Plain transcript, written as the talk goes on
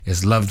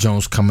It's Love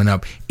Jones coming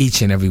up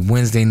each and every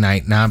Wednesday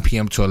night, 9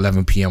 p.m. to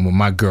 11 p.m. with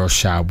my girl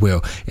Shy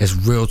Will. It's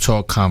real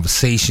talk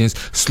conversations,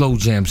 slow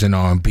jams, and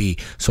R&B.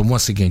 So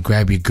once again,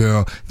 grab your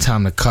girl,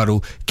 time to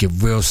cuddle, get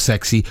real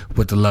sexy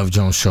with the Love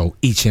Jones Show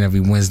each and every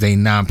Wednesday,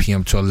 9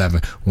 p.m. to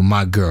 11 with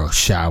my girl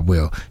Shy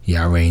Will.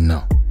 Y'all already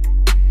know.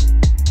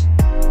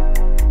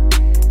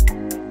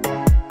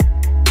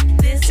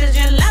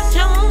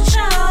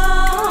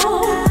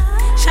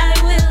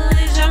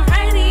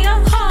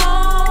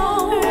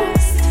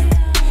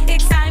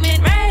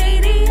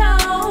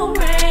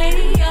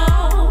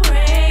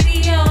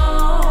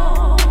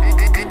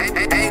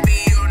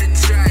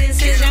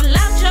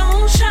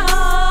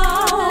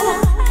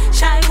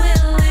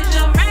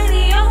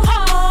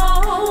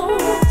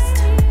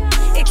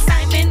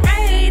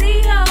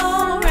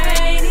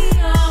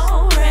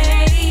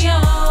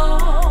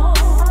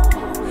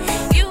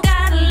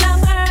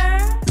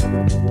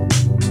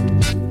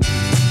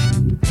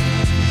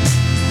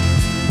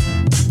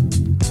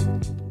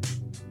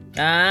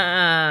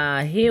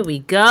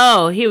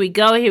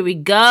 Here we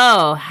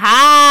go.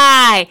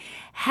 Hi.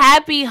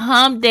 Happy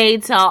hump day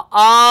to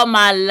all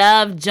my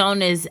Love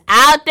Jonas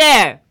out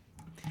there.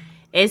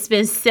 It's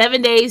been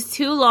 7 days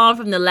too long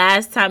from the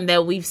last time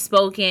that we've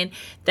spoken.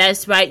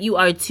 That's right. You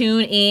are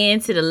tuned in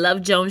to the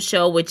Love Jones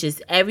Show, which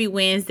is every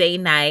Wednesday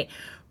night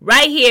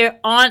right here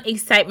on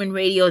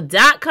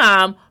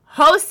excitementradio.com,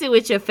 hosted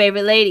with your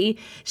favorite lady,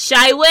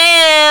 Shy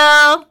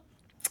Will.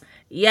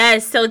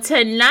 Yes, so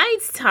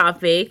tonight's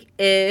topic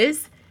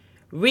is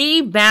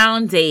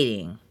rebound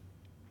dating.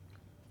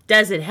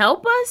 Does it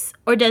help us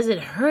or does it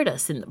hurt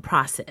us in the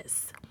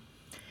process?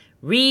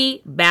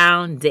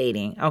 Rebound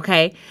dating,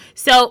 okay?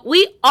 So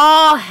we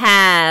all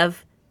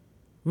have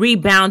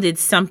rebounded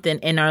something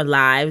in our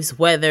lives,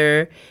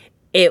 whether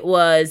it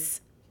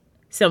was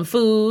some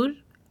food,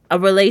 a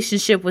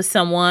relationship with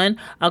someone,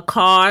 a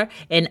car,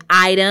 an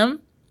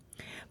item.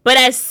 But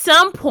at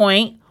some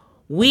point,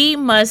 we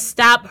must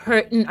stop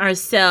hurting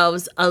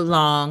ourselves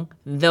along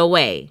the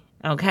way,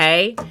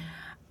 okay?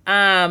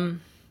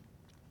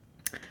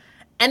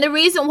 And the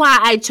reason why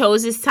I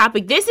chose this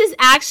topic, this is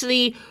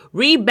actually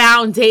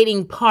rebound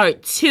dating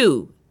part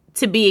 2,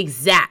 to be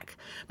exact,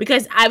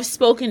 because I've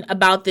spoken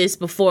about this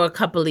before a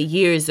couple of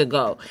years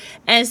ago.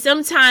 And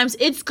sometimes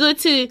it's good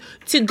to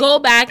go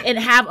back and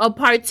have a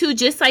part 2,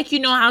 just like you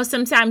know how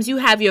sometimes you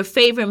have your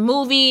favorite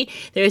movie,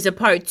 there's a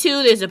part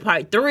 2, there's a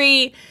part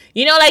 3.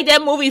 You know, like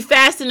that movie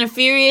Fast and the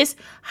Furious.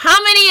 How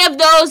many of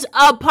those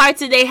parts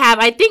did they have?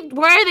 I think,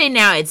 where are they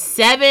now? It's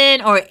 7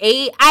 or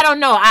 8. I don't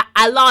know.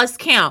 I lost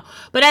count.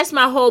 But that's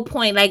my whole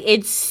point. Like,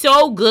 it's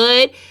so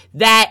good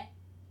that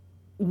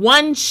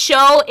one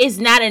show is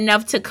not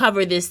enough to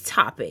cover this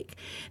topic.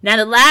 Now,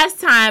 the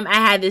last time I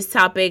had this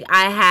topic,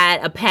 I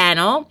had a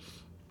panel.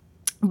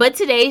 But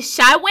today,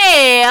 Shy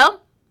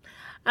Will.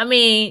 I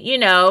mean, you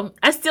know,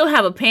 I still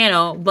have a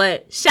panel,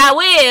 but Shy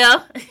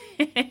Will.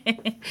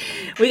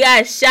 We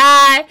got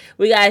Shy,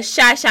 and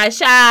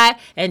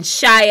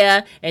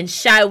Shia, and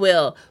Shy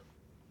Will.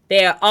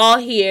 They are all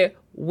here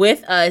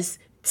with us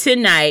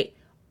tonight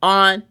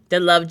on the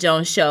Love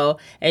Jones Show.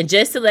 And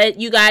just to let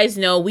you guys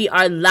know, we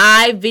are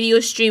live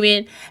video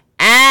streaming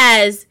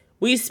as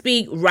we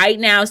speak right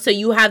now. So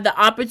you have the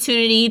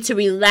opportunity to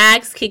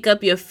relax, kick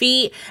up your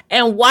feet,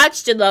 and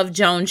watch the Love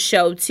Jones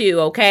Show too,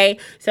 okay?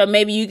 So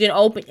maybe you can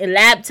open your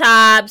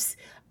laptops.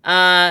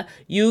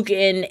 You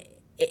can...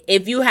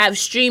 If you have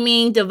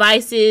streaming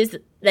devices,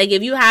 like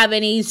if you have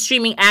any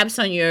streaming apps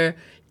on your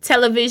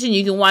television,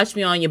 you can watch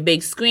me on your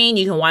big screen.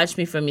 You can watch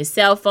me from your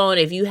cell phone.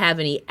 If you have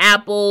any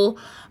Apple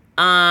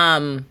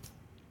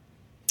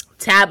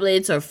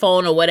tablets or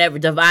phone or whatever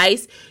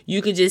device,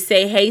 you can just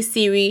say, hey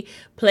Siri,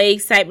 play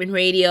Excitement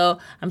Radio.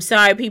 I'm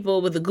sorry,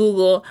 people with the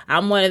Google,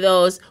 I'm one of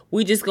those.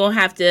 We just gonna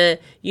have to,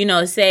 you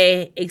know,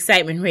 say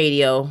Excitement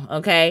Radio,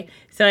 okay?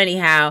 So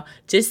anyhow,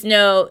 just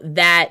know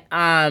that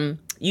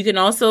you can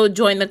also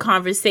join the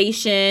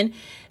conversation.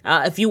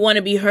 If you want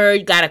to be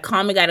heard, got a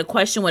comment, got a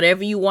question,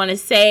 whatever you want to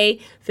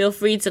say, feel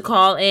free to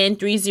call in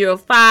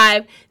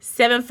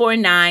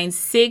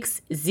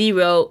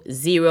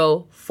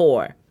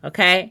 305-749-6004.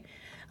 Okay?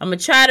 I'm going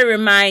to try to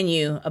remind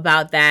you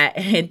about that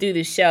through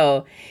the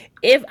show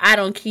if I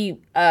don't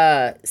keep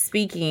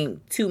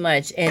speaking too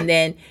much and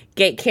then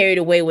get carried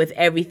away with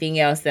everything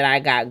else that I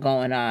got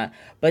going on.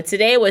 But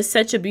today was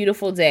such a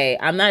beautiful day.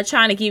 I'm not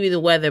trying to give you the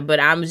weather, but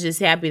I'm just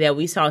happy that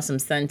we saw some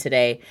sun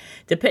today,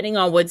 depending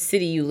on what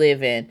city you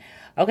live in.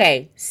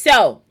 Okay,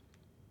 so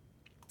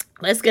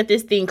let's get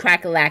this thing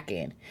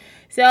crack-a-lacking.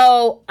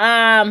 So,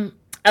 a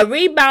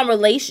rebound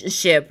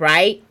relationship,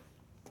 right?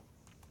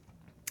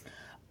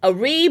 A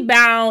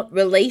rebound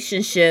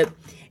relationship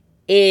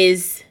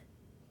is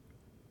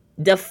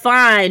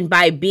defined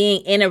by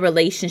being in a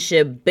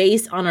relationship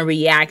based on a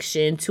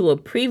reaction to a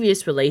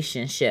previous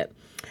relationship.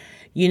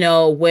 You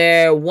know,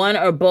 where one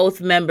or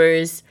both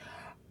members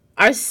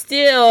are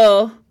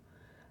still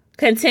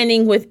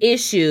contending with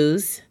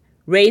issues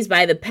raised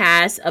by the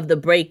past of the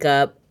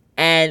breakup,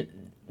 and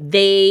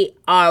they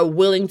are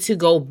willing to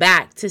go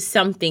back to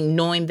something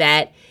knowing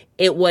that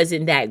it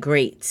wasn't that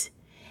great.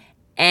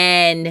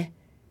 And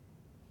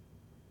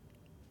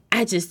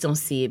I just don't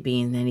see it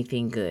being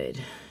anything good.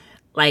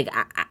 Like,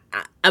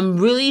 I'm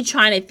really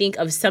trying to think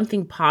of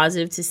something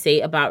positive to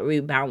say about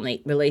rebound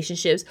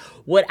relationships.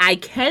 What I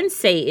can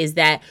say is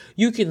that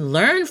you can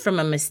learn from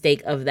a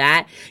mistake of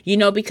that,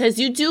 because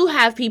you do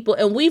have people,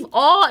 and we've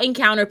all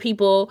encountered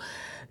people,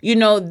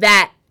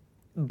 that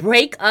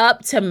break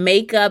up to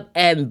make up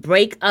and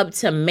break up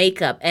to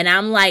make up. And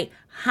I'm like,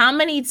 how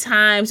many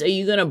times are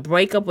you going to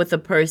break up with a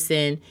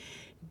person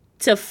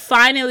to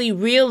finally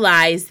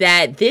realize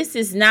that this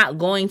is not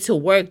going to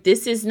work?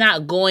 This is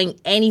not going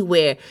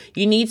anywhere.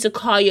 You need to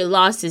call your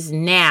losses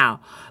now.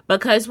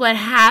 Because what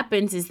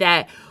happens is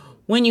that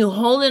when you're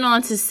holding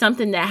on to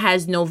something that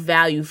has no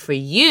value for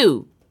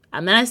you,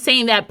 I'm not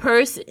saying that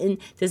person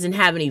doesn't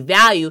have any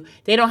value.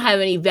 They don't have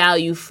any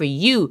value for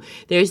you.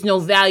 There's no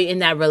value in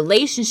that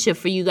relationship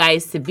for you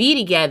guys to be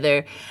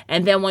together.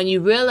 And then when you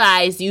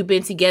realize you've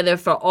been together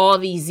for all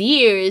these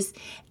years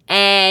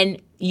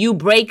and you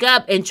break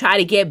up and try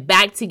to get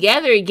back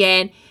together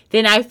again,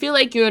 then I feel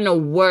like you're in a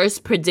worse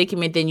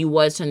predicament than you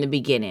was from the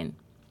beginning.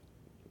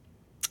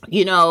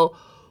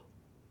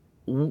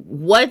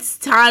 What's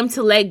time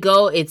to let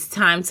go? It's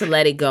time to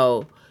let it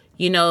go.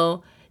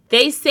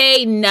 They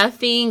say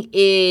nothing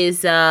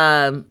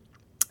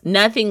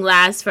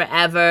lasts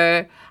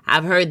forever.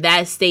 I've heard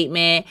that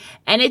statement,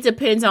 and it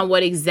depends on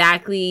what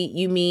exactly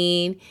you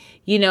mean.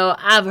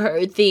 I've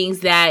heard things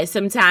that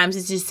sometimes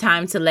it's just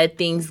time to let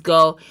things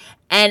go.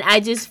 And I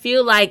just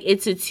feel like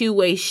it's a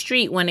two-way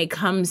street when it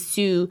comes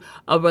to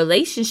a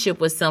relationship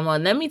with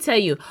someone. Let me tell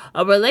you,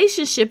 a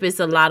relationship is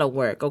a lot of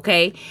work,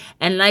 okay?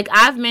 And like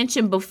I've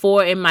mentioned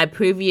before in my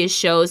previous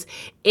shows,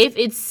 if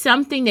it's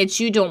something that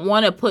you don't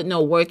want to put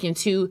no work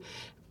into,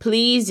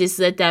 please just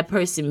let that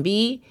person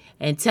be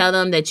and tell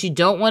them that you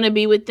don't want to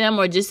be with them,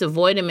 or just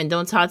avoid them and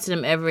don't talk to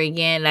them ever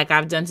again, like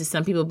I've done to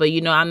some people. But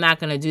I'm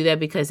not going to do that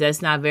because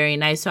that's not very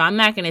nice. So I'm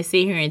not going to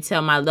sit here and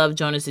tell my love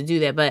Jonas to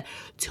do that, but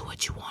do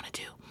what you want to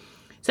do.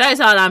 So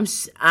that's all I'm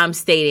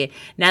stating.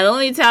 Now, the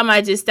only time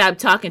I just stopped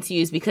talking to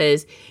you is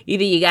because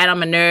either you got on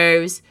my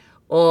nerves,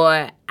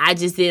 or I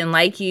just didn't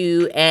like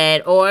you,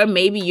 or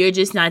maybe you're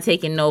just not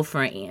taking no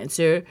for an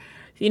answer.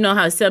 You know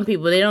how some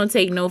people, they don't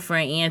take no for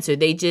an answer.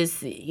 They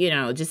just,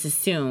 just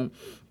assume.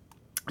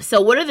 So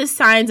what are the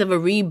signs of a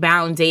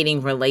rebound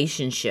dating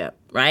relationship,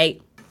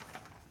 right?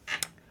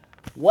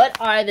 What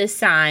are the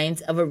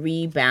signs of a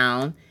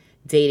rebound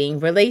dating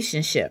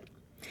relationship?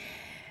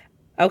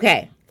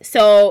 Okay.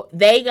 So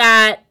they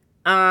got,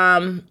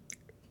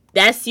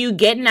 that's you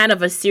getting out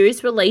of a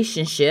serious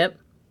relationship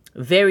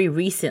very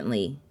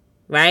recently,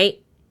 right?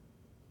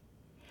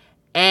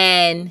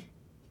 And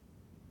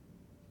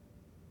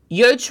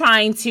you're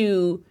trying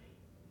to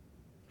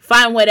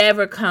find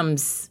whatever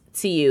comes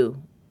to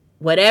you.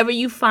 Whatever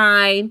you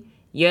find,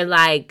 you're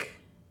like,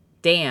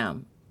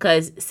 damn,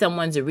 because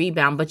someone's a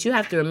rebound. But you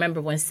have to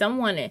remember, when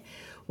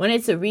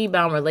it's a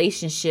rebound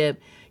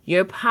relationship,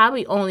 you're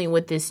probably only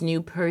with this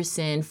new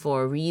person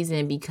for a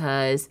reason,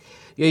 because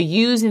you're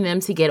using them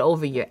to get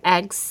over your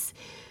ex.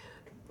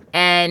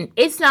 And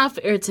it's not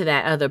fair to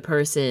that other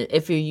person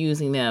if you're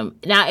using them.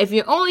 Now, if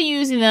you're only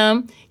using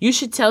them, you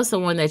should tell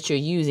someone that you're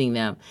using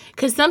them.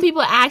 Because some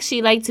people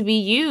actually like to be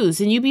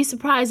used. And you'd be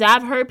surprised.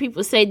 I've heard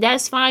people say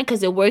that's fine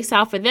because it works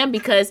out for them,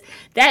 because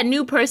that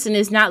new person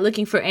is not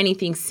looking for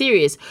anything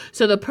serious.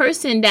 So the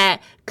person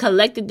that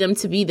collected them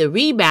to be the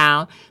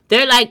rebound,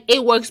 they're like,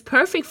 it works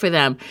perfect for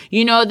them.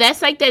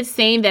 That's like that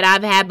saying that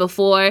I've had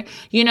before.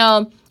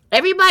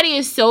 Everybody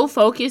is so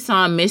focused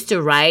on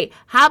Mr. Right.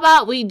 How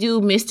about we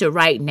do Mr.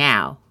 Right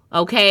now?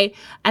 Okay.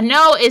 I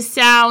know it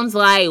sounds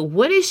like,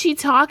 what is she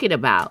talking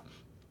about?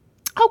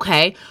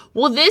 Okay.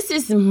 Well, this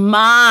is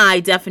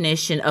my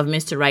definition of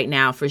Mr. Right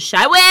now for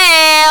Shy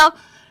Will,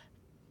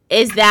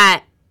 is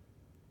that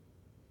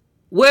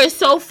we're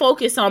so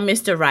focused on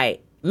Mr.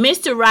 Right.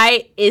 Mr.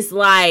 Right is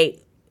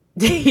like,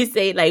 they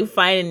say, like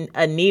finding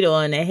a needle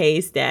in a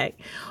haystack.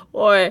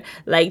 Or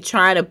like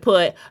trying to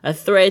put a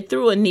thread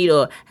through a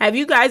needle. Have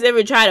you guys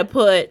ever tried to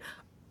put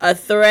a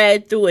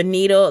thread through a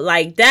needle?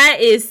 Like, that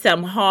is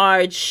some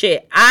hard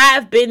shit.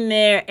 I've been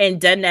there and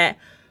done that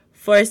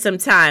for some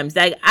times.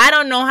 Like, I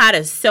don't know how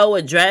to sew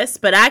a dress,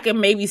 but I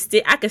can maybe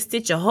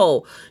stitch a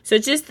hole. So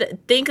just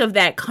think of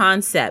that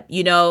concept,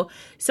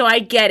 So I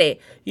get it.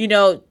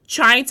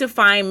 Trying to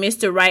find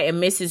Mr. Right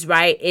and Mrs.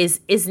 Right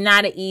is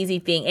not an easy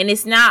thing. And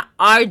it's not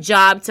our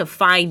job to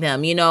find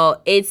them.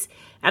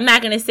 I'm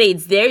not going to say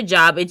it's their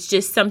job. It's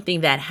just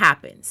something that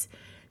happens.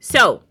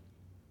 So,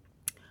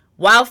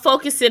 while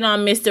focusing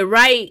on Mr.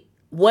 Right,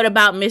 what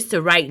about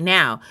Mr. Right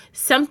now?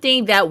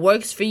 Something that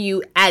works for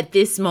you at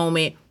this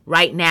moment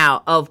right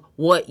now of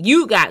what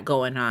you got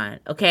going on,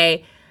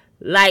 okay?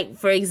 Like,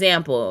 for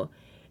example,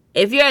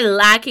 if you're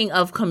lacking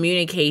of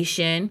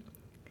communication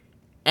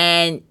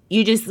and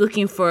you're just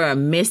looking for a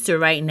Mr.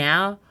 Right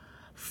now,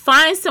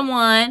 find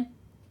someone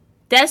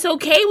that's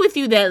okay with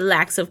you that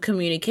lacks of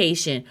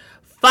communication.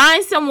 Be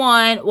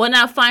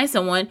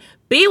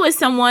with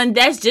someone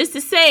that's just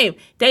the same.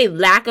 They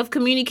lack of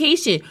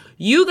communication.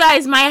 You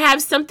guys might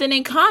have something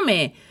in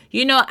common.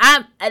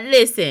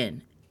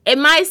 Listen, it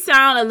might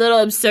sound a little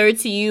absurd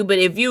to you, but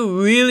if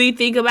you really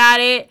think about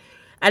it,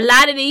 a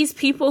lot of these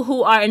people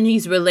who are in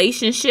these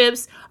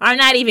relationships are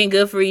not even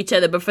good for each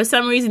other, but for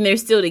some reason they're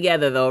still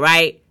together though,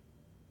 right?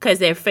 Because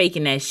they're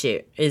faking that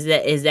shit. Is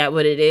that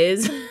what it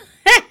is?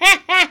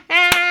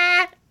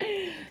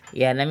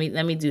 Yeah, let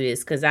me do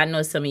this, because I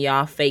know some of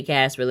y'all fake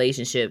ass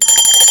relationships.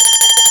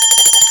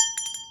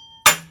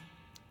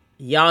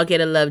 Y'all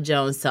get a Love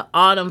Jones to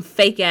all them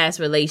fake ass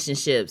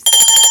relationships.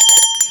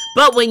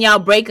 But when y'all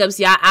breakups,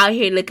 y'all out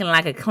here looking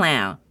like a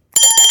clown.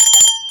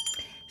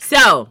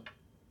 So,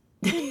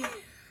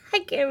 I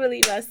can't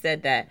believe I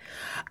said that.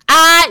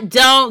 I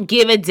don't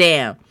give a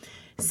damn.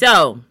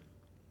 So,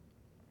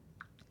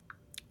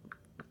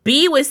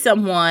 be with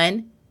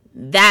someone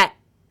that's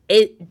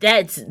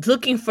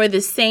looking for the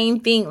same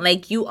thing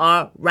like you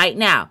are right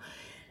now.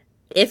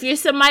 If you're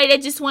somebody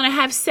that just want to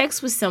have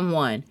sex with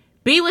someone,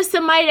 be with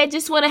somebody that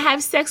just want to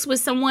have sex with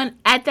someone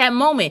at that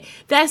moment.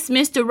 That's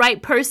Mr.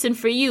 Right person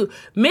for you.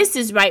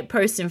 Mrs. Right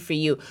person for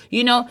you.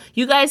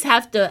 You guys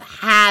have to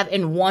have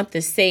and want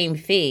the same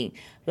thing.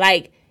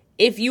 Like,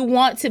 if you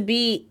want to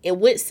be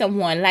with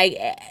someone, like,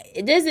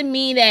 it doesn't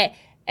mean that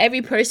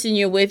every person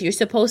you're with, you're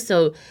supposed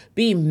to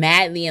be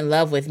madly in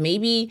love with.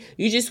 Maybe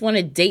you just want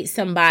to date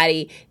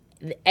somebody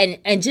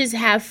and just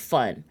have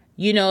fun.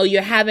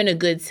 You're having a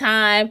good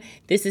time.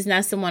 This is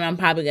not someone I'm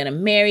probably going to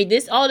marry.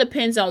 This all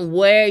depends on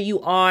where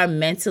you are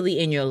mentally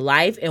in your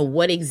life and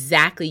what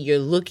exactly you're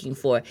looking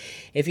for.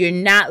 If you're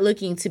not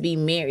looking to be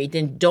married,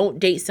 then don't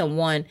date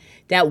someone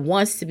that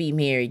wants to be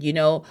married.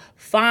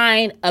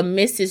 Find a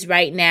Mrs.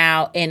 Right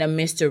Now and a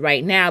Mr.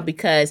 Right Now,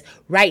 because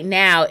right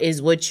now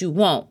is what you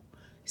want.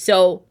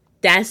 So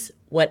that's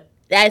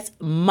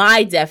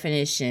my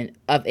definition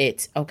of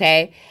it,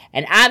 okay?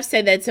 And I've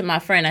said that to my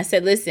friend. I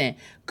said, listen,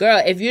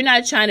 girl, if you're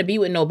not trying to be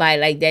with nobody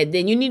like that,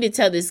 then you need to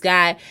tell this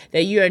guy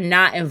that you're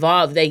not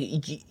involved, that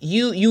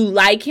you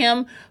like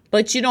him,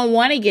 but you don't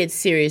want to get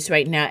serious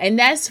right now. And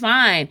that's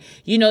fine.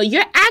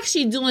 You're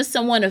actually doing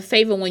someone a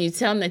favor when you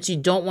tell them that you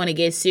don't want to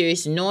get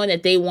serious, knowing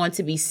that they want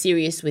to be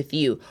serious with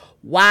you.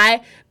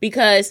 Why?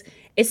 Because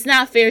it's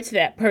not fair to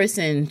that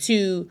person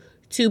to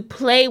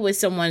play with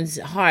someone's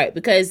heart.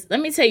 Because let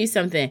me tell you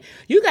something,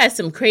 you got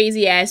some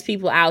crazy ass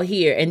people out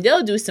here and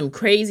they'll do some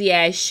crazy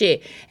ass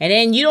shit. And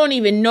then you don't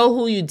even know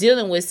who you're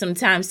dealing with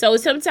sometimes. So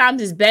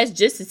sometimes it's best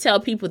just to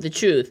tell people the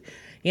truth.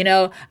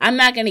 I'm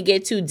not going to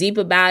get too deep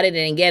about it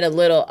and get a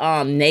little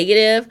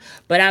negative,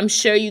 but I'm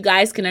sure you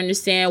guys can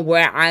understand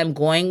where I'm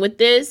going with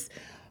this.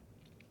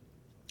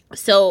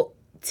 So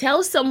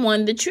tell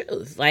someone the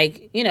truth.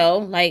 Like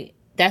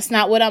that's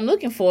not what I'm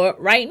looking for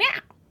right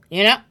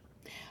now,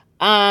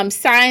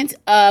 signs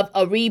of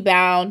a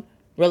rebound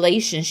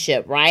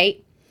relationship,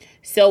 right?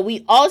 So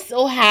we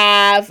also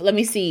have,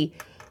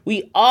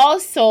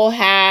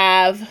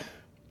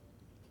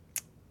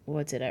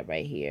 what did I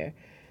write here?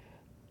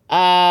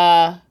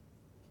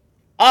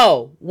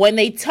 When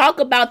they talk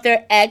about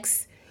their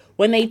ex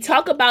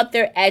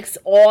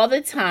all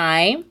the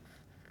time,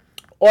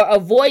 or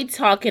avoid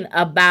talking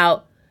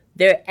about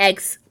their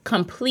ex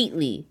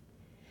completely,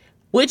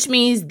 which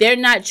means they're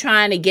not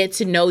trying to get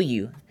to know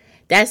you.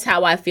 That's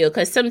how I feel.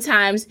 Because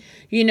sometimes,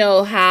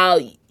 how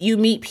you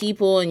meet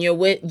people and you're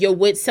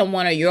with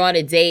someone or you're on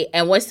a date,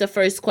 and what's the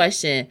first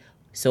question?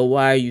 So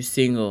why are you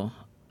single?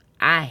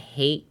 I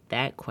hate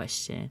that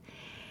question.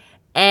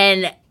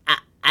 And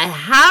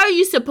how are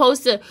you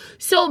supposed to?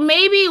 So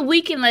maybe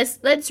we can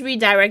let's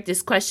redirect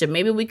this question.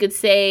 Maybe we could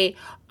say,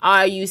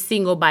 are you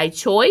single by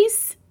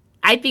choice?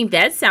 I think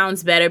that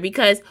sounds better,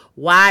 because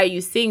why are you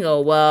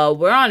single? Well,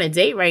 we're on a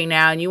date right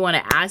now and you want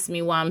to ask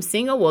me why I'm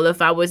single? Well,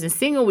 if I wasn't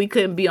single, we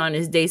couldn't be on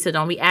this date. So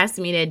don't be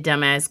asking me that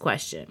dumbass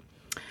question.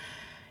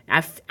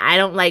 I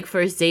don't like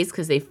first dates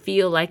because they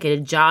feel like a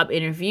job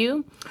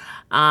interview.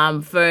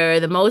 For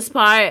the most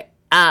part,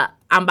 I'm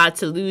about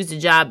to lose the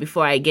job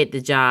before I get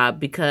the job,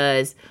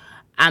 because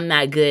I'm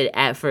not good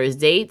at first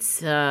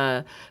dates.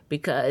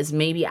 Because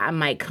maybe I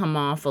might come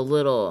off a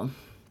little,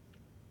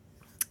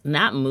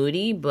 not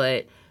moody,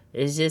 but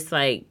it's just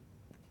like,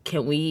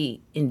 can we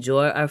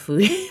enjoy our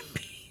food in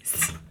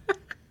peace?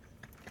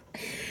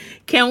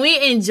 Can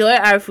we enjoy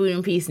our food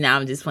in peace? Now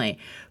I'm just playing.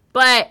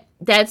 But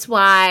that's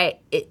why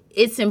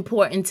it's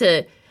important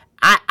to,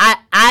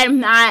 I'm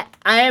not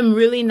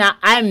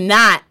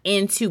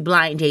into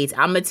blind dates.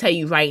 I'm going to tell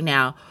you right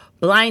now,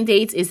 blind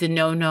dates is a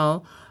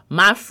no-no.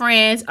 My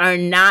friends are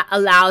not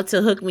allowed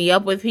to hook me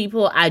up with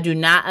people. I do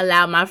not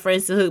allow my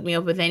friends to hook me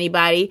up with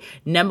anybody.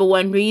 Number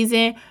one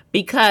reason,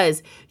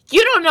 because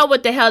you don't know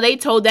what the hell they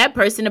told that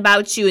person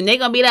about you. And they're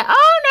going to be like,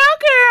 oh, no,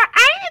 girl,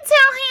 I didn't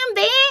tell him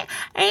that.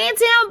 I didn't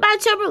tell him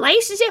about your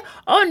relationship.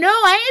 Oh, no,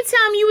 I didn't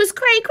tell him you was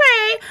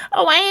cray-cray.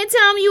 Oh, I didn't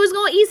tell him you was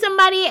going to eat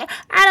somebody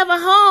out of a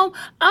home.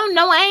 Oh,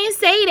 no, I didn't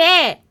say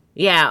that.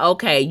 Yeah,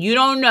 okay, you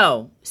don't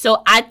know.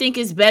 So I think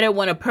it's better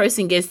when a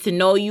person gets to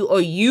know you,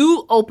 or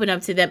you open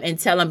up to them and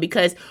tell them,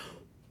 because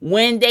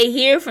when they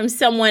hear from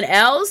someone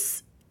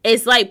else,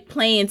 it's like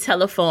playing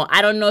telephone.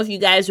 I don't know if you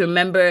guys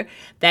remember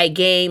that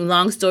game,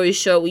 Long Story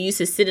Short. We used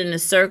to sit in a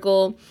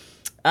circle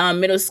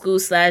middle school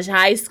 /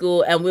 high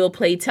school, and we'll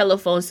play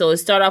telephone. So it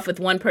start off with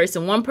one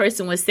person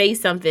would say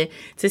something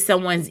to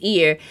someone's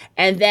ear,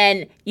 and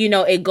then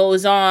it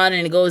goes on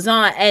and it goes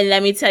on, and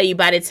let me tell you,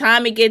 by the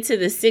time it gets to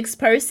the sixth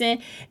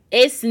person,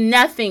 it's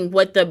nothing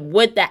what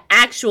the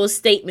actual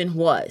statement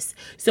was.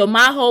 So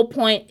my whole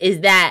point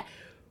is that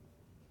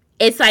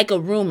it's like a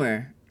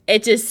rumor.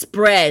 It just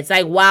spreads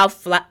like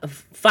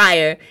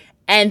wildfire,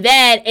 and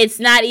then it's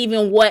not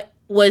even what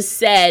was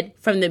said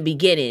from the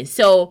beginning.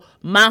 So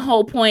my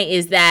whole point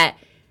is that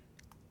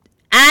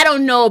I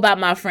don't know about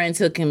my friends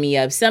hooking me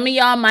up. Some of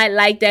y'all might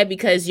like that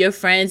because your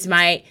friends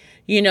might,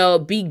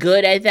 be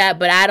good at that,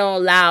 but I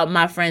don't allow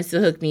my friends to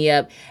hook me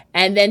up.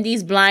 And then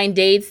these blind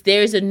dates,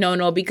 there's a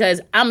no-no,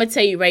 because I'm going to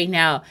tell you right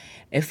now,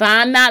 if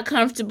I'm not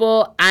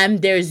comfortable,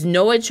 there's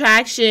no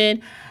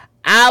attraction,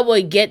 I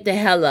would get the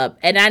hell up.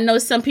 And I know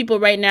some people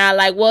right now are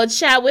like, well,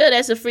 Chad Will,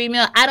 that's a free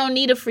meal. I don't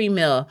need a free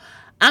meal.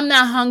 I'm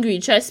not hungry,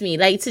 trust me.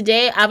 Like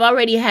today, I've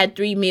already had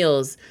 3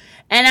 meals.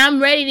 And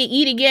I'm ready to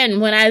eat again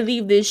when I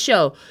leave this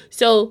show.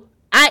 So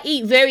I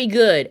eat very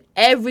good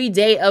every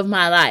day of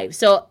my life.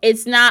 So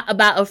it's not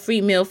about a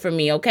free meal for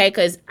me, okay?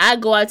 Because I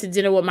go out to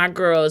dinner with my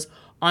girls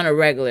on a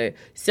regular.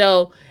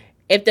 So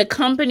if the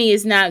company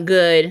is not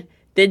good,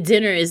 the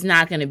dinner is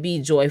not going to be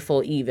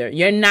joyful either.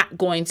 You're not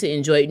going to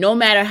enjoy it, no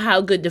matter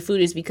how good the food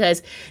is,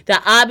 because the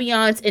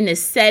ambiance and the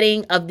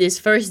setting of this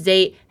first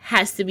date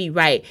has to be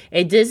right.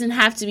 It doesn't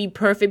have to be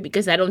perfect,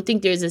 because I don't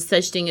think there's a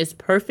such thing as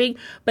perfect,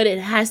 but it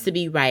has to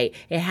be right.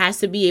 It has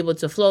to be able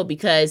to flow,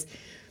 because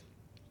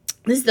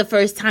this is the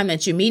first time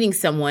that you're meeting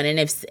someone, and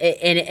if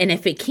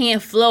it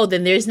can't flow,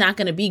 then there's not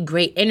going to be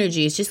great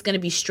energy. It's just going to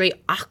be straight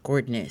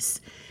awkwardness,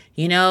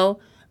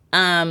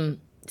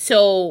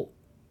 So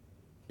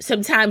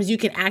sometimes you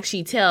can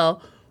actually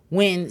tell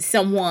when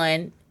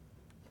someone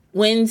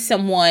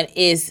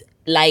is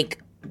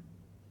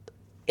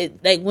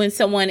when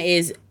someone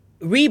is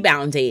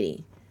rebound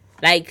dating.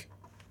 Like,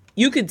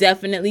 you could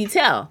definitely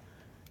tell.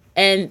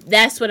 And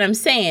that's what I'm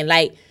saying.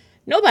 Like,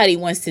 nobody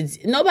wants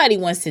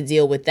to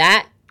deal with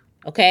that.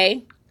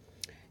 Okay?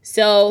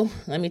 So,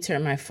 let me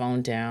turn my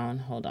phone down.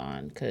 Hold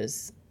on,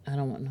 because I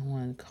don't want no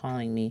one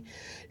calling me.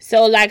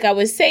 So, like I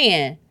was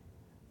saying,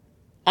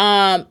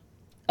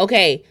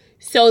 okay,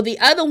 so the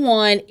other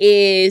one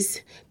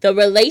is the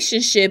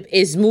relationship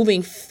is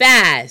moving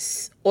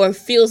fast or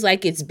feels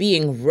like it's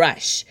being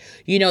rushed.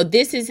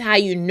 This is how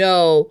you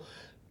know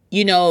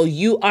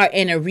you are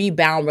in a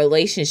rebound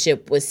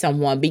relationship with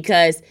someone,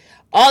 because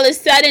all of a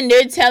sudden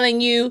they're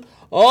telling you,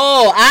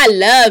 oh, I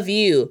love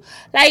you.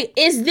 Like,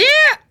 is there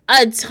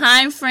a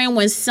time frame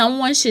when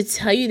someone should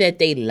tell you that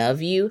they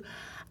love you?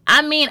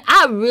 I mean,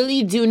 I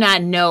really do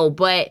not know,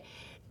 but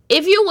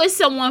if you're with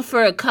someone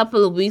for a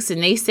couple of weeks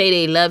and they say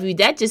they love you,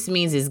 that just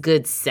means it's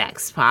good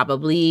sex,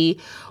 probably,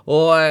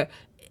 or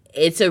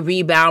it's a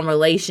rebound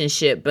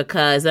relationship,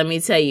 because let me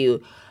tell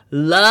you,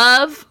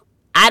 love,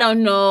 I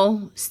don't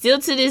know, still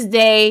to this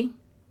day,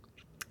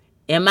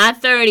 in my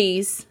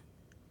 30s,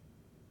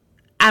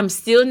 I'm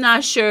still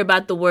not sure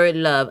about the word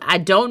love. I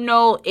don't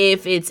know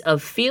if it's a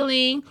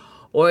feeling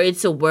or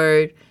it's a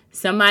word.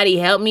 Somebody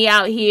help me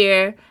out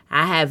here.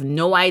 I have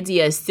no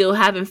idea. Still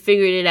haven't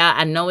figured it out.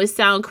 I know it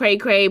sounds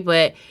cray-cray,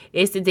 but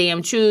it's the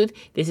damn truth.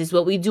 This is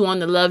what we do on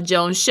the Love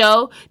Jones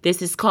Show.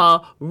 This is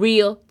called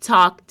Real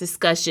Talk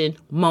Discussion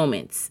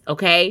Moments,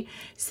 okay?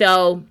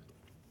 So,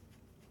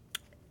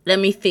 let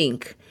me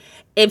think.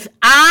 If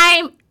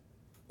I'm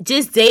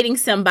just dating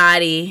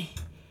somebody,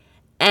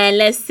 and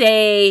let's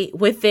say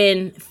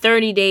within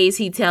 30 days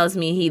he tells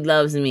me he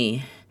loves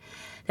me,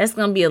 that's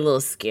going to be a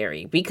little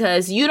scary,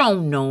 because you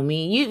don't know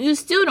me. You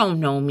still don't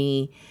know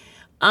me.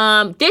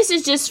 This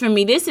is just for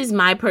me. This is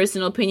my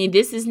personal opinion.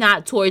 This is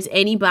not towards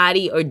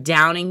anybody or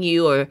downing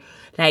you or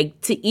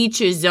like to each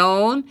his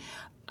own.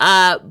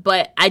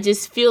 But I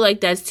just feel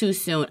like that's too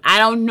soon. I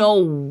don't know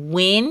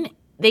when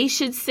they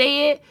should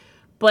say it,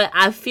 but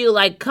I feel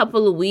like a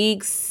couple of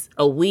weeks,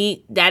 a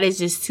week, that is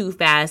just too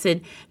fast.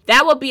 And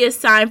that would be a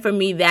sign for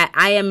me that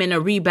I am in a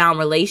rebound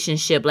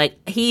relationship. Like,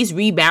 he's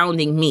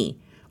rebounding me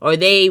or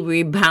they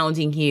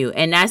rebounding you.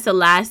 And that's the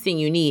last thing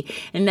you need.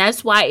 And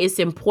that's why it's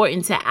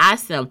important to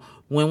ask them,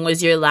 when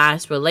was your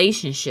last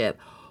relationship?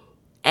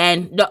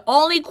 And the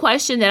only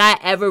question that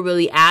I ever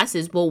really ask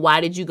is, well, why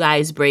did you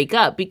guys break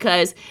up?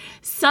 Because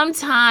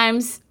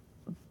sometimes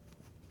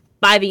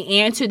by the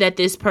answer that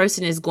this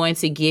person is going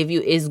to give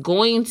you is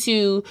going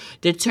to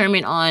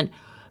determine on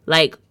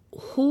like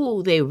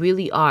who they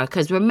really are.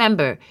 Because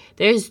remember,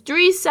 there's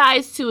 3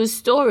 sides to a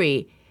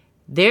story.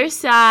 Their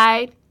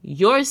side,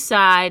 your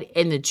side,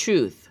 and the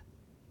truth.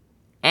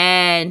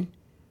 And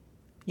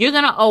you're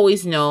going to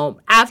always know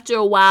after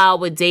a while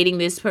with dating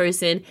this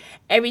person,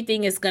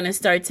 everything is going to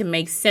start to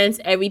make sense.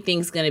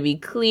 Everything's going to be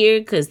clear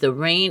because the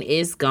rain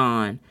is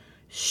gone.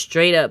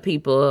 Straight up,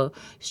 people.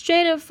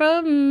 Straight up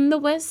from the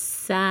west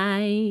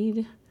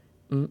side.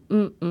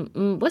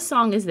 What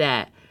song is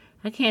that?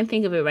 I can't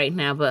think of it right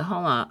now, but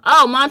hold on.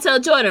 Oh,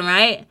 Montel Jordan,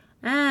 right?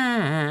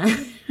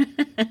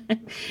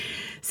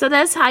 So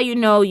that's how you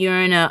know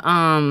you're in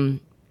a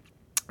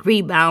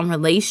rebound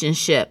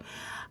relationship.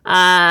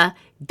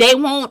 They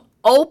won't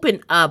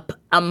open up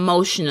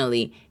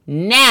emotionally.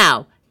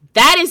 Now,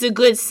 that is a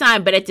good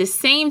sign, but at the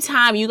same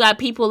time, you got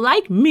people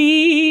like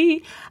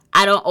me.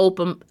 I don't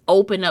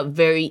open up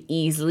very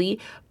easily,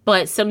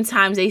 but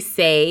sometimes they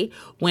say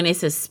when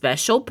it's a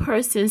special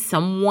person,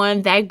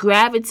 someone that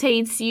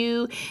gravitates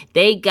you,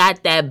 they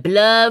got that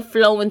blood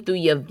flowing through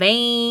your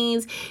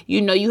veins.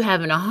 You know, you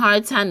having a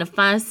hard time to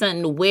find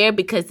something to wear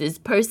because this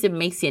person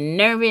makes you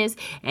nervous.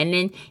 And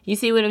then you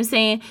see what I'm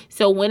saying?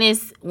 So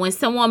when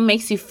someone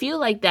makes you feel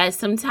like that,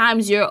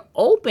 sometimes you're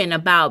open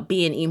about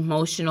being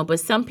emotional, but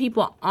some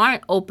people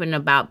aren't open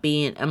about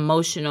being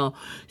emotional.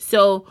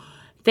 So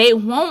they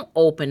won't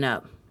open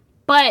up.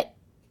 But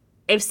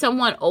if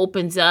someone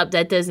opens up,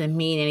 that doesn't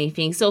mean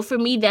anything. So for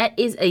me, that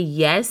is a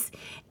yes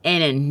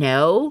and a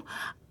no.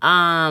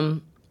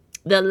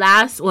 The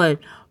last one,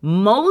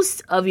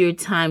 most of your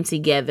time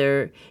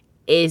together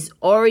is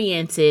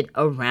oriented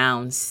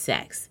around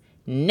sex.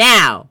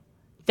 Now,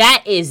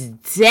 that is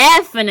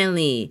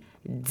definitely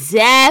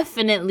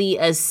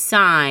a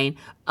sign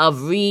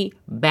of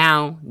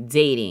rebound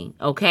dating,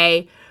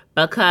 okay?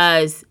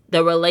 Because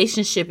the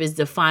relationship is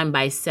defined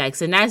by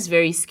sex. And that's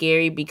very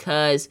scary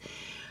because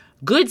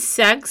good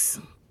sex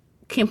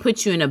can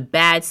put you in a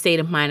bad state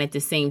of mind at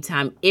the same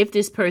time if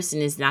this person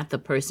is not the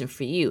person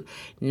for you.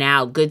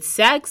 Now, good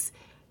sex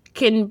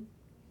can,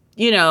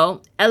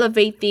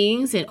 elevate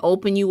things and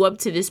open you up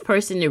to this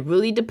person. It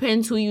really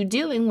depends who you're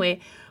dealing with.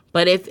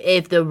 But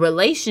if the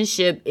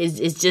relationship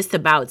is just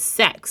about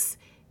sex,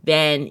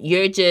 then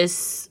you're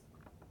just,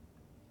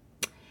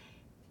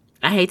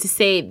 I hate to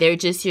say it, they're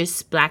just your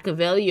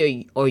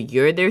splackavelli or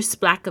you're their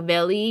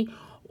splackavelli,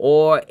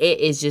 or it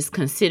is just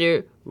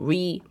considered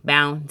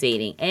rebound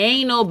dating.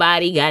 Ain't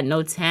nobody got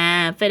no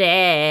time for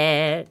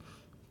that.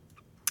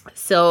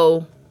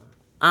 So,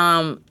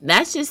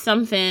 that's just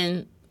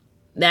something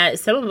that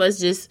some of us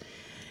just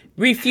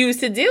refuse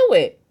to deal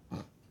with.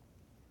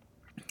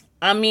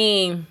 I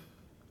mean,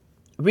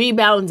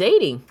 rebound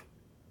dating.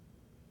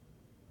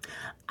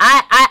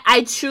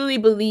 I truly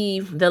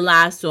believe the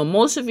last one.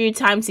 Most of your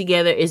time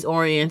together is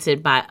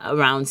oriented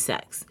around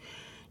sex.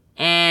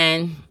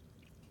 And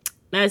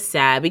that's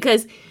sad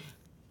because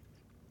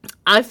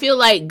I feel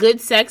like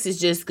good sex is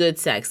just good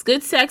sex.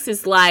 Good sex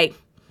is like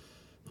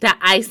the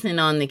icing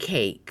on the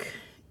cake,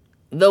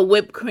 the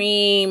whipped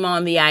cream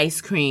on the ice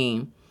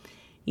cream.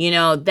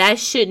 That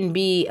shouldn't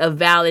be a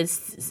valid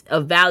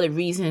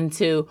reason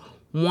to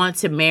want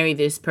to marry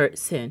this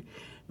person.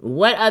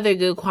 What other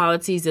good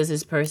qualities does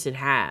this person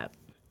have?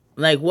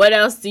 Like, what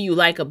else do you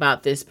like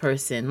about this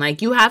person?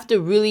 Like, you have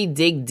to really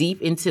dig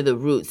deep into the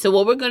roots. So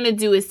what we're going to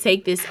do is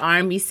take this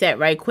R&B set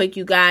right quick,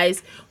 you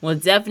guys. We'll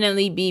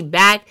definitely be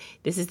back.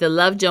 This is the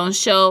Love Jones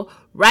Show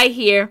right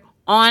here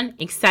on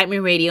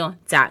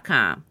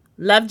excitementradio.com.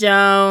 Love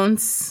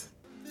Jones.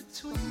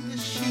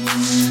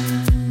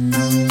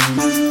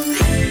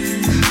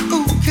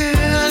 Oh,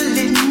 girl,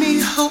 let me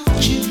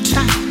hold you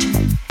tight.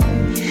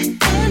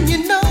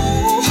 And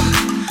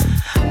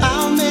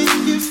I'll make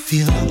you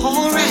feel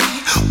alright.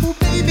 Oh,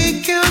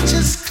 baby girl,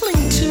 just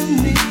cling to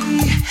me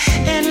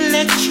and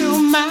let your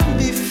mind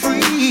be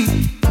free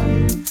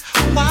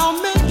while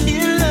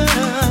making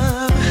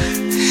love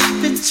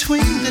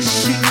between the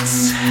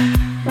sheets.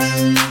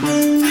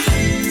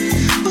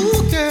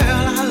 Oh, girl,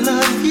 I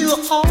love you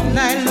all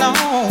night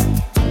long.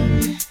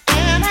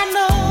 And I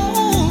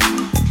know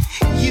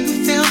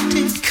you felt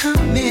it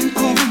coming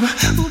home.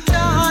 Oh,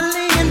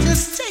 darling,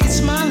 just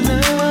taste my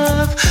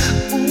love.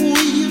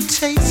 Oh, you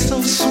taste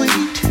so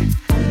sweet.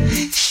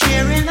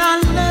 Sharing our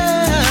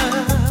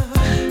love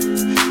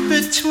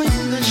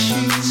between the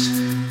sheets.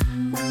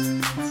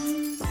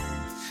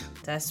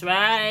 That's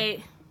right.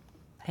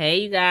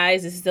 Hey, you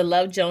guys, this is the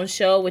Love Jones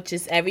Show, which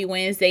is every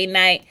Wednesday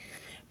night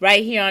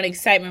right here on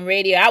Excitement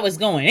Radio. I was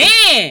going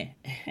in.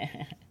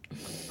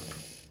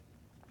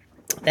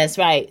 That's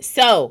right.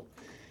 So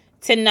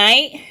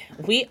tonight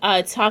we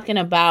are talking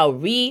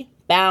about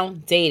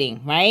rebound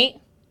dating, right?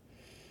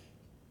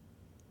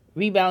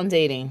 Rebound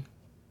dating.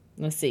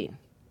 Let's see.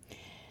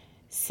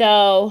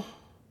 So,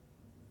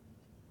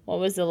 what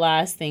was the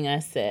last thing I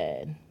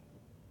said?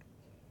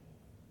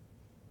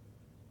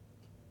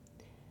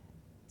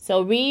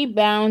 So,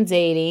 rebound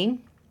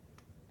dating.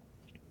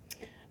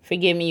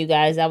 Forgive me, you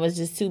guys. I was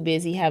just too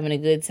busy having a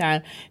good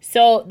time.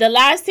 So, the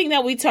last thing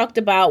that we talked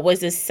about was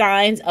the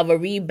signs of a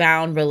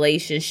rebound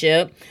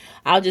relationship.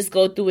 I'll just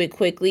go through it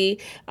quickly.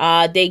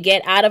 They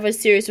get out of a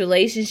serious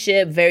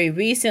relationship very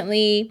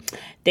recently.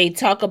 They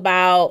talk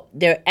about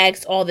their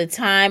ex all the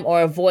time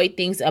or avoid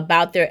things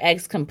about their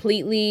ex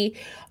completely.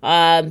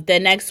 The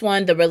next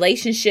one, the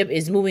relationship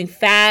is moving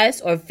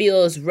fast or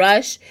feels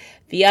rushed.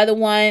 The other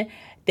one,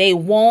 they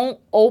won't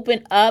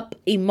open up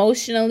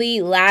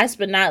emotionally. Last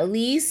but not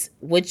least,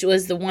 which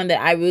was the one that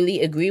I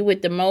really agree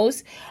with the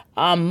most,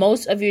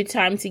 most of your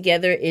time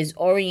together is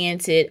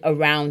oriented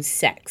around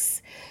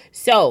sex.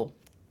 So,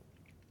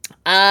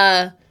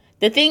 the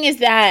thing is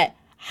that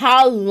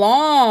how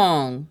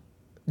long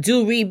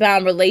do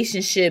rebound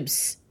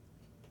relationships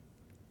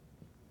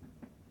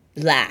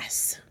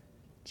last?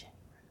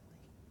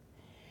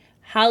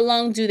 How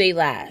long do they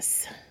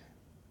last?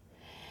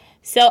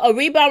 So a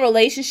rebound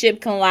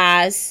relationship can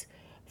last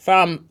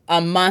from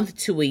a month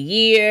to a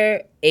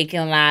year. It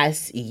can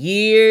last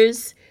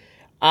years.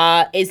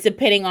 It's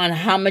depending on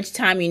how much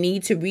time you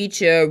need to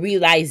reach your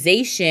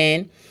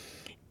realization.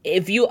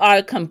 If you are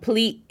in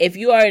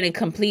a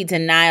complete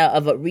denial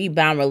of a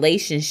rebound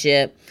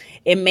relationship,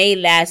 it may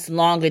last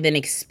longer than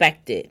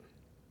expected.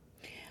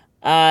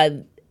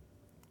 And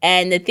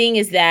the thing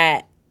is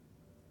that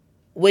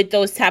with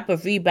those type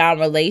of rebound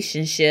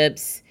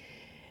relationships,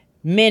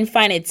 men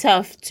find it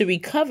tough to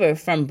recover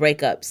from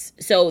breakups.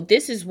 So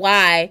this is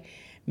why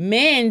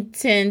men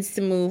tends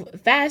to move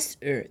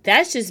faster.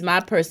 That's just my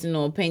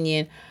personal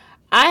opinion.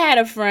 I had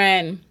a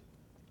friend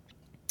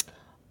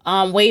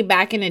way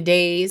back in the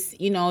days,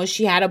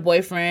 she had a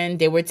boyfriend.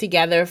 They were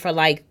together for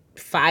like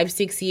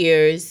 5-6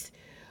 years.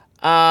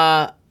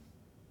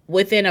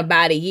 Within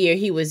about a year,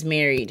 he was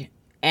married.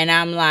 And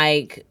I'm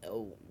like,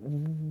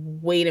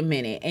 wait a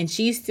minute. And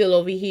she's still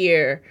over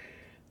here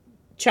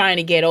trying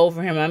to get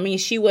over him. I mean,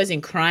 she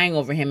wasn't crying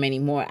over him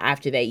anymore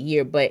after that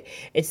year, but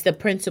it's the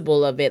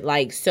principle of it.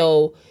 Like,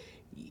 so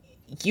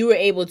you were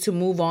able to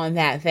move on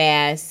that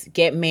fast,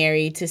 get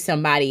married to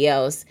somebody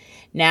else.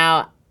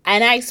 Now,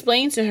 and I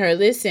explained to her,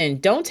 listen,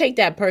 don't take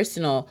that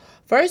personal.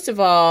 First of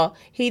all,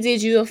 he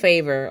did you a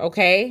favor,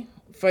 okay,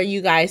 for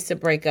you guys to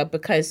break up,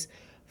 because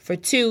for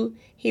two,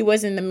 he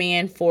wasn't the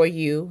man for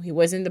you. He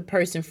wasn't the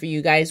person for you.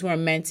 You guys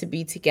weren't meant to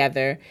be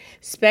together,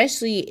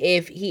 especially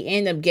if he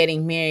ended up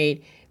getting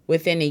married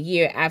within a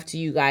year after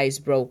you guys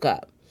broke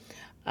up.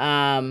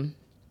 And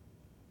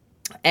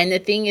the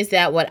thing is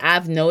that what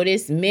I've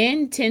noticed,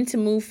 men tend to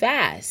move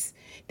fast.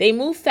 They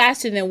move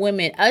faster than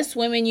women. Us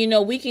women,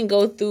 we can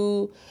go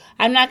through,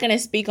 I'm not going to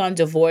speak on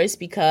divorce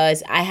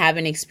because I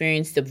haven't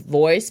experienced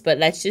divorce, but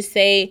let's just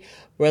say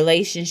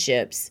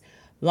relationships,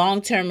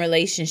 long-term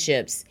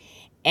relationships.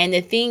 And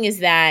the thing is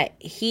that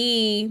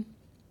he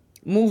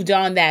moved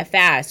on that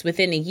fast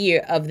within a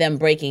year of them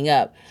breaking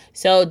up.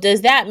 So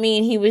does that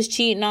mean he was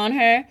cheating on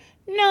her?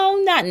 No,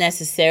 not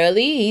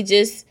necessarily.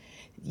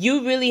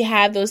 You really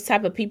have those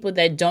type of people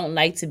that don't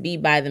like to be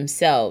by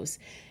themselves.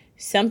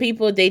 Some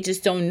people, they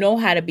just don't know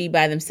how to be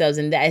by themselves.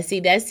 And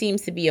that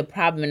seems to be a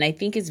problem. And I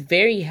think it's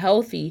very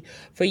healthy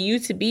for you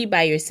to be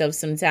by yourself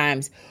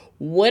sometimes.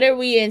 What are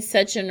we in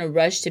such a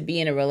rush to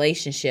be in a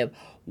relationship?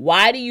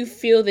 Why do you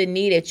feel the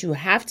need that you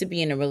have to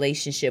be in a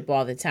relationship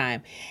all the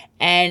time?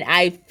 And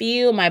I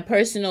feel, my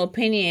personal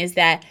opinion is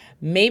that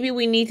maybe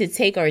we need to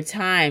take our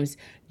times.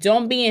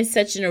 Don't be in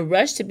such a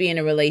rush to be in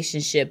a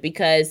relationship,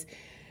 because,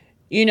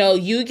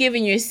 you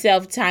giving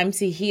yourself time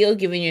to heal,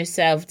 giving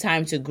yourself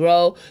time to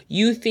grow,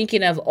 you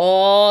thinking of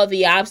all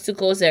the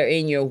obstacles that are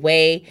in your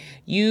way.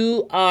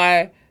 You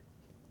are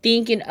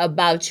thinking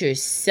about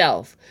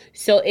yourself.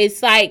 So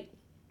it's like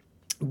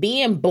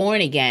being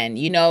born again,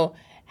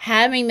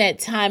 having that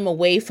time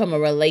away from a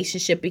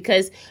relationship,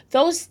 because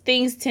those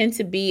things tend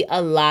to be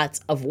a lot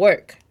of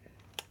work.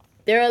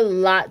 There are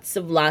lots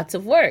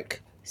of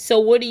work. So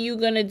what are you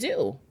going to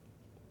do?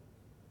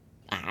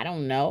 I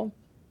don't know.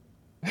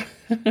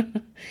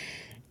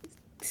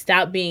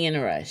 Stop being in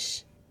a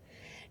rush.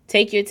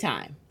 Take your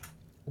time.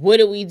 What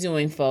are we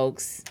doing,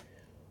 folks?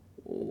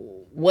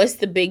 What's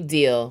the big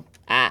deal?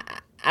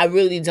 I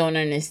really don't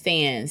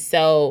understand.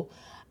 So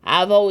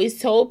I've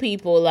always told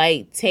people,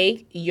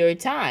 take your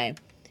time.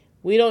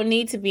 We don't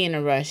need to be in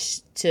a rush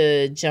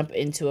to jump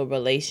into a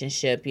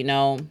relationship,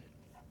 Let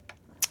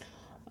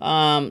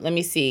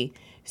me see.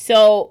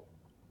 So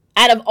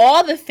out of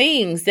all the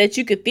things that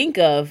you could think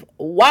of,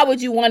 why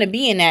would you want to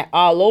be in that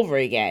all over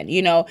again?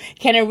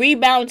 Can a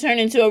rebound turn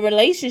into a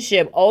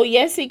relationship? Oh,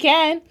 yes, it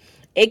can.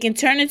 It can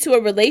turn into a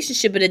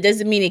relationship, but it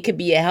doesn't mean it could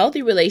be a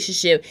healthy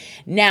relationship.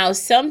 Now,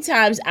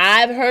 sometimes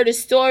I've heard a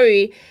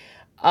story,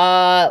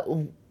 somebody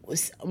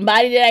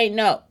that I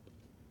know,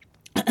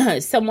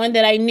 someone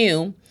that I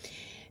knew,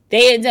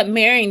 they end up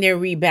marrying their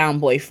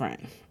rebound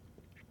boyfriend,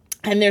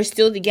 and they're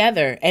still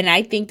together. And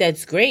I think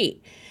that's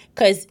great,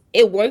 because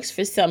it works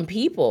for some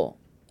people.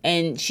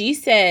 And she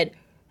said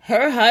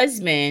her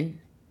husband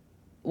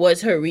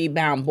was her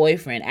rebound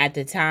boyfriend at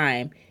the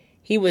time.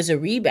 He was a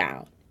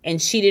rebound,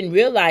 and she didn't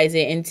realize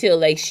it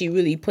until she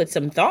really put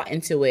some thought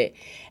into it.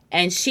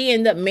 And she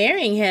ended up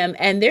marrying him,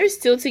 and they're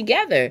still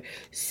together.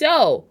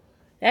 So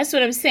that's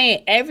what I'm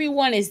saying.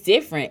 Everyone is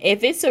different.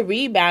 If it's a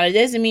rebound, it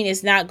doesn't mean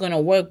it's not going to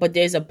work, but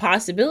there's a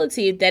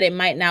possibility that it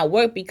might not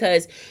work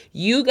because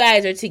you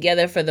guys are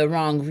together for the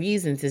wrong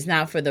reasons. It's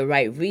not for the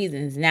right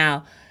reasons.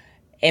 Now,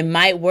 it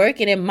might work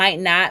and it might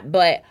not,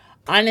 but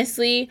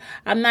honestly,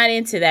 I'm not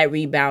into that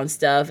rebound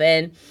stuff.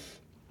 And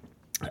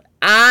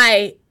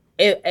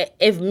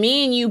if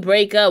me and you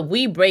break up,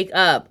 we break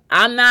up.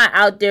 I'm not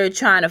out there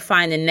trying to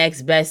find the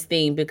next best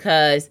thing,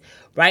 because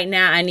right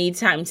now I need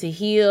time to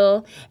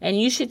heal,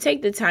 and you should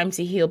take the time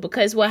to heal,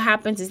 because what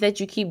happens is that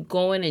you keep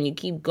going and you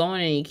keep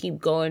going and you keep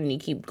going and you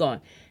keep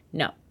going.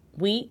 No,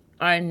 we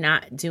are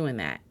not doing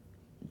that.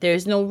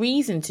 There's no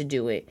reason to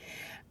do it.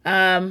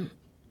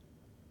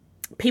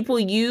 People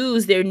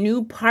use their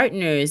new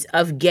partners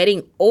of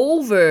getting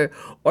over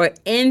or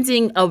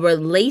ending a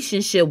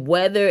relationship,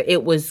 whether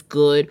it was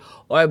good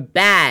or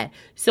bad.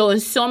 So in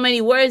so many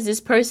words,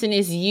 this person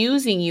is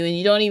using you and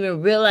you don't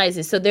even realize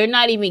it. So they're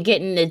not even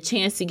getting the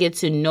chance to get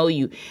to know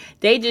you.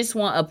 They just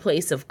want a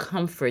place of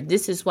comfort.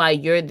 This is why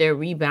you're their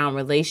rebound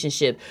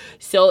relationship.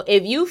 So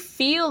if you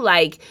feel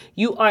like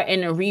you are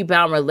in a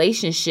rebound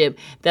relationship,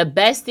 the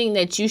best thing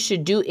that you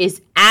should do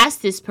is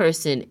ask this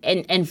person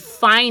and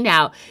find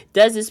out,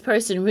 does this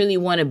person really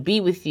want to be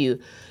with you?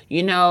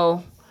 You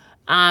know,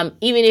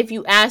 even if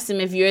you ask them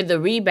if you're the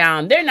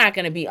rebound, they're not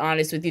going to be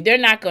honest with you. They're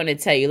not going to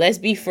tell you. Let's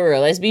be for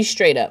real. Let's be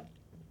straight up.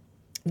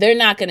 They're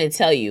not going to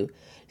tell you.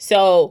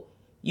 So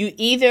you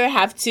either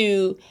have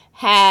to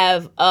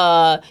have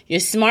your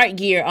smart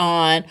gear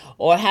on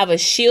or have a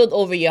shield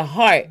over your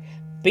heart,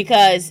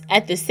 because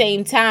at the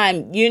same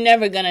time, you're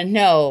never going to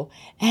know.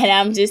 And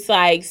I'm just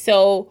like,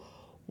 so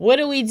what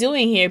are we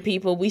doing here,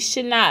 people? We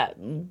should not,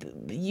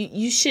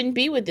 you shouldn't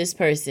be with this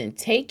person.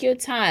 Take your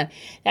time.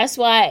 That's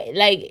why,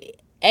 like,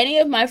 any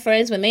of my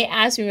friends, when they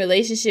ask me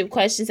relationship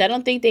questions, I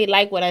don't think they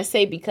like what I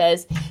say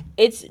because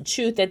it's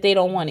truth that they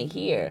don't want to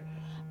hear.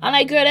 I'm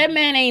like, girl, that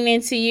man ain't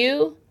into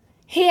you.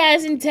 He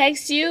hasn't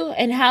texted you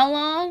in how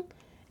long?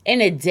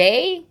 In a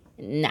day?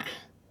 Nah.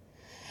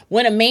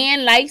 When a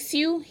man likes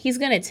you, he's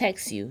going to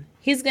text you.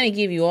 He's going to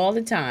give you all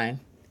the time.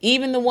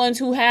 Even the ones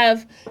who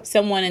have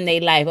someone in their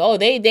life. Oh,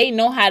 they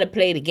know how to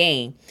play the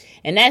game.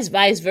 And that's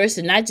vice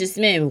versa, not just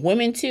men,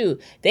 women too.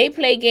 They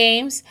play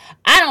games.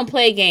 I don't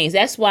play games.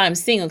 That's why I'm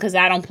single, because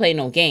I don't play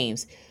no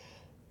games.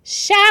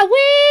 Shy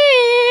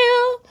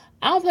Will.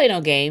 I don't play no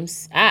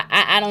games.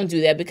 I don't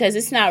do that because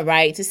it's not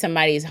right to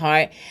somebody's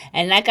heart.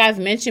 And like I've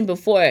mentioned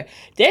before,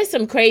 there's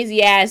some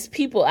crazy ass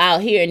people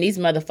out here in these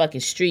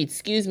motherfucking streets.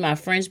 Excuse my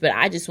French, but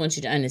I just want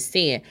you to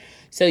understand.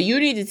 So you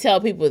need to tell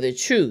people the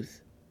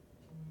truth.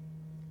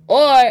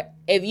 Or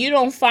if you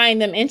don't find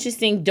them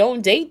interesting,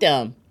 don't date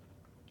them.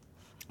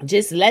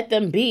 Just let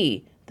them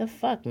be. The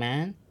fuck,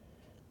 man?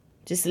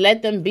 Just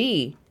let them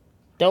be.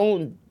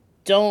 Don't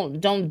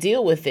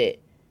deal with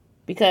it,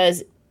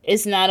 because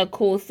it's not a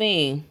cool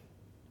thing.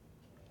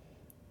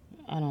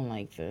 I don't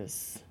like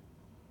this.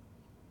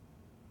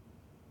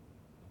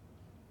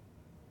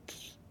 The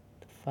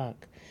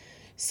fuck.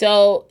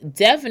 So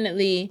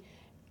definitely,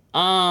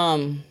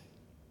 I'm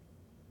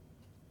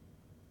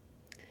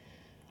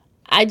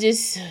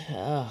just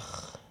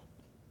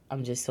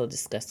so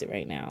disgusted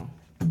right now.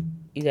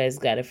 You guys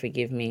gotta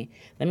forgive me.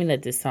 Let me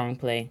let this song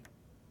play.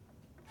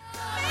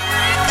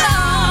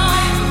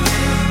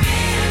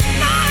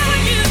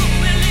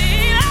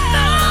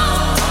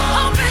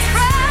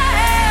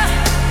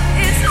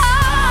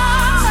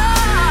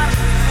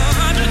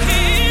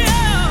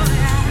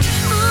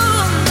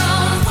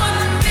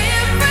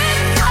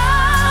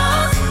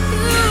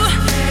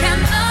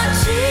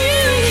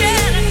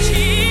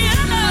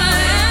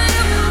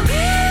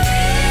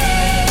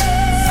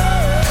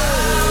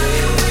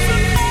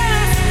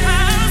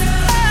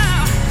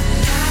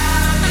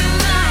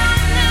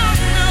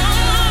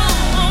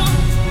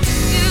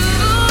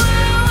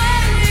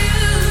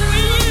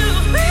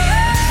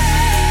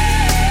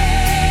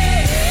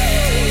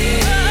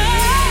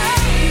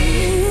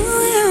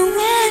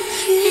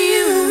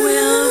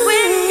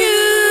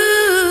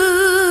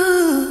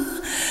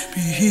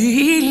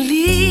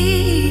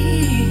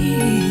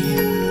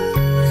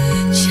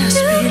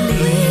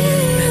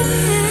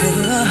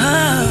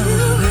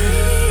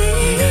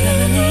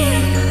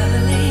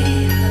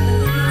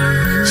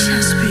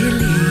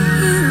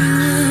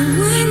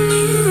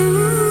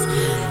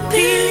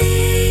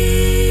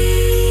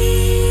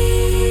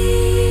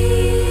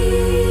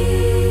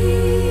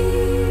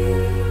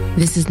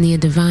 This is Nia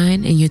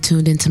Divine, and you're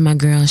tuned into my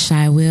girl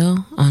Shy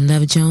Will on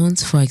Love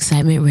Jones for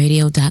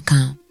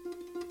ExcitementRadio.com.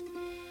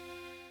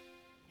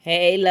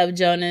 Hey, Love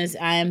Jonas,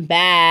 I am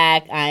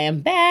back.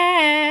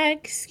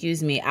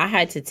 Excuse me, I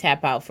had to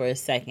tap out for a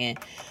second.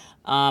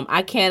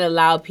 I can't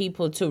allow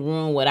people to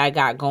ruin what I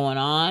got going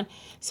on.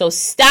 So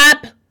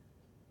stop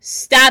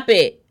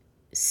it.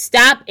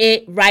 Stop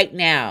it right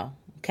now.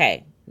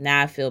 Okay,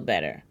 now I feel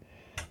better.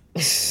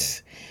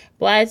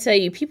 Boy, I tell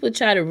you, people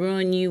try to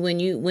ruin you when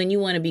you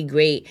want to be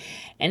great.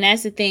 And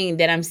that's the thing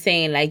that I'm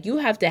saying. Like, you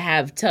have to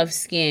have tough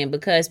skin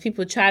because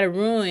people try to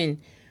ruin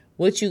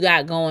what you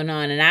got going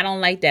on. And I don't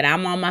like that.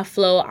 I'm on my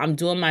flow. I'm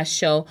doing my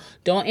show.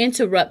 Don't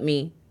interrupt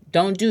me.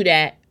 Don't do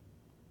that.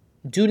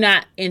 Do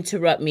not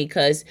interrupt me,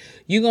 because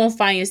you're going to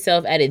find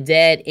yourself at a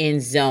dead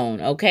end zone,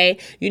 okay?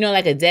 You know,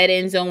 like a dead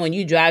end zone when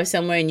you drive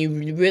somewhere and you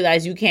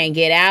realize you can't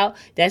get out.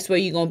 That's where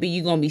you're going to be.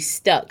 You're going to be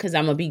stuck because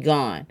I'm going to be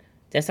gone.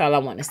 That's all I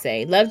want to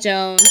say. Love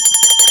Jones.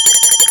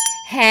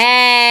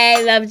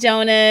 Hey, Love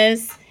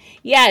Jonas.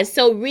 Yeah,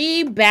 so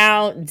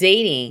rebound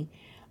dating.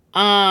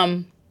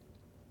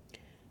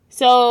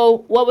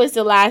 So what was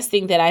the last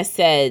thing that I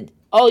said?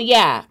 Oh,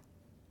 yeah.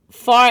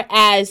 Far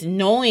as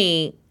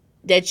knowing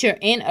that you're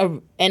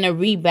in a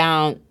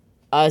rebound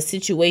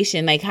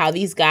situation, like how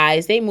these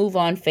guys, they move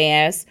on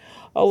fast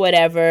or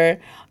whatever.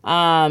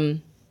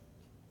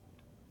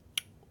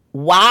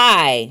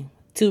 Why?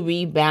 to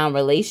rebound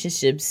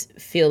relationships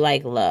feel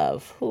like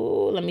love.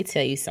 Ooh, let me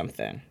tell you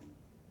something.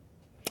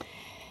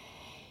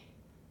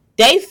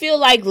 They feel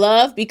like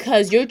love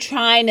because you're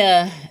trying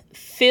to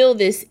fill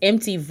this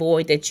empty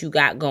void that you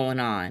got going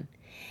on.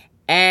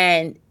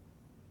 And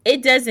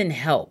it doesn't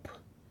help.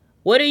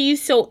 What are you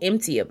so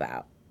empty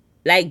about?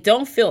 Like,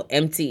 don't feel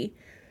empty.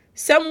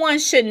 Someone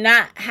should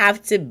not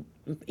have to,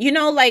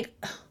 like,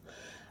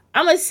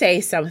 I'm going to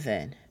say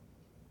something.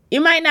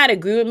 You might not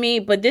agree with me,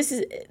 but this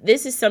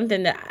is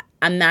something that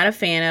I'm not a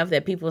fan of,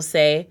 that people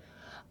say,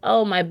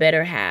 oh, my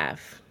better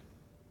half.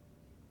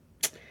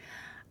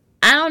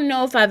 I don't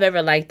know if I've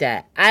ever liked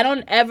that. I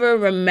don't ever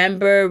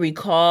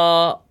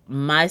recall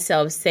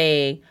myself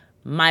saying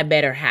my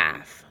better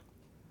half.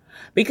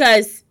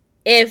 Because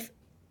if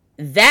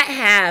that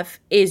half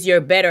is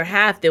your better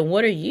half, then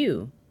what are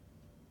you?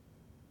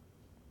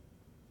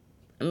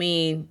 I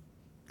mean,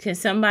 can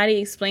somebody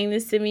explain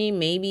this to me?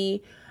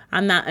 Maybe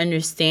I'm not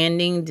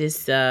understanding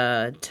this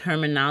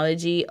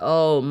terminology.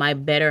 Oh, my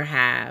better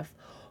half.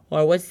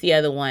 Or what's the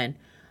other one?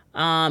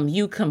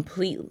 You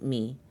complete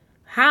me.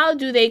 How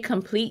do they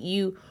complete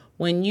you?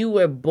 When you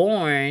were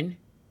born,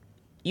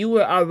 you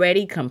were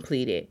already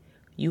completed.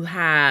 You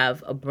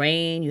have a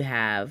brain, you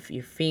have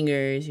your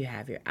fingers, you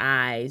have your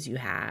eyes, you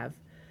have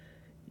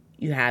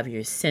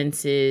your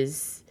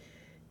senses.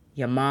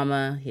 Your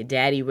mama, your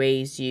daddy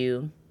raised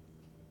you.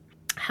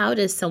 How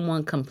does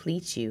someone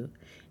complete you?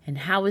 And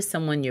how is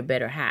someone your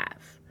better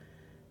half?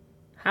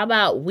 How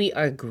about we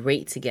are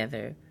great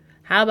together?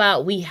 How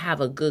about we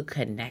have a good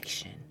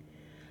connection?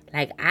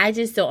 Like, I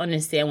just don't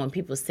understand when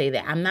people say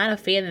that. I'm not a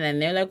fan of that.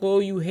 And they're like, oh,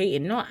 you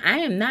hating. No, I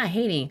am not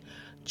hating.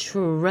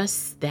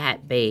 Trust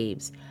that,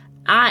 babes.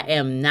 I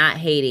am not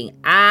hating.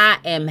 I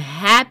am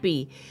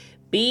happy.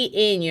 Be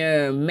in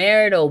your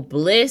marital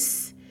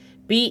bliss.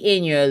 Be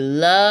in your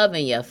love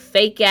and your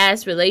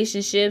fake-ass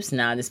relationships.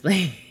 Nah, I'm just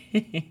playing.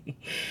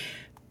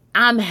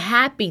 I'm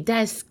happy.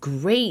 That's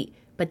great.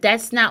 But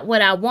that's not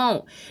what I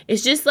want.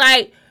 It's just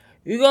like,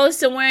 you go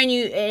somewhere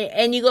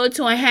and you go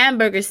to a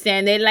hamburger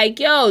stand. They're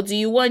like, yo, do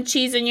you want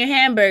cheese on your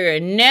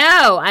hamburger?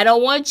 No, I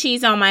don't want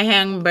cheese on my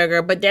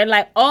hamburger. But they're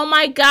like, oh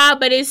my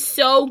God, but it's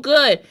so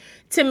good.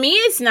 To me,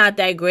 it's not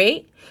that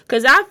great.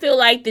 Because I feel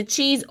like the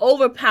cheese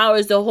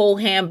overpowers the whole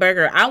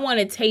hamburger. I want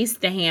to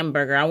taste the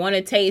hamburger. I want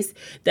to taste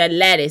the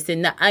lettuce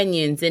and the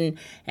onions and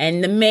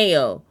the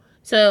mayo.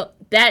 So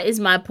that is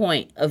my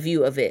point of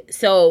view of it.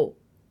 So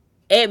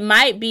it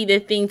might be the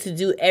thing to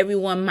do.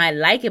 Everyone might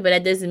like it, but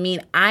that doesn't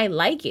mean I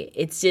like it.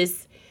 It's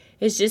just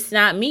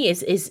not me.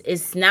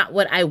 It's not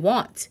what I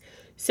want.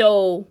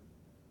 So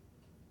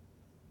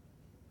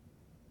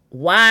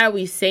why are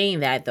we saying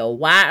that though?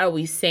 Why are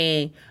we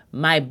saying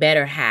my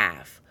better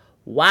half?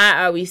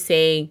 Why are we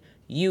saying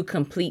you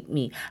complete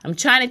me? I'm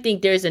trying to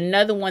think. There's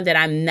another one that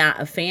I'm not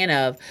a fan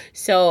of.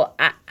 So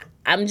I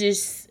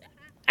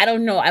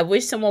don't know. I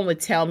wish someone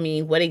would tell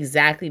me what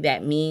exactly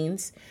that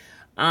means.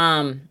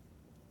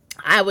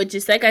 I would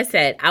just, like I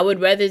said, I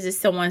would rather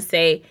just someone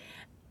say,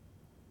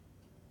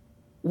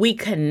 we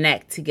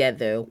connect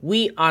together.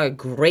 We are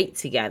great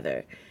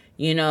together.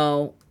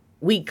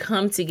 We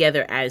come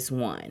together as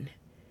one.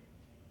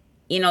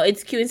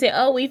 It's cute to say,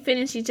 oh, we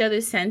finish each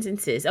other's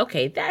sentences.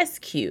 Okay, that's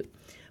cute.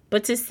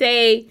 But to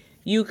say,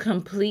 you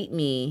complete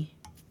me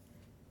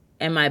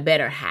and my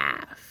better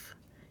half,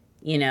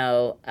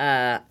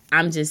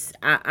 I'm just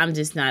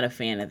not a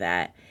fan of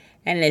that.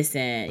 And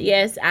listen,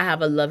 yes, I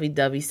have a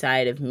lovey-dovey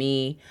side of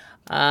me.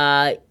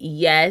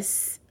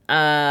 Yes,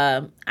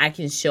 I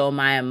can show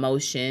my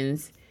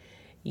emotions.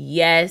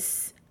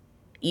 Yes,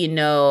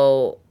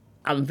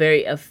 I'm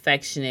very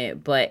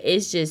affectionate, but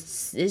it's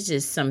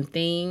just some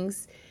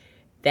things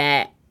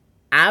that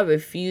I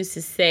refuse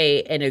to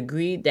say and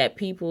agree that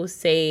people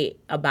say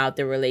about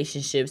their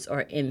relationships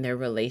or in their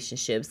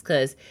relationships,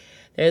 because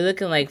they're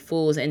looking like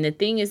fools. And the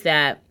thing is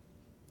that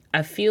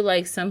I feel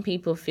like some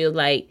people feel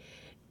like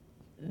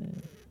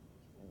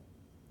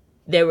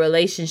their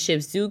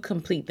relationships do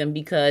complete them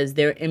because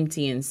they're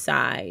empty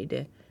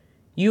inside.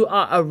 You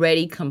are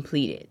already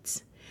completed.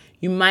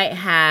 You might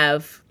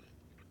have,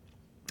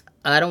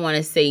 I don't want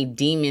to say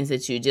demons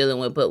that you're dealing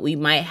with, but we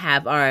might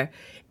have our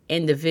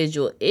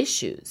individual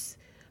issues.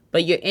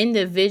 But your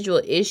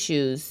individual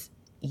issues,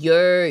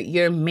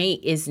 your mate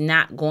is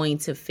not going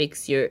to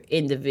fix your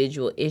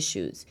individual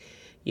issues.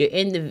 Your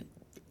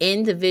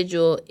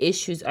individual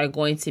issues are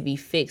going to be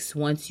fixed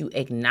once you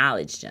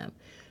acknowledge them.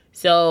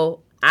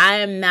 So I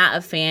am not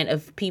a fan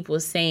of people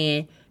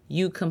saying,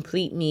 you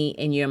complete me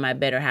and you're my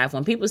better half.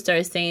 When people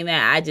start saying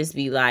that, I just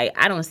be like,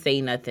 I don't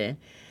say nothing.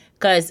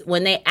 Because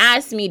when they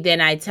ask me,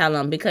 then I tell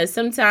them. Because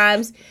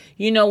sometimes,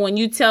 when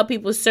you tell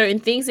people certain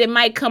things, it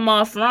might come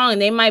off wrong.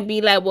 They might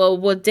be like, well,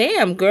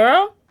 damn,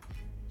 girl.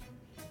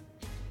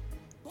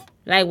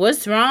 Like,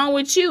 what's wrong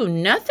with you?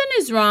 Nothing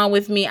is wrong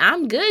with me.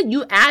 I'm good.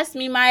 You asked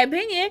me my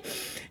opinion.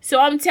 So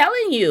I'm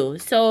telling you.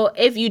 So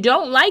if you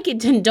don't like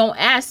it, then don't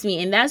ask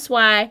me. And that's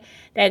why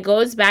that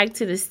goes back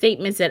to the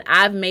statements that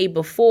I've made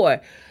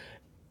before.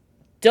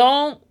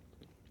 Don't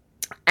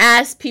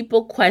ask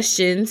people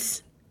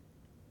questions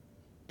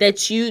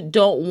that you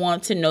don't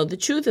want to know the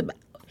truth about.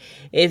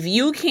 If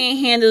you can't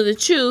handle the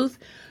truth,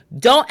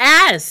 don't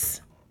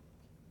ask.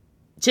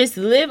 Just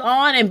live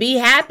on and be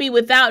happy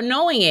without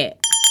knowing it.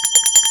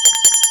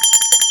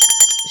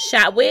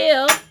 Shot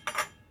will.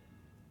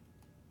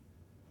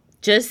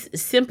 Just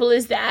simple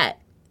as that.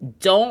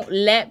 Don't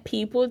let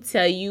people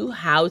tell you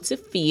how to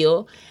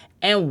feel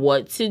and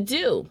what to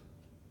do.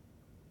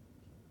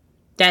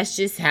 That's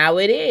just how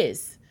it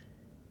is.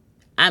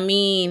 I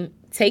mean,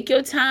 take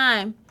your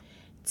time.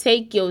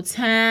 Take your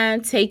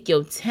time. Take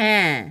your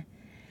time.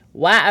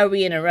 Why are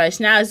we in a rush?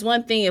 Now, it's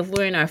one thing if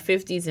we're in our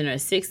 50s and our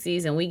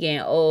 60s and we getting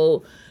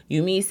old.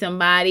 You meet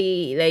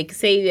somebody, like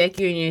say like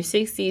you're in your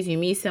 60s, you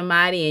meet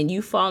somebody and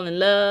you fall in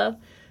love.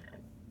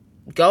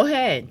 Go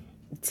ahead.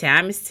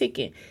 Time is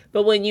ticking.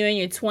 But when you're in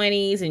your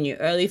 20s and your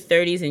early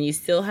 30s and you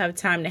still have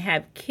time to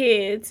have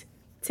kids,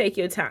 take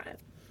your time.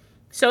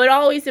 So it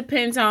always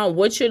depends on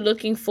what you're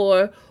looking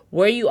for,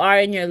 where you are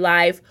in your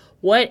life,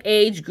 what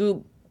age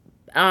group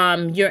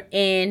you're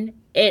in.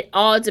 It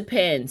all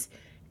depends.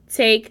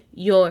 Take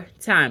your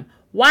time.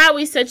 Why are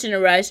we such in a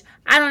rush?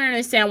 I don't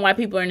understand why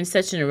people are in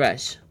such a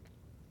rush.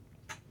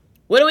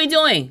 What are we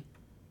doing?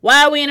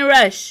 Why are we in a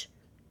rush?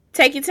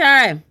 Take your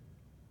time.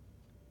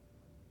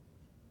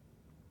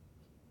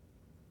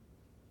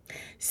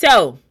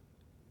 So,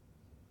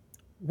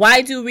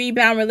 why do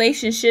rebound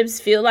relationships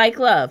feel like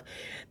love?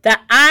 The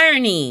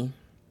irony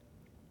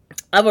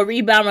of a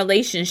rebound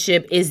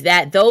relationship is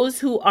that those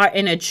who are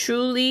in a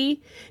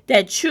truly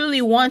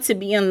want to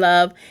be in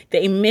love,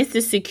 they miss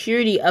the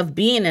security of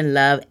being in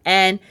love.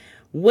 And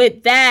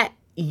with that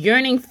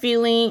yearning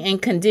feeling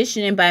and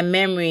conditioning by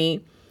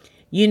memory,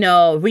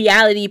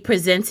 reality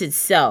presents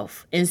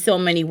itself in so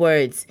many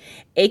words.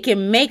 It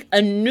can make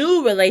a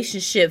new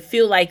relationship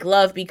feel like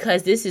love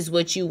because this is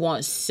what you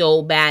want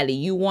so badly.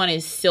 You want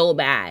it so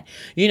bad.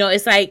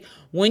 It's like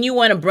when you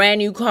want a brand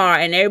new car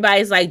and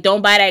everybody's like,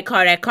 don't buy that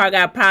car. That car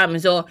got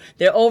problems. Or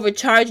they're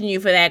overcharging you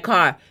for that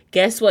car.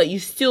 Guess what? You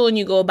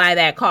go buy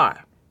that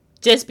car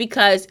just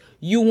because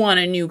you want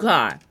a new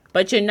car.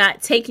 But you're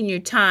not taking your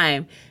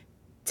time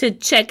to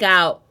check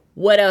out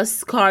what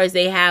else cars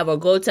they have or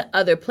go to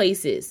other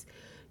places.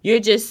 You're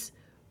just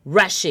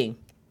rushing.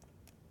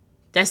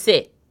 That's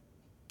it.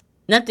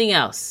 Nothing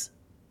else.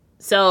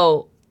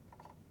 So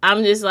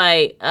I'm just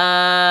like, I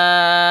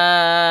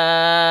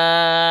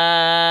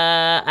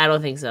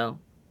don't think so.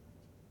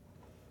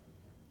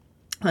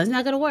 It's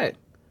not gonna work.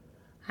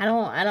 I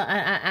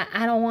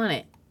don't want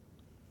it.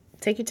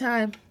 Take your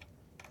time.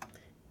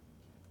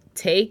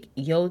 Take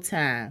your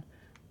time.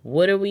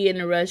 What are we in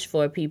a rush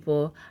for,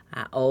 people?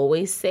 I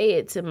always say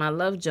it to my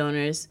love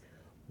joners.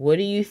 What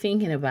are you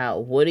thinking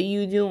about? What are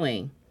you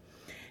doing?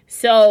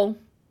 So,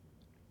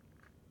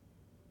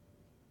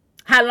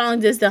 how long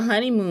does the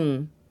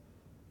honeymoon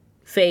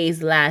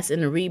phase last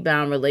in a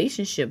rebound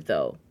relationship,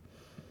 though?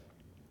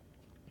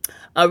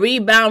 A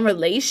rebound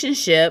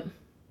relationship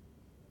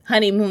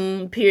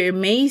honeymoon period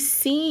may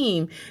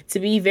seem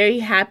to be very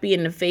happy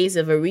in the phase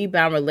of a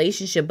rebound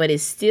relationship, but it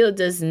still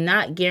does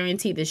not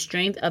guarantee the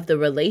strength of the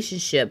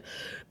relationship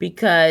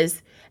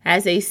because,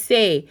 as they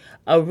say,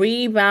 a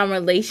rebound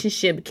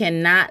relationship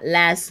cannot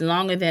last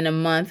longer than a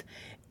month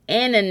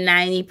in a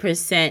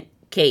 90%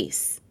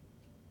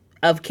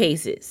 of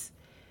cases.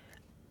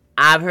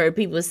 I've heard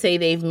people say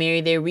they've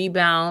married their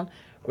rebound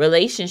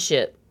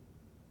relationship.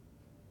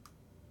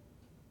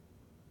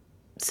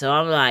 So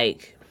I'm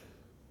like,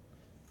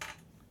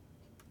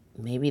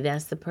 maybe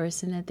that's the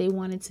person that they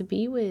wanted to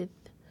be with.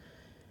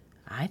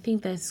 I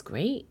think that's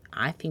great.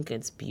 I think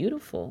it's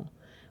beautiful.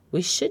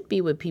 We should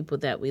be with people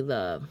that we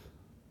love.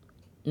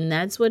 And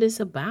that's what it's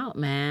about,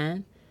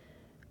 man.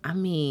 I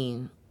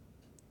mean,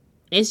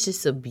 it's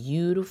just a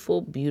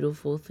beautiful,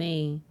 beautiful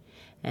thing.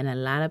 And a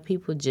lot of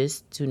people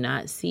just do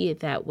not see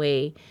it that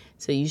way.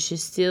 So you should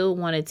still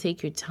want to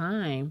take your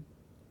time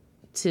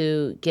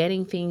to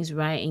getting things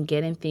right and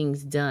getting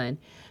things done.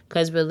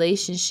 Because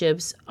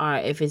relationships are,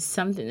 if it's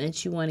something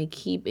that you want to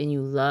keep and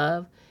you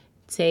love,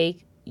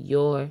 take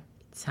your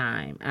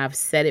time. I've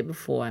said it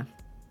before.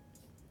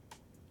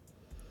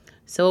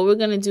 So what we're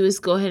going to do is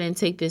go ahead and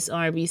take this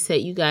R&B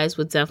set. You guys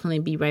will definitely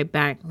be right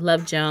back.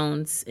 Love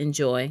Jones.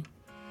 Enjoy.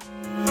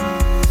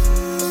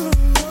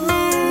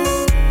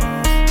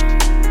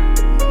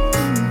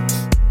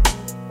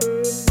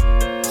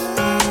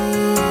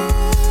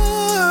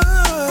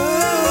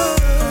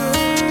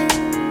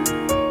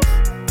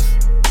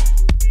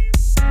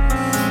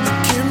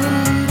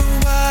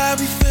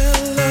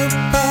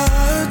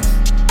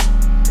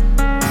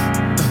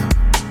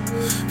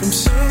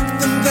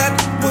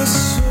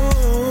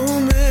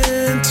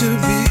 To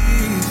be,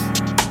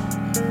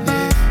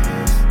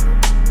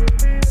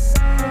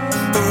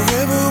 yeah.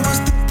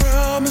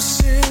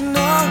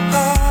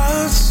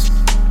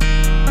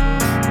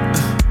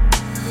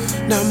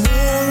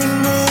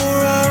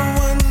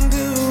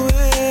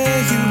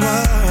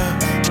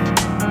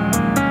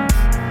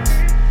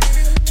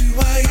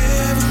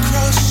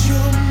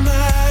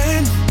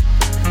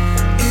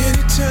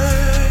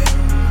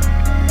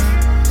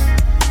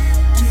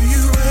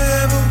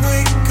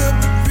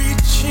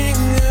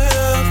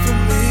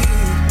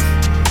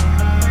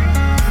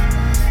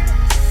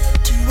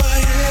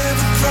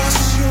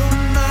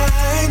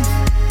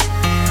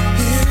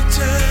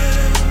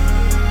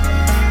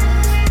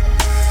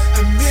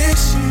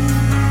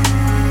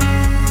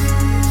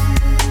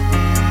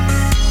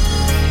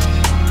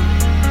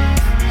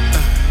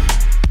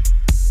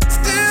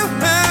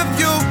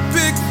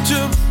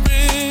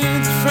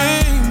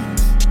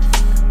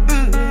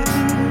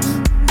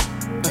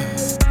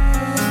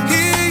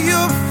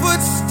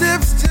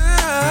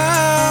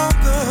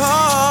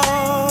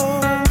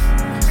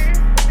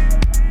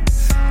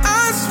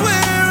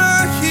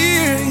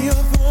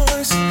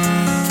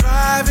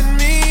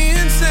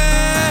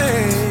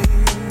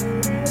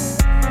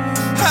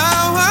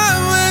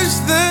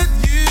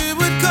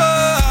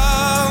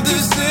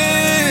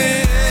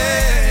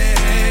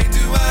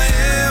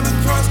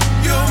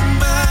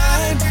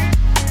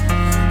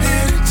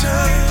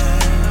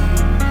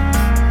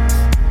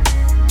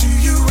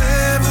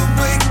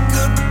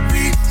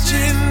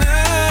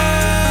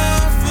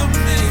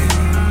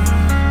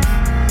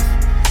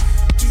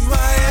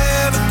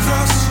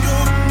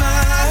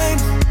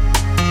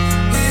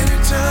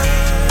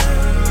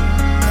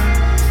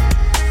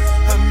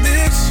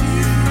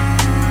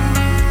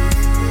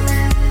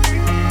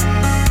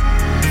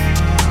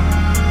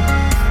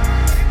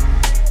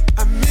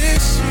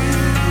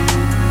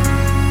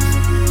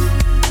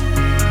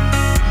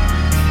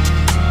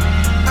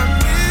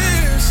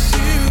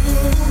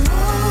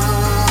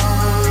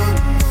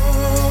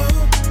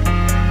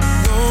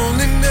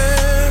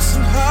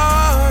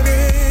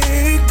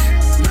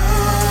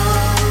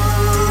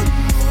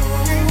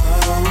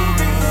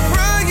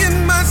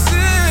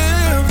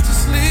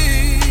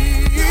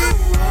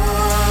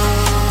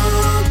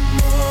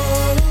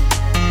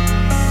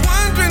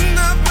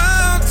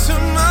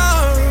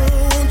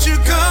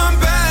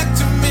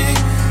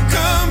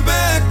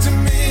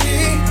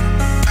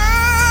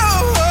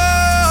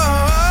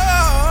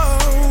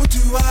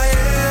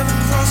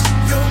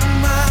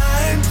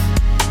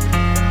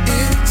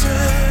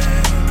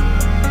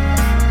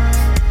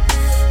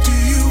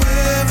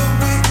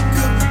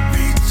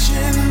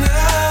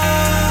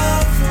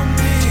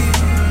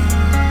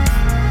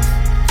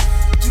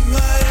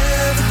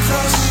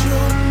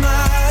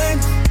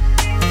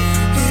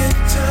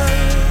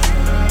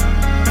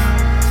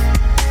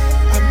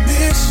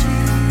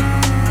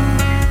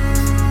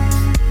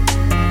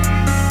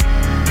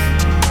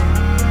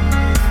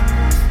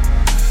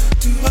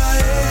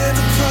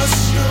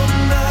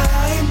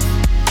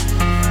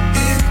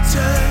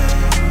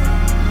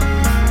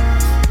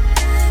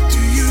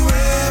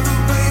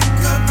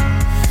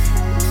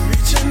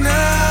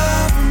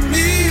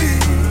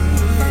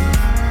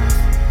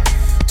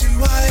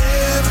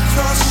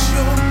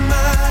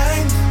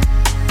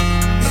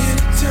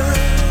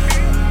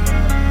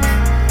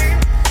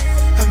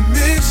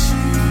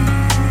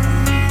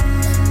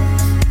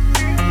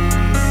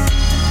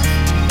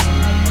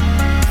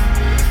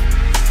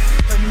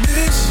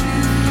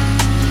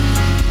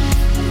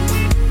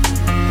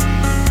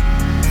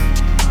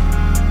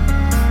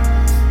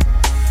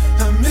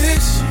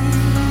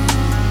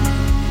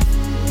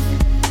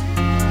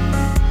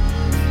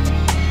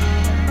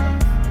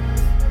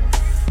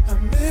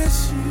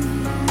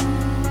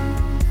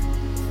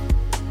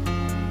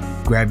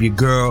 grab your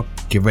girl,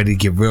 get ready to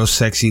get real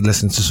sexy,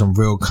 listen to some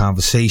real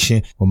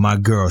conversation with my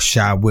girl,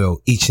 Shy Will,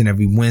 each and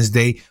every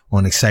Wednesday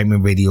on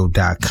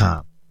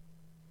excitementradio.com.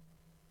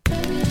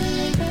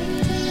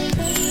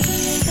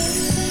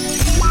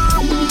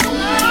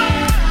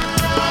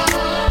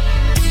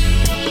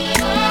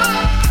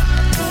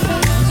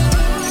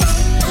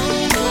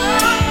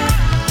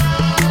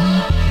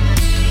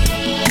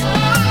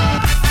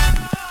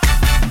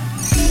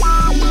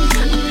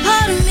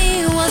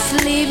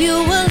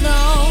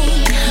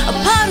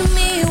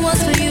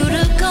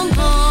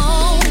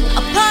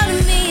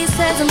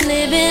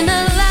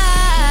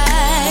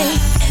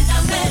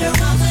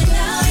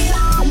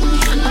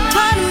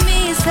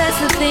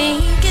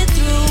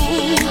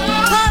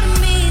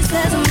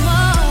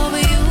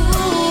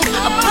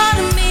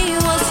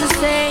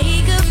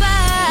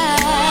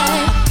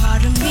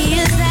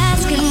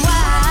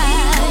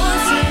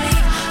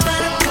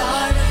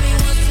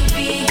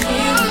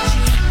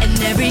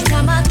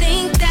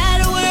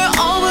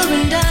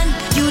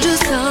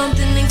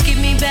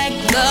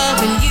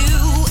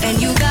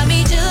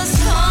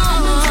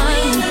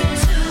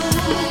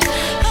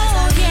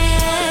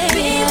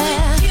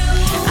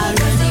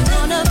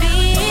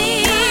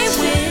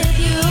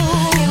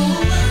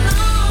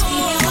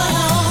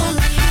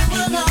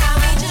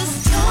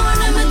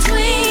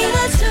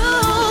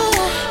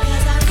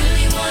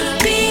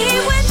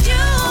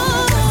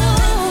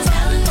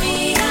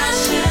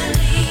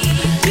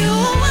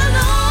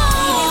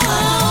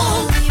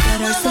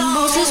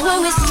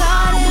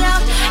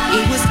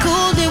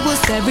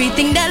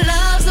 Everything that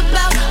love's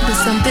about, but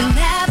something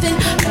happened,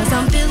 cause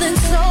I'm feeling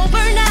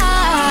sober now.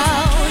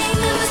 I can't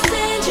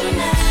understand you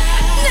now.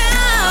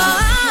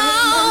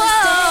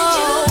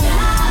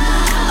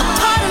 A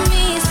part of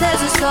me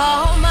says it's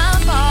all my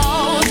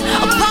fault.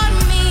 A part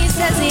of me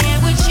says it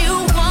ain't what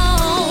you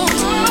want.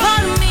 A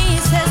part of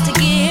me says to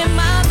get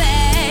my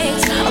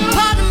bags. A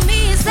part of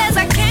me says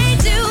I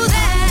can't do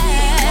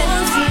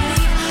that.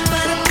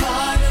 But a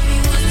part of me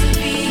wants to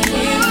be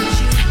here with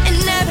you. And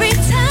every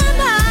time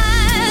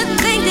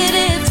that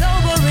it's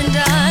over and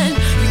done,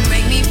 you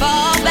make me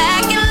fall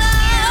back in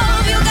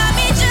love. You got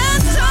me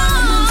just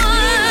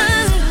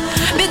torn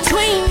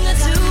between the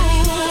two.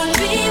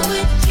 Be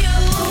with you,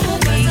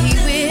 be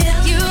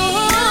with you,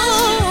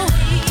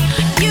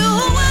 you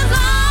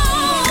alone.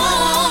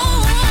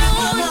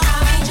 You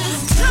got me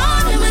just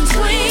torn in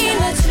between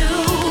the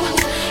two.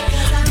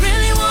 I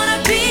really wanna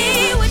be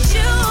with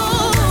you.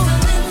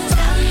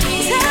 Tell me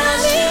I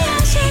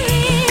should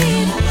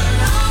leave.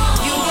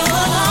 You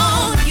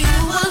alone, you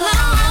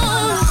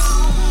alone.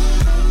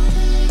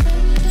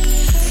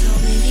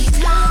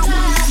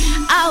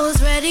 I was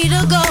ready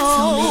to go.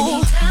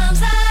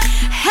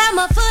 Had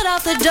my foot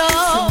out the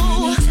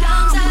door.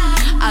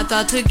 I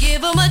thought to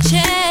give him a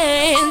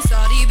chance,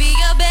 thought he'd be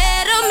a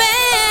better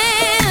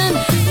man.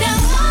 Now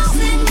I'm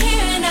sitting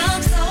here and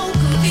I'm so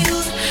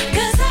confused,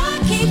 cause I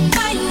keep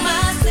fighting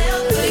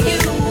myself for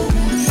you.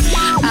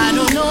 I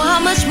don't know how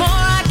much more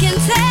I can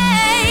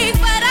take,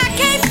 but I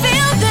can't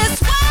feel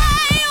this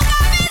way. You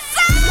got me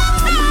so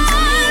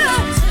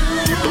tired.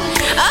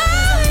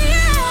 Oh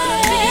yeah,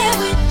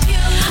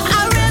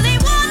 I really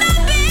wanna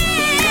be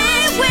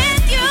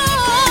with you,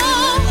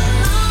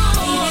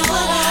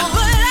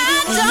 but I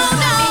don't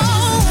know.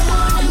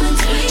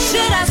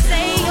 Should I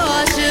stay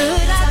or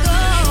should I go?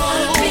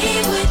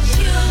 Be with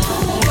you,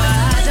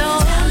 I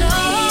don't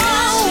know.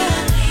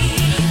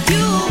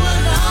 You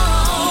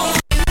alone,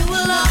 you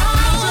alone.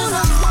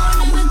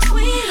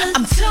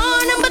 I'm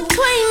torn in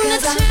between the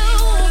two.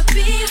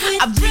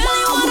 I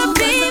really wanna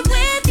be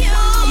with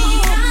you,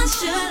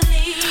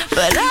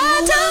 but I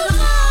don't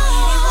know.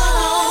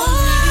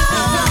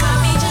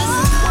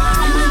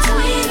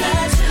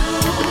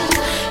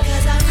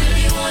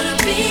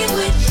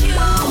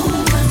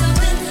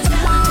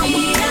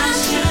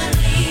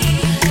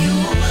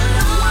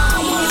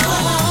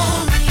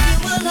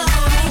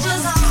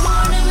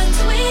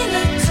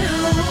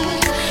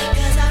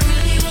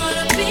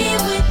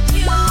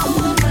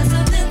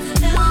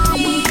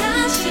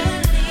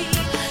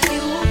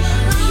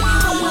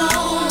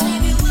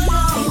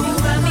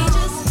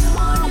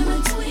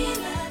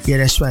 Yeah,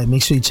 that's right.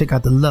 Make sure you check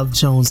out the Love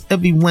Jones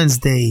every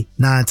Wednesday,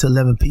 9 to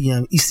 11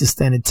 p.m. Eastern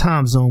Standard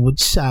Time Zone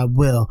with Shy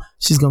Will.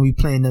 She's going to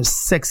be playing them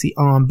sexy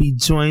R&B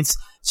joints.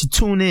 So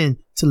tune in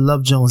to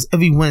Love Jones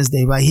every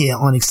Wednesday right here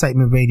on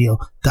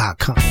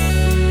excitementradio.com.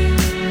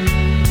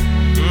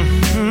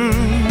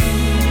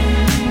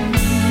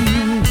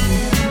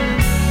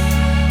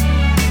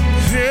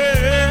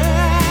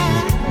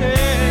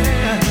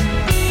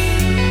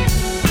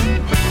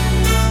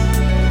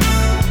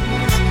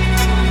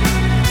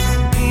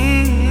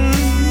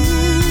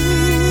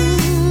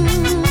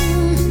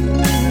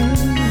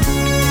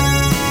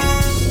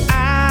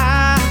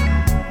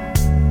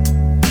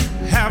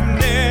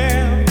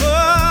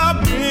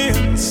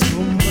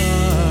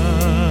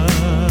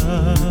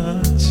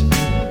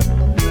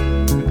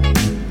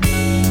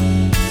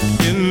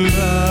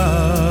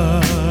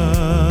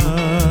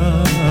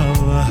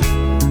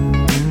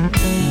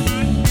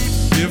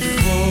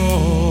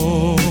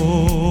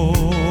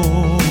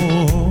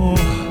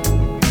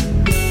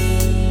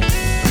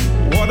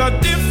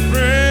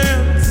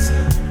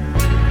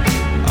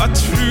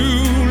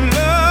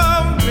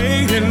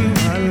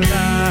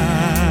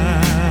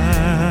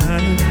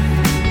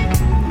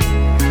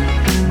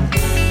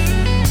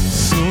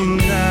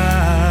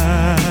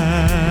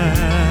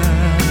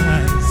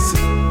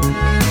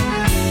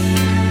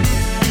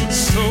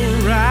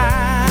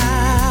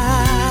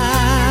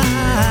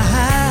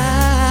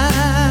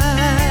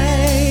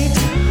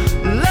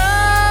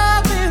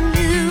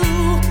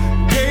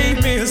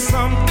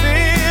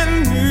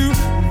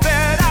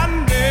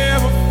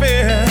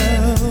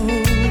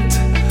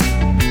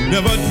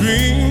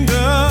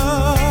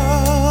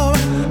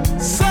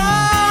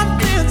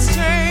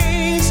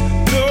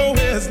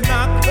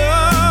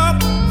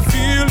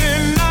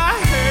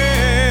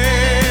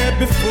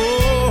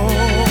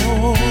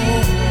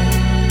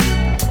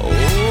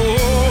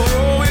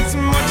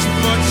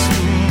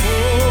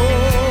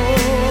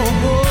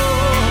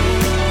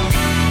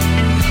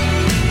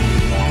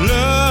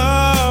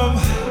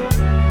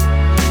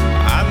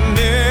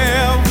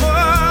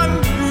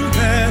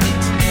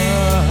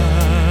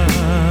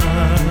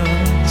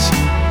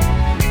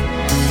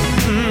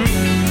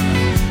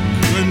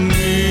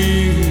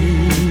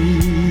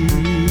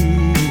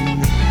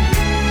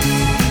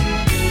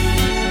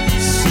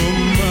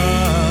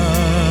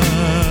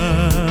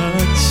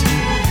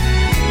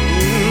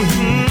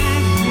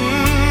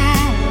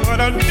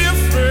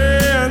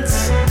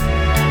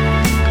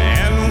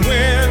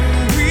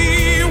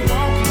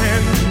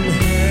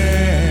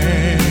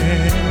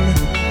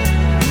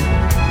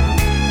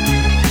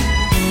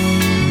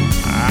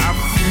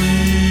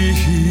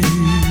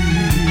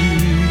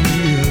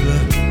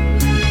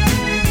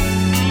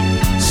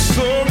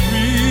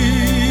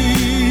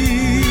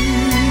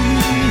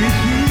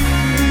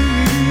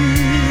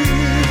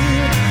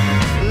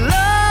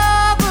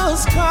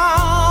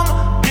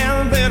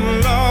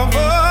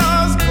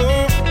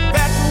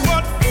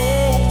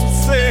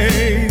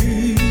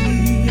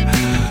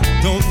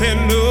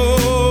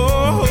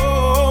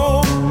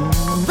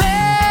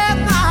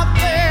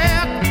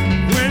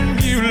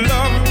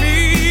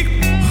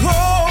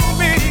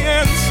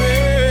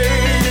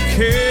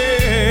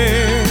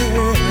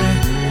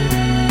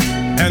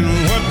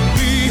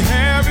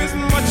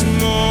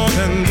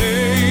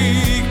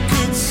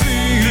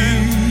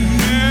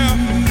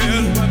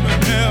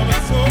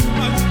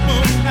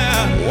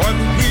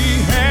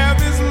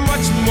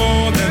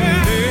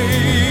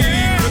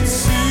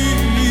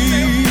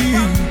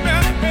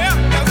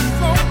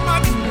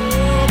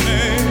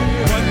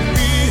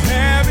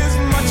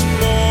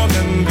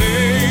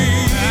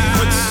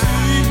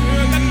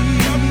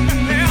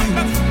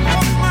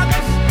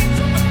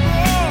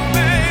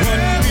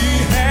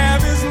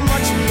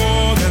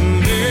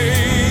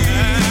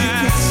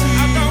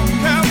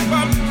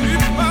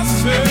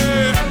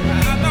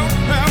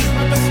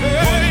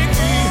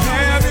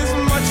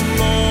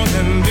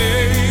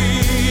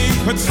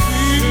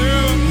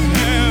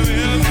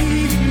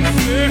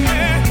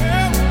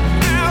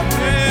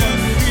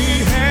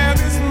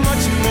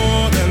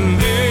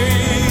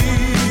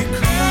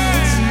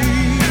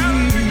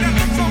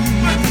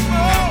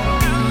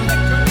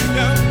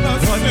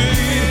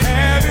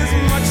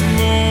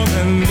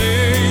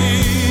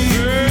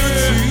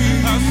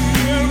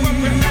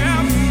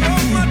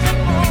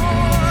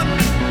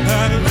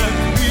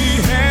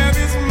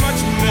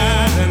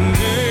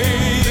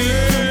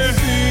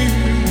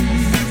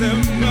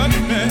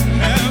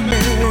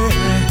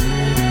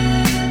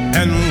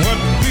 And what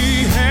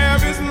we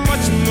have is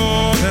much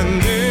more than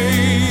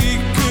they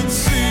could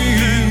see.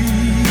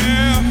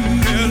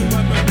 And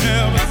what we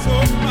have is so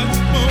much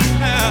more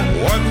now.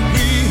 What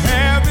we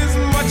have is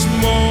much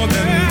more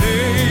than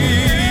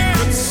they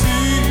could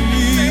see.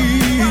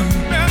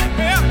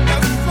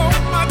 There's so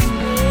much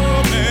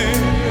more, man.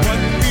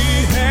 What we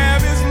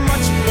have is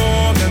much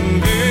more than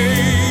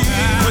they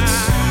could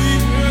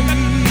see. There's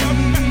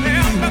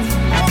so much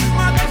more,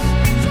 man.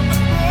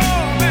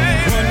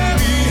 What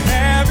we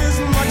have is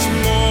much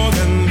more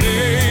than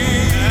they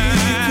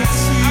could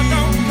see. I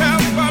don't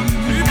have what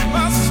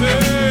people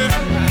say.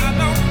 I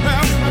don't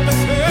have what they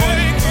say. What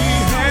we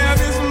have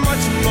is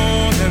much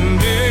more than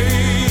they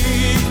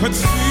could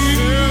see.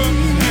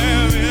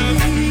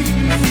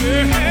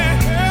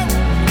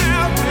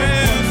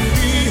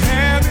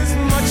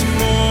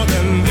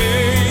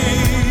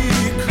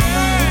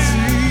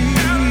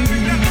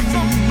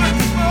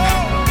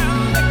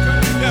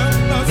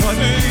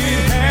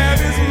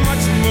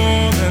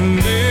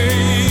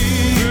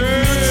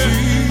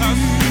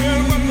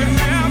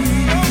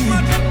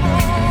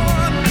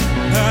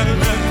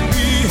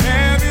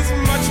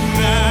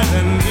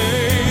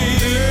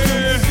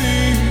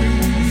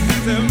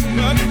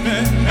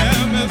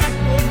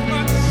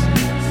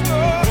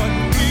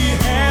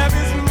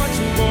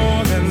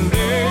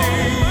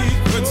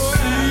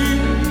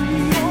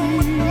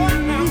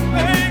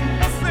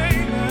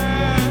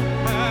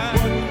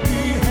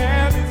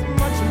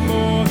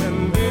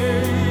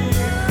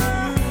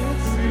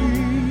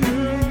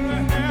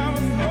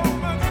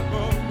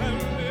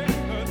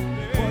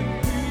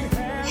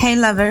 Hey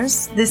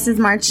lovers, this is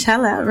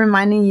Marcella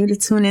reminding you to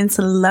tune in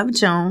to Love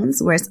Jones,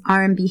 where it's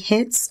R&B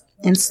hits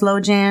and slow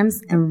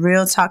jams and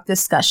real talk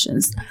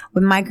discussions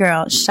with my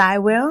girl Shy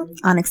Will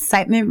on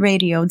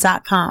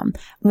excitementradio.com.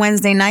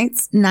 Wednesday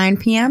nights, 9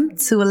 p.m.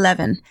 to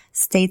 11.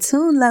 Stay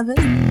tuned, lovers.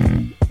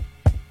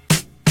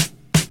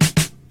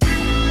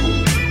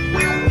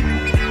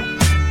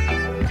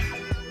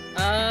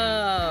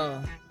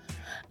 Oh,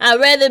 I'd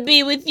rather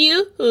be with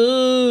you.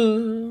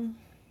 Ooh.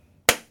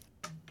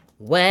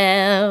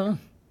 Well,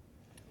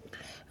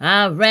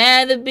 I'd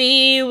rather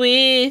be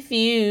with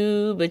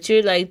you, but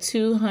you're like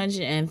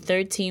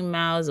 213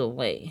 miles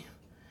away.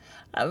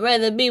 I'd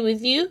rather be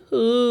with you.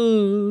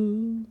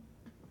 Ooh.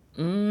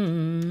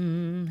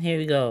 Here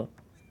we go.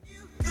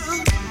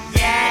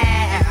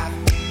 Yeah.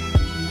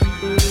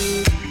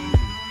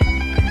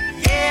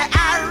 Yeah,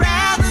 I'd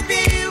rather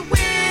be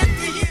with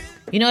you.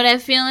 You know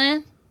that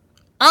feeling?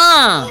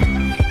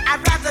 I'd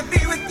rather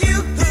be with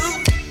you.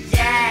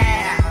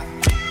 Yeah.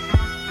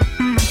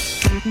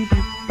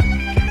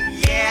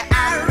 Yeah,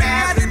 I'd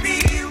rather be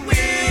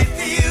with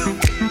you.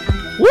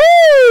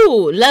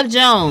 Woo! Love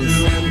Jones.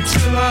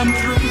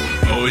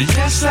 Oh,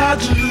 yes, I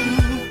do.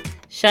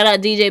 Shout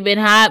out DJ Ben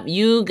Hop.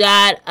 You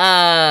got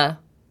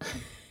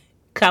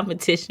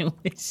competition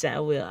with Shy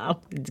Will. I'm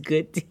a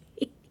good DJ.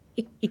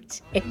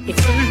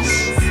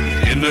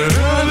 In the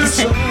early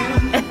sun,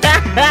 if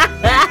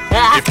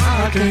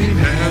I can't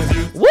have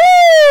you.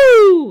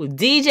 Woo!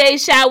 DJ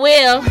Shy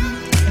Will.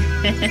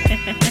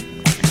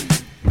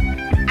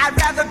 I'd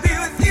rather be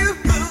with you.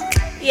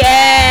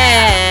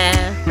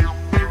 Yeah.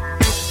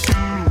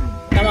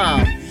 Come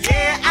on.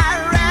 Yeah,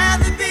 I'd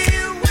rather be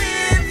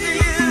with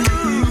you.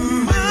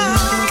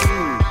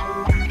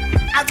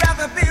 I'd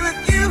rather be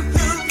with you.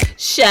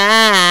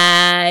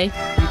 Shy.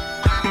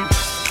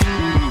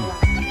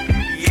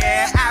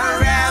 Yeah, I'd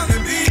rather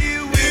be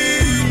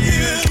with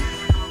you.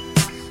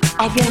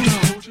 I want to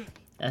hold you.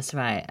 That's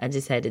right. I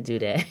just had to do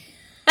that.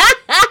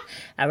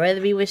 I'd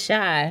rather be with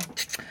Shy.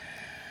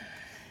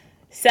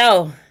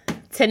 So,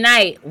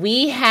 tonight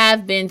we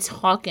have been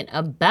talking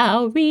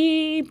about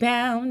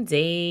rebound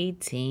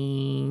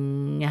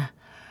dating.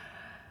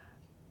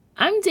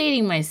 I'm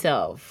dating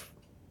myself,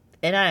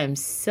 and I am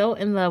so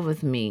in love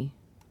with me.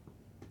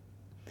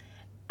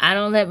 I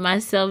don't let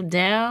myself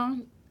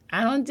down.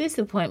 I don't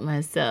disappoint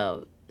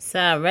myself. So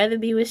I'd rather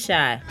be with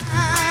Shy.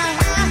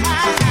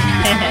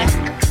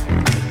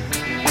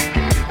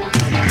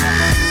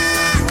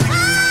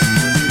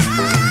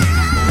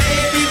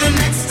 Maybe the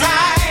next time.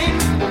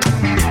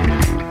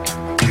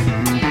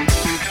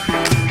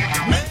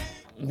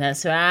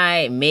 That's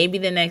right. Maybe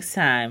the next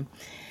time.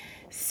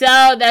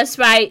 So that's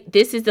right.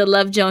 This is the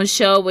Love Jones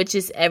Show, which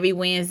is every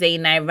Wednesday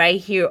night right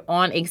here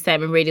on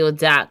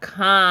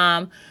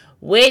excitementradio.com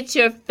with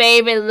your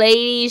favorite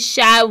lady,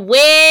 Shy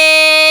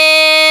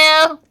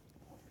Will.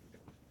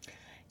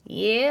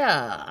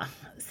 Yeah.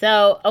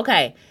 So,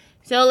 okay.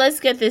 So let's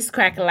get this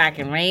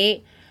crack-a-lackin',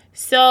 right?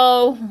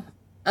 So,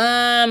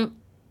 we're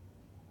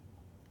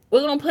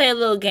going to play a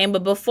little game,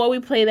 but before we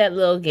play that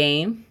little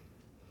game,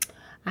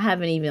 I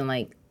haven't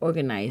even,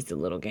 organized the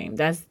little game.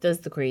 That's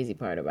the crazy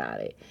part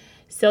about it.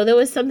 So there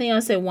was something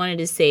else I wanted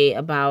to say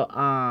about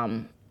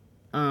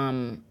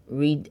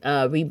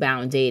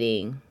rebound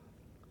dating.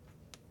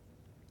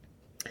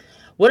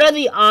 What are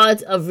the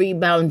odds of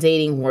rebound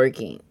dating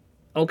working?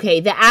 Okay,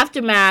 the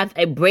aftermath,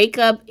 a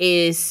breakup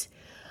is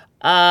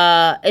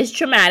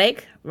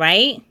traumatic,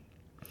 right?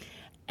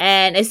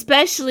 And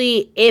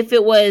especially if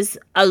it was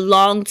a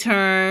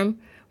long-term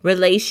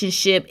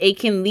relationship, it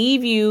can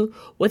leave you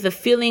with a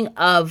feeling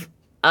of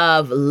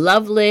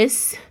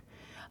loveless.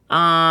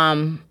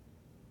 They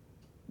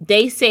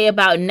say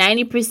about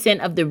 90%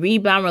 of the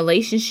rebound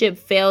relationship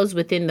fails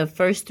within the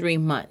first 3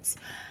 months.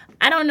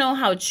 I don't know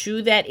how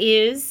true that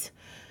is.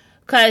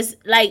 Because,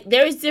 like,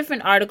 there's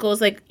different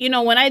articles. Like, you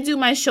know, when I do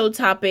my show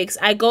topics,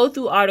 I go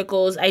through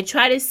articles. I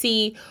try to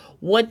see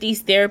what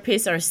these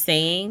therapists are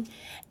saying.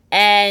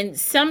 And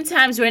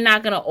sometimes we're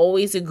not going to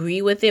always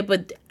agree with it.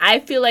 But I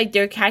feel like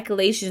their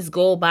calculations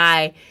go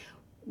by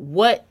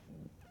what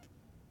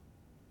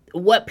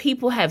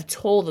people have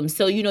told them.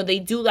 So, you know, they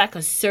do like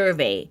a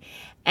survey.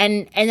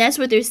 And that's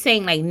what they're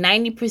saying. Like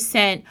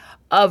 90%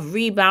 of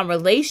rebound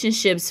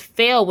relationships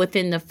fail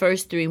within the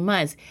first 3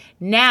 months.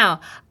 Now,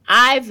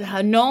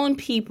 I've known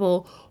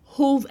people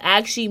who've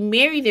actually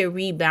married their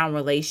rebound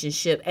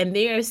relationship and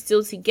they are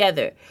still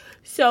together.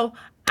 So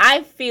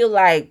I feel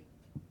like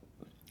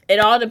it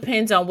all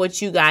depends on what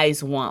you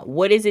guys want.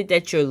 What is it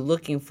that you're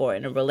looking for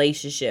in a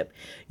relationship?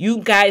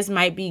 You guys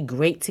might be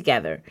great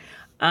together.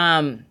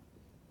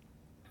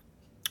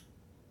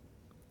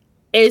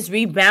 Is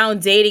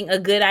rebound dating a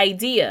good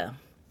idea?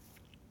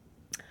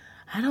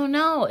 I don't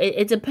know.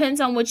 It depends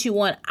on what you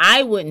want.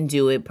 I wouldn't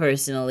do it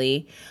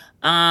personally.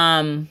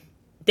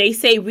 They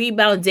say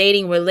rebound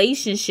dating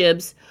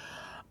relationships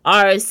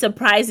are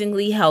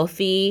surprisingly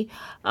healthy.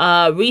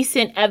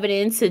 Recent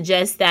evidence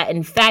suggests that,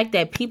 in fact,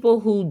 that people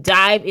who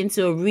dive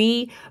into a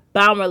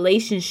rebound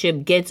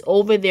relationship gets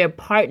over their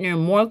partner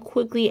more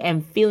quickly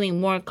and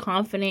feeling more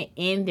confident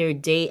in their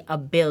date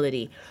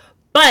ability.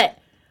 But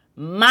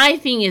my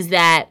thing is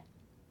that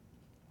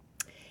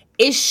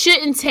it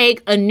shouldn't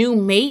take a new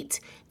mate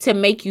to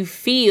make you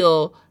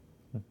feel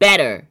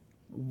better.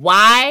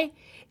 Why?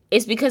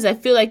 It's because I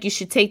feel like you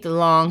should take the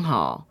long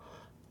haul.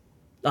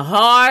 The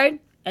hard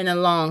and the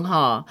long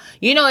haul.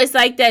 You know, it's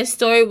like that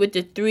story with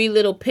the 3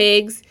 little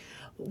pigs.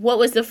 What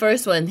was the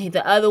first one?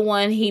 The other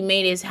one, he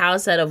made his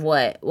house out of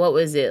what? What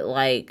was it?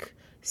 Like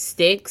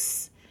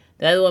sticks?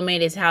 The other one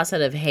made his house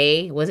out of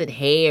hay. Was it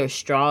hay or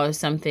straw or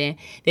something?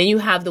 Then you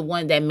have the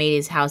one that made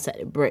his house out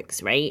of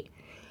bricks, right?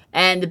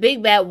 And the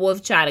big bad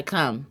wolf tried to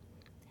come.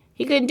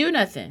 He couldn't do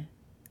nothing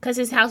because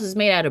his house was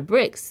made out of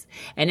bricks.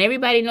 And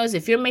everybody knows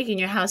if you're making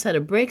your house out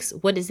of bricks,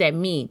 what does that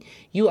mean?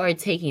 You are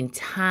taking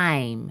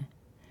time.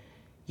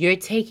 You're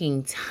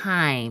taking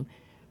time.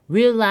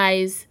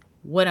 Realize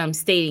what I'm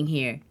stating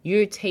here.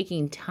 You're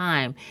taking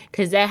time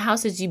because that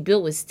house that you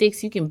built with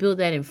sticks, you can build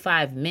that in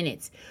 5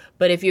 minutes.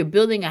 But if you're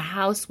building a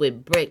house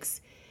with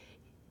bricks,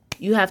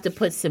 you have to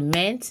put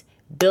cement,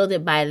 build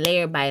it by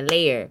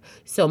layer.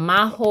 So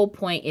my whole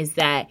point is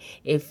that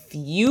if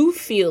you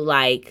feel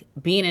like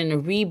being in a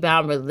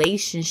rebound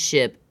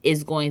relationship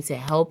is going to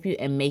help you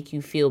and make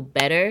you feel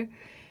better,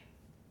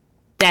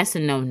 that's a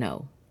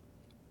no-no.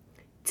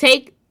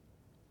 Take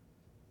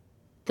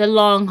the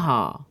long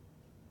haul,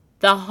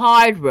 the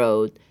hard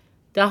road,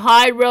 the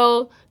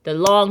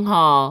long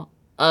haul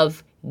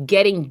of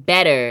getting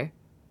better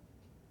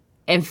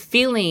and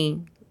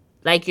feeling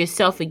like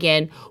yourself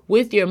again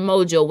with your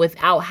mojo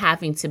without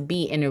having to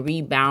be in a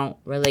rebound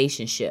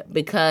relationship.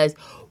 Because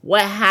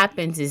what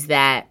happens is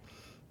that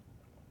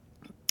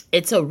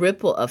it's a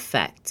ripple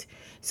effect.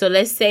 So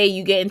let's say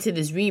you get into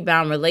this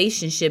rebound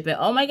relationship and,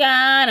 oh my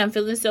God, I'm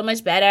feeling so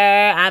much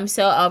better. I'm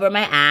so over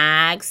my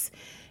ex.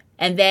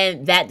 And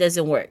then that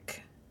doesn't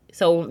work.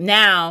 So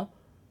now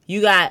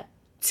you got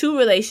 2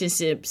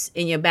 relationships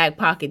in your back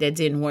pocket that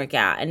didn't work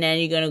out. And then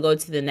you're going to go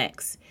to the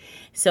next.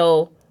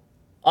 So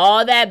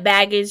all that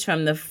baggage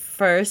from the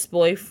first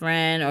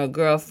boyfriend or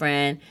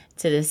girlfriend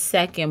to the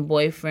second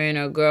boyfriend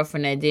or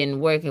girlfriend that didn't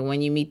work. And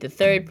when you meet the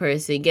third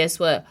person, guess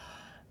what?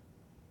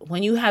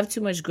 When you have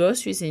too much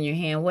groceries in your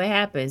hand, what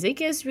happens? It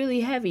gets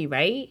really heavy,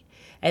 right?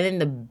 And then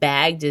the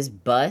bag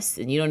just busts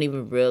and you don't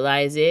even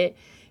realize it.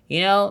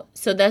 You know,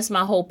 so that's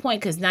my whole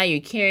point, because now you're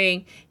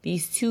carrying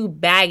these 2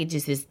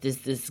 baggages,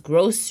 this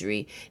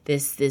grocery,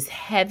 this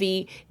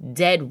heavy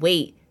dead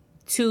weight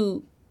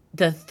to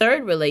the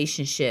third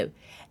relationship.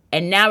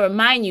 And now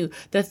remind you,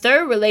 the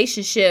third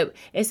relationship,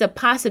 it's a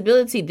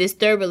possibility this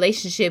third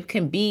relationship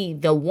can be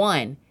the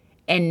one.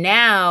 And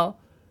now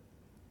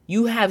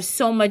you have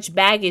so much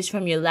baggage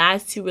from your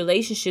last 2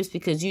 relationships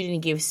because you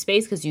didn't give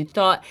space, because you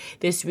thought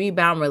this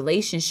rebound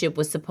relationship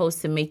was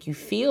supposed to make you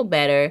feel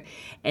better.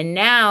 And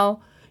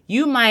now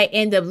you might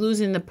end up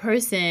losing the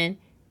person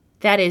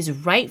that is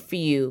right for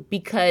you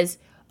because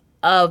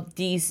of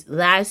these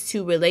last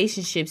 2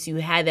 relationships you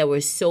had that were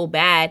so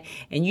bad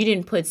and you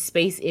didn't put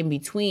space in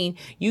between.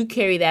 You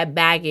carry that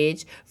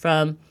baggage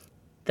from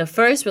the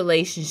first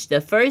relationship,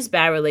 the first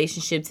bad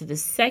relationship, to the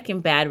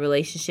second bad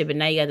relationship, and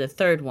now you got the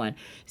third one.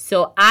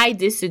 So I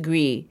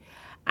disagree.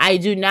 I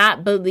do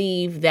not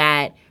believe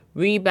that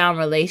rebound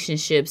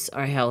relationships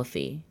are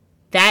healthy.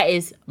 That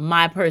is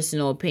my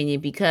personal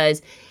opinion,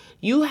 because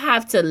you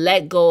have to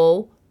let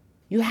go.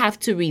 You have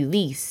to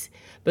release,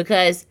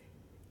 because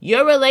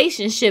your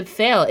relationship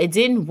failed. It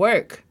didn't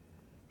work.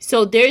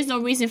 So there's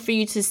no reason for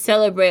you to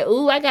celebrate.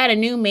 Ooh, I got a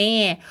new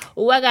man.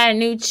 Ooh, I got a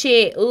new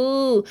chick.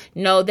 Ooh,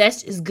 no,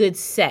 that's just good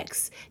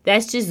sex.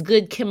 That's just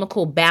good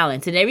chemical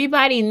balance. And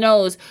everybody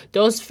knows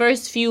those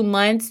first few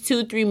months,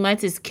 2-3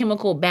 months is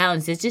chemical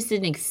balance. It's just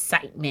an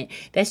excitement.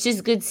 That's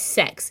just good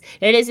sex.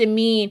 That doesn't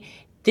mean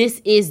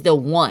this is the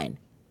one.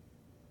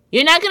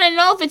 You're not going to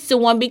know if it's the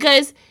one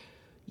because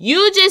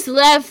you just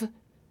left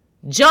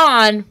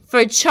John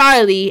for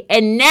Charlie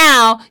and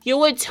now you're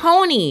with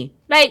Tony.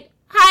 Like,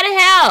 how the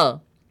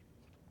hell?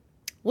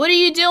 What are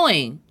you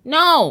doing?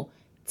 No,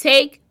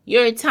 take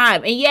your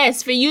time. And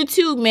yes, for you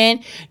too, man,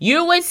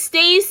 you're with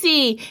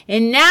Stacy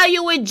and now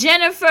you're with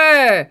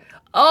Jennifer.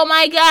 Oh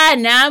my God,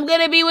 now I'm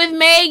going to be with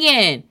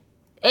Megan.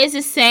 It's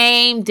the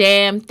same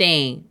damn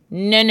thing.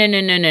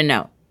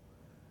 No.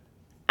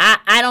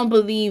 I don't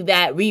believe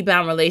that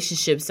rebound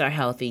relationships are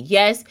healthy.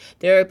 Yes,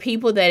 there are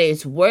people that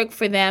it's work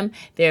for them.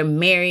 They're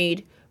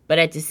married. But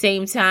at the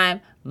same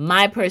time,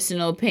 my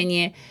personal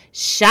opinion,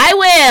 Shy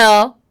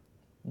Will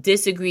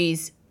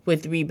disagrees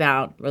with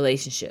rebound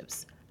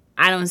relationships.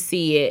 I don't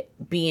see it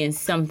being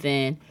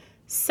something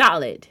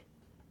solid.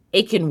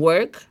 It can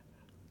work,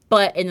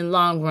 but in the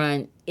long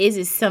run, is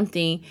it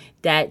something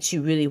that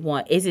you really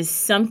want? Is it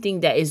something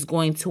that is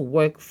going to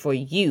work for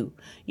you?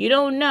 You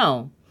don't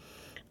know.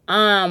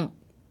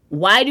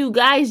 Why do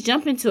guys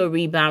jump into a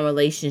rebound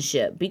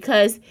relationship?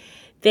 Because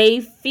they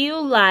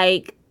feel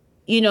like,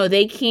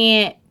 they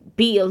can't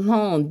be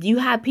alone. You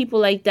have people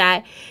like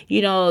that,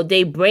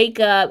 they break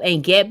up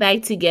and get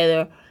back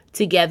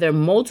together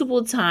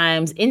multiple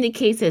times,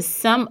 indicates that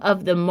some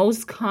of the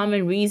most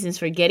common reasons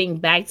for getting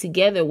back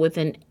together with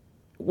an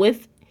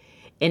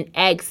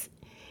ex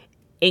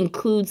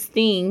includes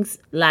things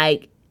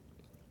like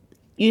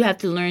you have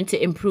to learn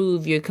to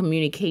improve your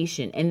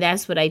communication. And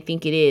that's what I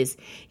think it is.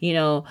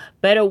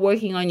 Better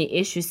working on your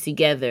issues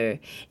together.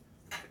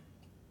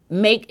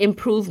 Make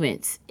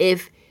improvements.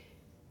 If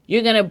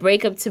you're going to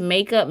break up to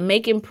make up,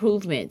 make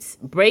improvements.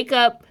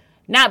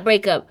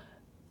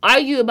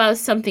 Argue about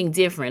something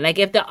different. Like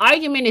if the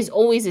argument is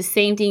always the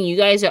same thing, you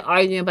guys are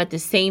arguing about the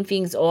same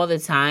things all the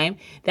time,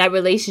 that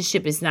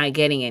relationship is not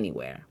getting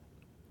anywhere.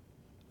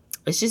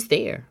 It's just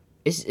there.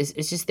 It's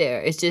just there.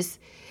 It's just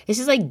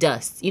like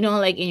dust.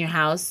 Like in your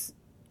house,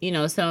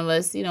 some of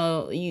us, you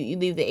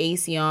leave the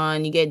AC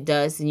on, you get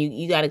dust and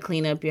you got to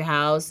clean up your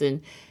house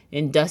and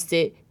dust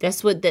it.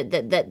 That's what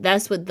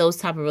that's what those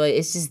type of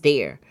relationships, it's just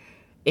there.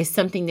 It's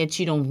something that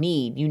you don't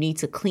need. You need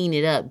to clean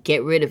it up,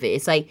 get rid of it.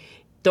 It's like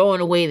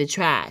throwing away the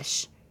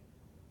trash.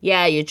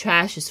 Yeah, your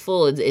trash is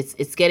full.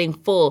 It's getting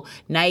full.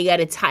 Now you got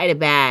to tie the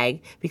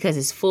bag because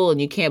it's full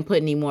and you can't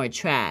put any more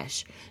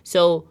trash.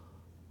 So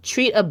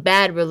treat a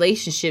bad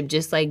relationship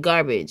just like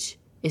garbage.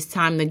 It's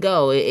time to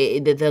go.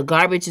 The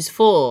garbage is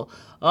full.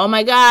 Oh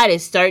my God,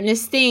 it's starting to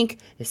stink.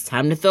 It's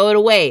time to throw it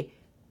away.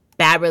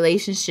 Bad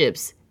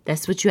relationships.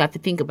 That's what you have to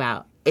think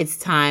about. It's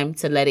time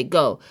to let it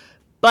go.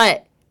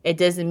 But it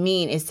doesn't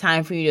mean it's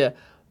time for you to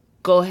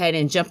go ahead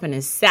and jump in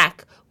a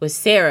sack with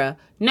Sarah.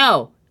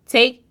 No,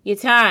 take your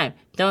time.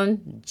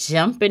 Don't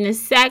jump in a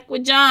sack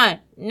with John.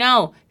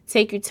 No,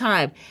 take your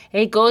time.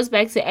 And it goes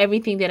back to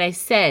everything that I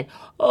said.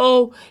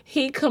 Oh,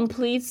 he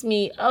completes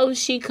me. Oh,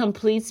 she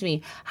completes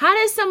me. How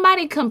does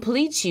somebody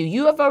complete you?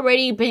 You have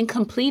already been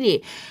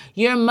completed.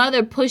 Your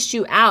mother pushed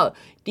you out.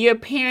 Your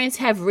parents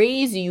have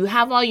raised you. You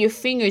have all your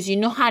fingers. You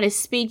know how to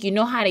speak. You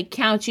know how to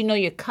count. You know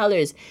your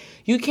colors.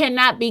 You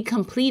cannot be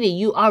completed.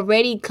 You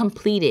already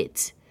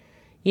completed.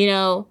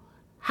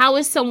 How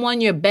is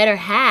someone your better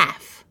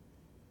half?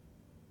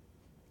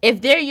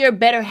 If they're your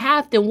better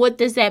half, then what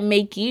does that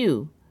make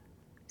you?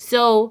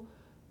 So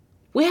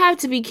we have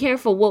to be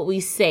careful what we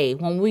say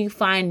when we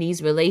find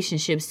these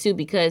relationships too,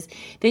 because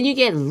then you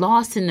get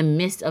lost in the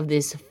midst of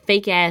this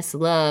fake ass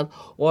love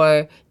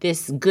or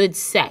this good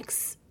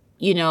sex.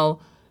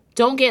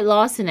 Don't get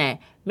lost in that.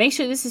 Make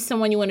sure this is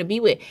someone you want to be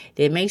with.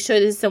 Then make sure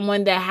this is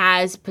someone that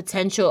has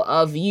potential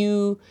of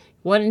you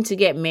wanting to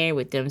get married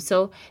with them.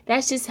 So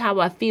that's just how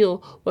I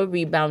feel with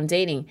rebound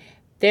dating.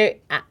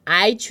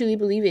 I truly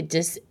believe it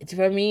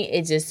for me,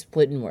 it just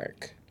wouldn't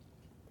work.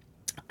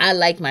 I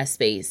like my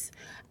space.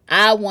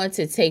 I want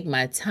to take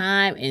my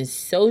time, and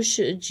so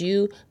should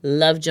you,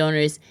 Love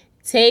Joners.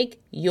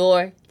 Take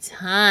your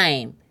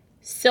time.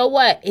 So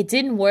what? It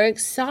didn't work.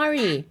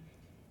 Sorry.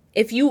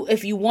 If you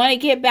want to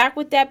get back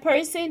with that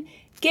person,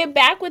 get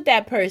back with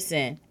that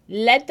person.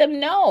 Let them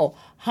know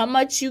how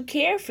much you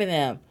care for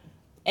them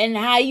and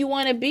how you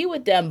want to be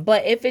with them.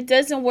 But if it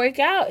doesn't work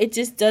out, it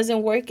just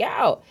doesn't work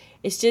out.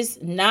 It's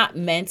just not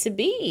meant to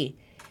be,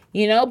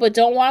 but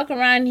don't walk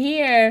around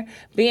here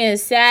being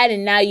sad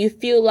and now you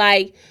feel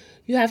like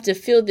you have to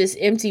fill this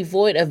empty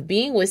void of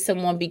being with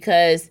someone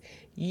because,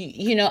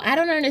 I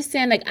don't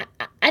understand. Like,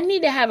 I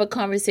need to have a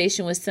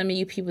conversation with some of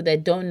you people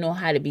that don't know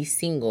how to be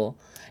single.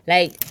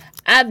 Like,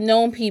 I've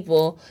known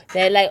people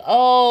that like,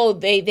 oh,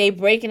 they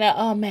breaking up.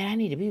 Oh, man, I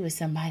need to be with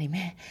somebody,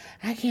 man.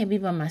 I can't be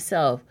by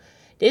myself.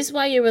 This is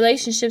why your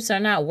relationships are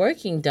not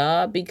working,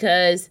 dog,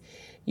 because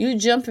you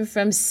jumping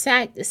from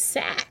sack to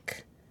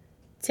sack.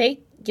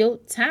 Take your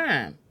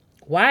time.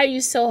 Why are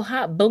you so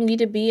hot bungy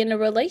to be in a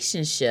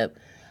relationship?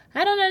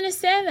 I don't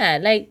understand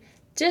that. Like,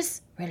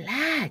 just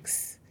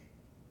relax.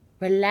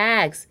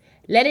 Relax.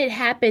 Let it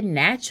happen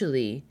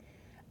naturally.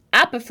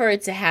 I prefer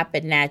it to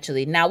happen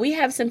naturally. Now, we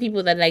have some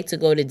people that like to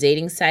go to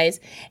dating sites.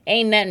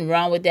 Ain't nothing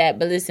wrong with that.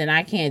 But listen,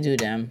 I can't do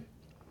them.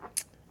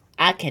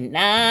 I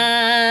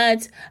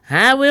cannot.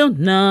 I will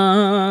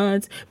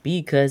not.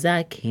 Because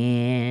I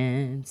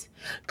can't.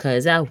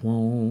 Because I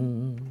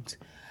won't.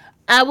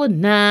 I will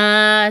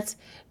not.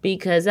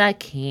 Because I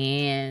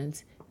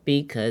can't.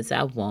 Because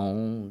I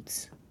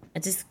won't.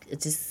 It just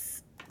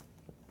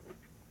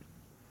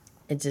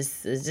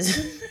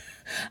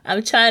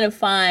I'm trying to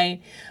find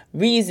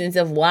reasons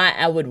of why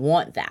I would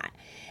want that.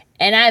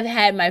 And I've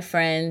had my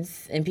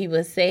friends and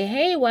people say,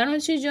 hey, why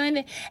don't you join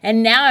the...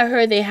 And now I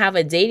heard they have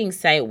a dating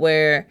site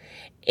where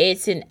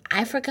it's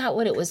I forgot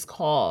what it was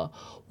called,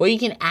 where you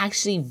can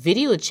actually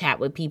video chat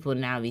with people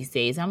now these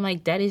days. I'm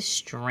like, that is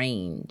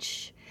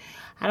strange.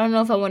 I don't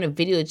know if I want to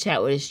video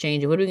chat with a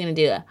stranger. What are we going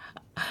to do?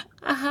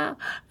 Oh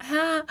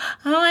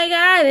my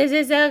God, this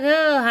is so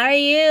cool. How are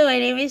you? My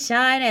name is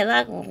Sean. I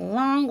like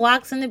long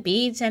walks on the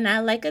beach, and I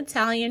like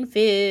Italian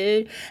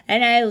food,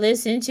 and I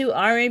listen to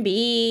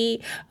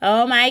R&B.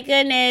 Oh my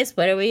goodness,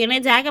 what are we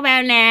going to talk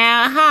about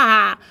now?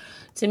 Ha!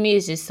 To me,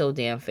 it's just so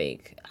damn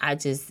fake. I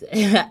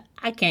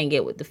can't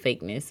get with the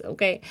fakeness,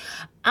 okay?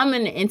 I'm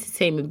in the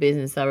entertainment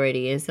business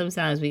already, and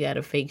sometimes we got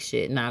to fake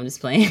shit. No, I'm just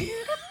playing.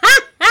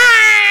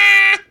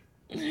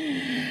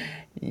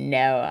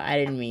 No, I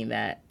didn't mean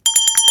that.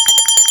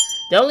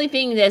 The only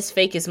thing that's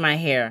fake is my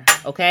hair,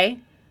 okay?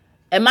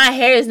 And my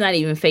hair is not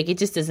even fake. It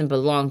just doesn't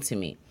belong to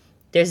me.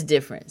 There's a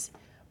difference.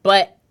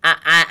 But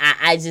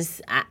I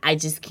just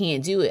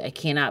can't do it. I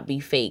cannot be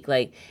fake.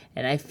 Like,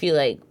 and I feel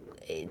like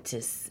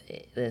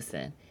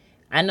listen.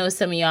 I know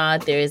some of y'all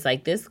out there is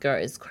like, this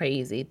girl is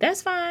crazy.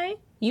 That's fine.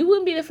 You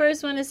wouldn't be the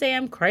first one to say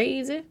I'm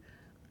crazy.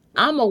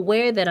 I'm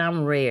aware that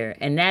I'm rare,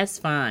 and that's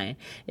fine.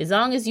 As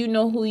long as you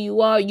know who you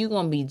are, you're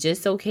going to be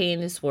just okay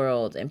in this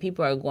world, and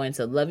people are going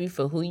to love you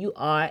for who you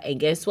are. And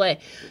guess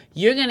what?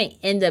 You're going to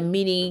end up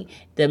meeting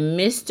the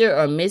Mr.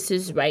 or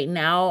Mrs. right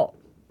now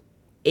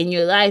in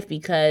your life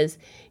because,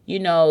 you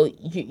know,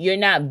 you're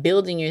not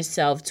building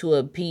yourself to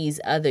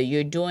appease others.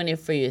 You're doing it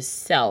for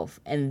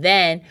yourself. And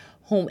then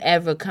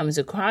whomever comes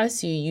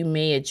across you, you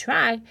may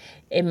attract,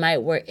 it might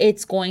work.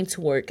 It's going to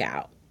work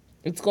out.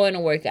 It's going to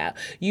work out.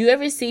 You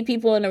ever see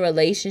people in a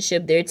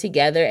relationship, they're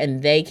together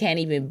and they can't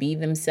even be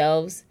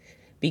themselves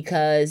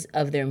because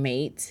of their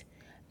mate?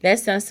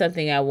 That's not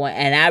something I want.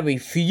 And I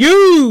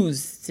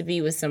refuse to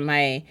be with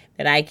somebody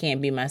that I can't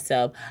be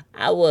myself.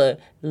 I will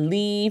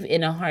leave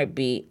in a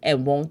heartbeat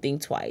and won't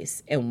think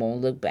twice and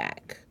won't look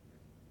back.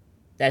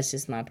 That's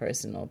just my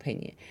personal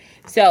opinion.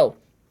 So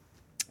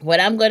what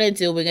I'm going to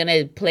do, we're going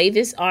to play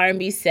this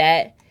R&B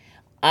set.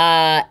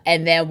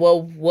 And then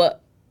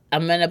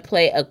I'm going to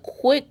play a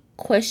quick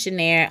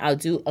questionnaire. I'll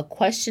do a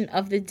question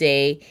of the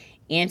day,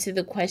 answer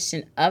the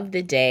question of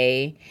the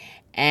day.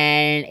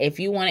 And if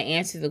you want to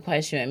answer the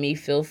question with me,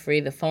 feel free.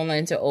 The phone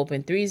lines are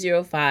open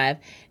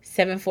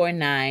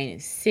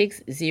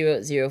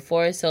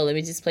 305-749-6004. So let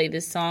me just play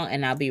this song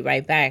and I'll be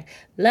right back.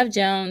 Love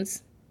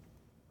Jones.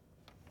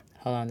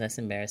 Hold on, that's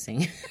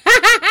embarrassing.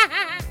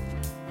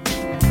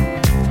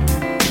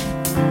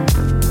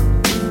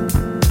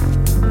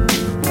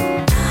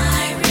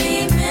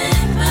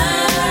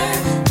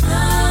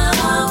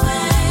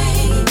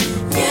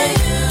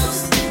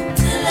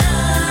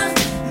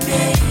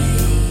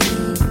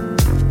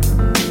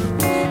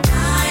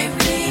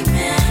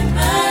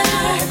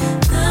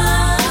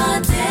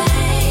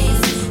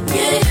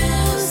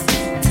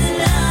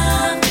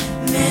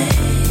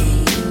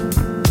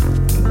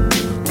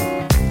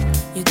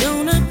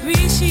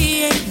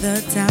 The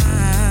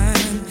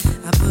time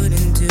I put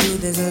into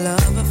this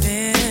love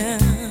affair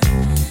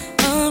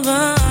of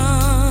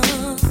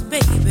us,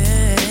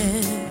 baby.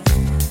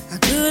 I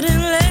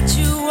couldn't let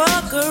you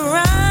walk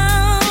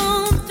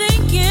around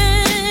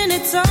thinking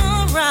it's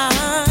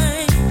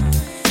alright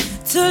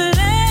to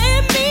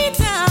let me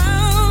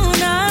down.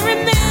 I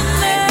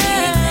remember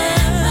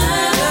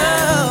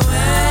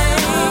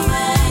the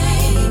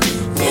way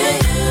you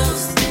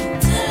used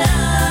to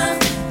love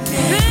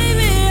me.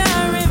 Baby, I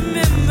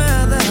remember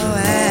the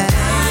way.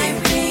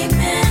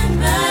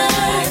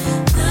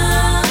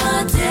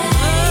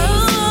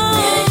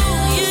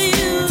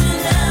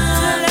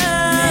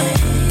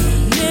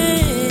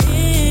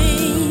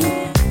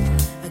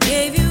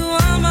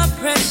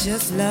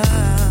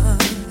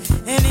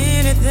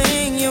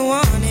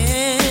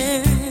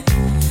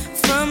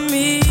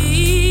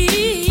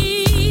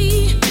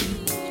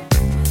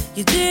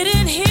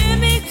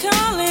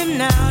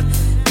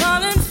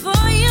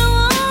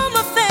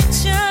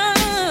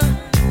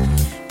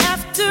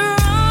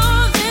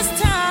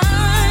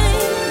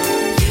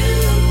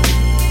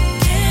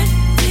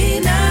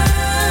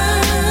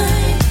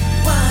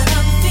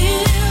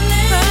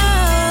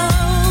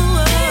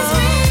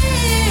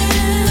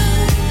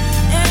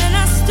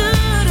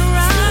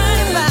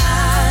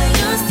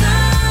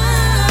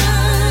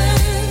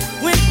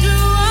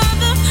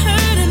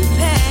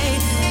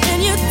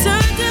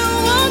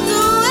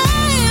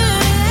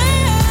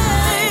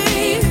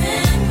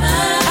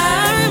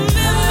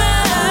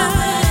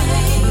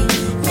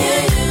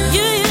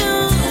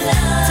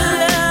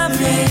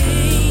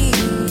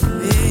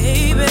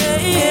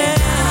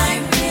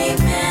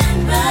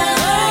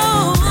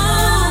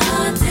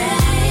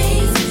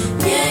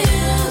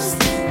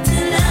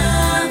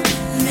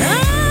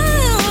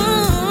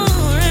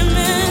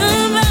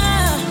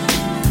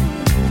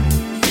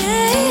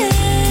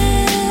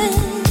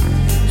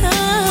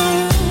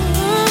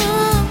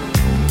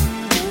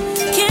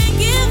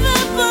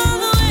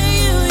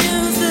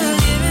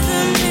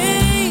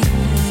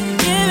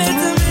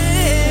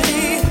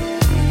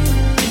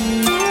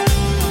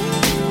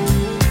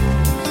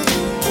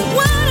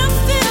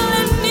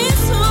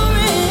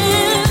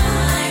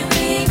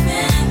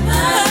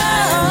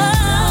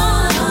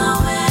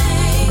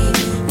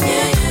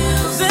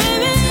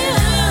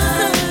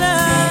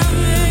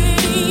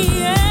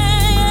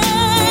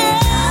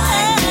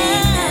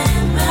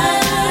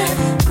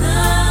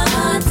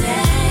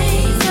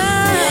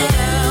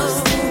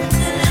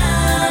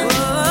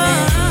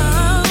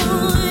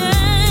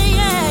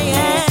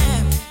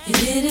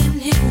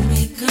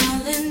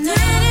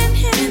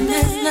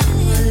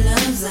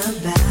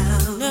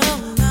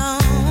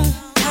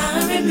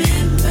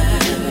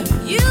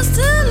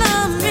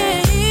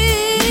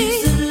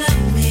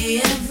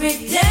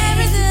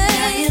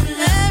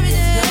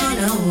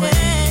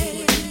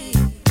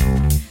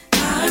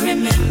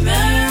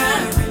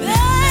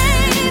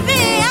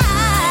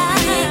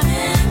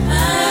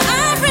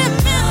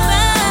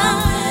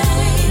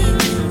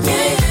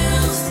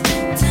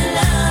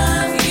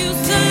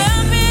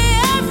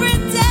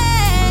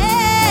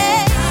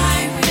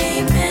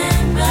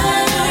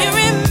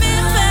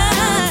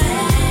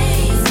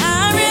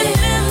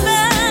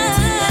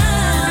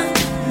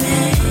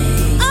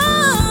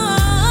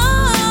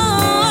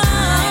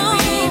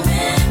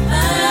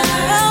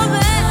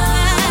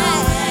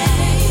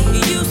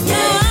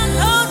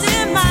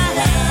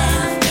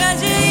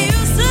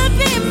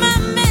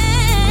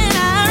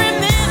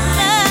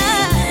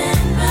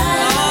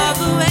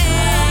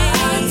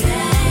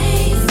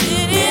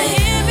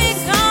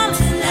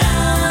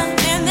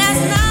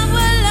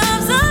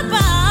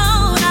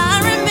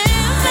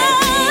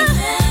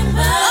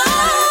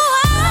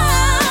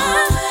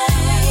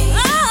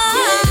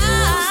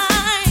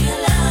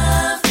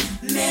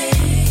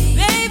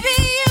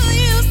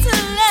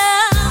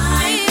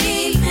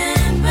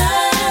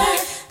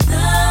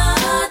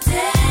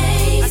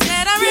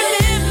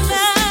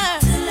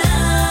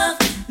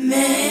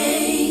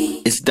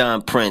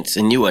 Don Prince,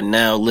 and you are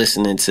now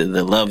listening to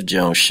The Love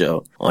Jones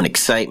Show on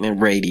Excitement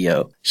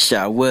Radio.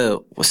 Shy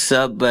Will, what's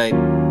up, babe?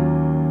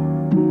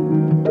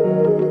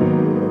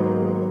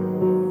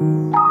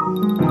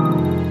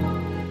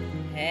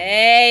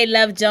 Hey,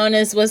 Love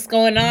Jonas, what's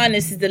going on?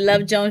 This is the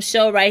Love Jones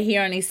Show right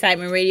here on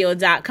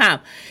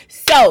excitementradio.com.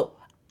 So,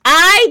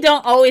 I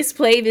don't always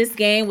play this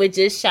game with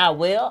just Shy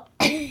Will.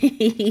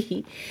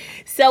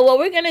 So what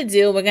we're going to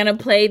do, we're going to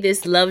play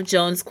this Love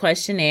Jones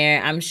questionnaire.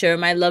 I'm sure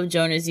my Love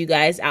Joners, you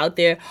guys out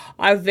there,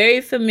 are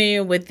very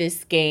familiar with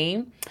this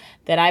game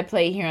that I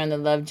play here on the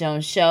Love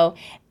Jones Show.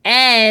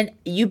 And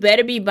you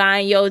better be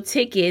buying your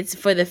tickets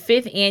for the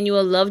 5th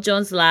annual Love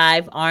Jones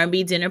Live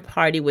R&B Dinner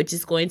Party, which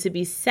is going to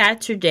be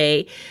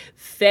Saturday,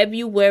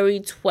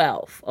 February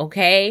 12th,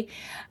 okay?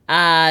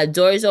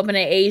 Doors open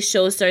at 8,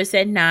 show starts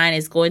at 9.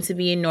 It's going to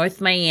be in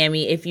North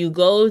Miami. If you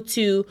go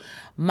to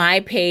my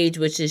page,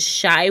 which is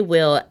Shy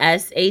Will,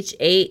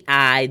 SHAIWILL,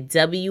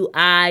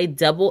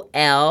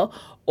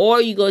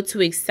 or you go to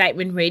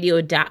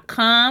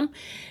excitementradio.com,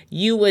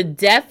 you would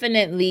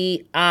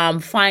definitely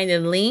find a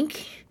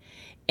link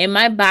in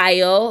my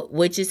bio,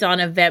 which is on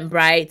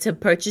Eventbrite, to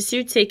purchase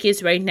your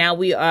tickets. Right now,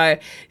 we are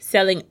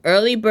selling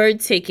early bird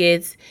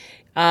tickets.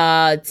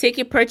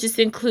 Ticket purchase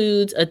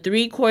includes a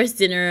 3-course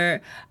dinner,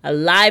 a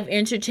live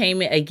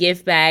entertainment, a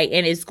gift bag,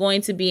 and it's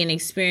going to be an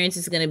experience.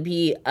 It's going to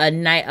be a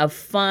night of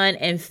fun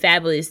and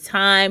fabulous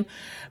time.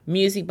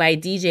 Music by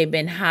DJ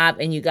Ben Hop,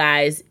 and you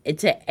guys,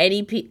 to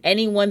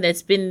anyone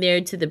that's been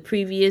there to the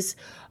previous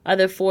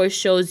other 4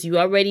 shows, you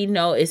already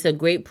know it's a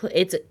great.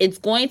 It's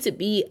going to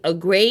be a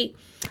great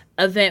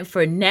event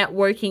for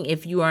networking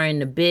if you are in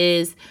the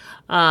biz.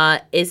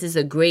 This is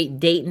a great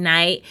date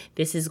night.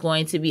 This is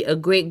going to be a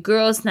great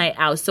girls' night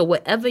out. So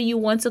whatever you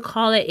want to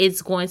call it,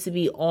 it's going to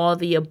be all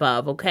the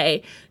above,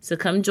 okay? So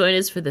come join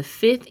us for the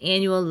 5th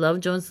annual Love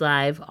Jones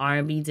Live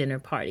R&B Dinner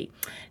Party.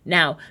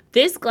 Now,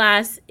 this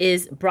class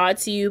is brought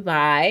to you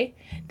by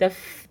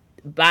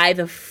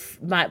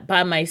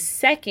my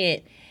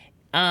second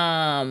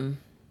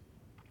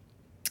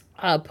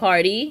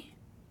party,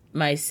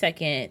 my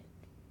second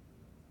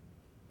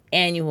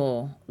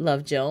annual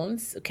Love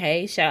Jones.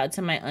 Okay, shout out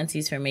to my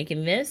aunties for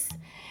making this.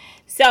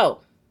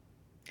 So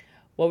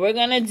what we're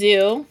gonna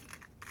do,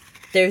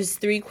 there's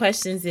 3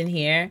 questions in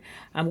here.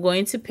 I'm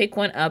going to pick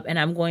one up and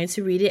I'm going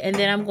to read it, and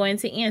then I'm going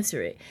to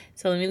answer it.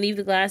 So let me leave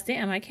the glass.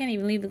 Damn, I can't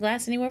even leave the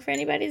glass anywhere for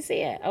anybody to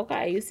see it.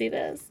 Okay, you see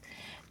this?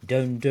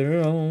 Dum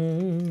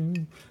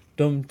dum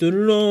dum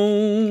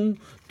dum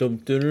dum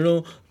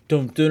dum dum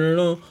dum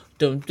dum.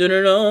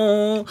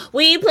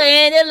 We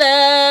playing the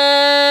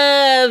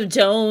Love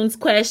Jones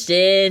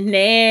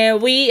questionnaire.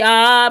 We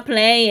are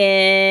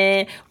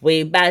playing. We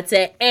about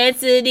to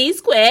answer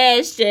these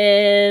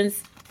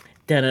questions.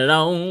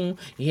 Dun-dun-dun.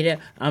 You know,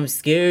 I'm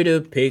scared to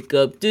pick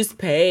up this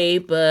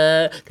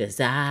paper, 'cause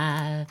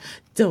I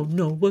don't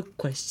know what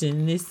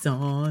question is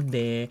on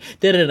there.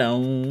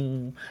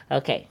 Dun-dun-dun.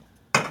 Okay,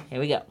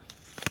 here we go.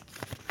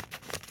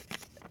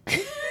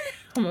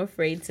 I'm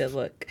afraid to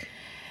look.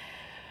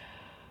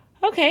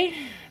 Okay,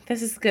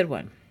 this is a good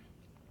one.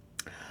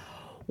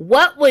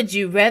 What would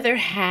you rather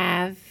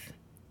have,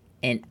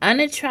 an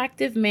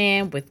unattractive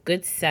man with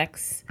good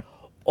sex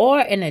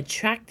or an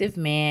attractive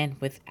man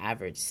with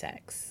average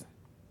sex?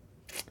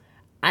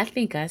 I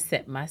think I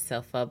set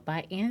myself up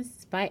by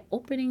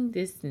opening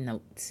this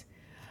note.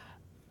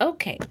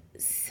 Okay,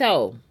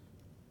 so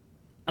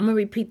I'm going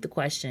to repeat the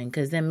question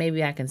because then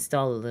maybe I can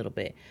stall a little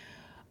bit.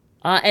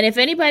 And if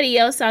anybody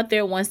else out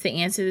there wants to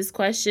answer this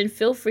question,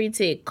 feel free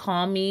to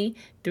call me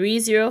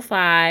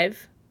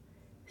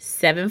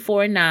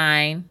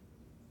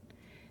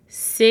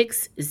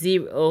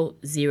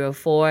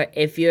 305-749-6004.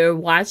 If you're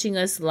watching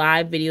us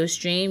live video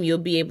stream, you'll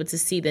be able to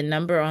see the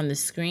number on the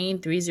screen,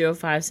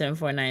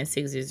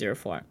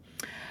 305-749-6004.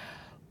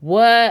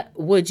 What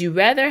would you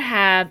rather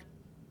have,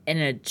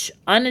 an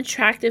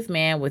unattractive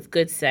man with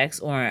good sex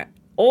or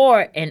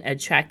an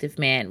attractive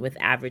man with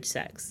average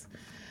sex?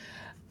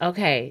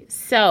 Okay,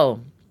 so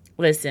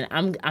listen,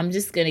 I'm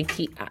gonna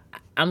keep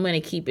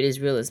it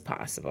as real as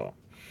possible.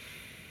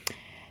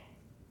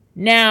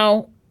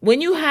 Now,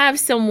 when you have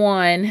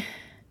someone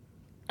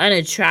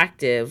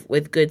unattractive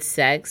with good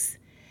sex,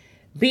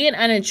 being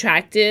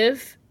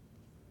unattractive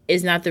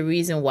is not the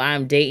reason why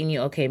I'm dating you.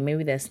 Okay,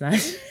 maybe that's not. No,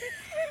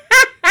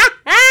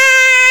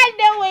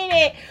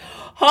 wait.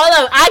 Hold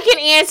up, I can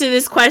answer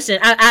this question.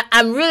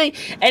 I'm really,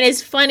 and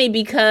it's funny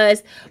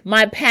because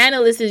my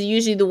panelists is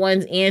usually the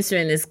ones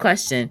answering this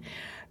question.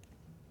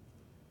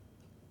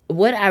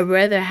 Would I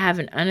rather have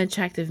an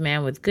unattractive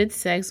man with good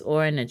sex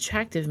or an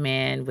attractive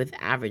man with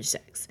average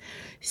sex?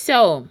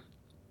 So,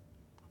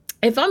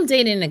 if I'm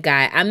dating a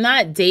guy, I'm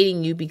not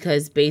dating you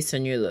because based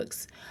on your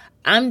looks.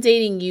 I'm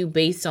dating you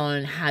based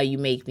on how you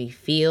make me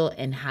feel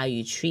and how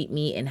you treat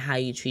me and how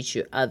you treat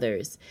your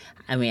others.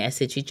 I mean, I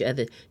said treat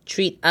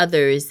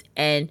others,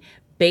 and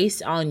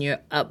based on your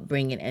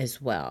upbringing as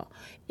well.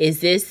 Is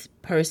this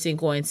person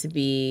going to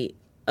be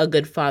a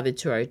good father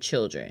to our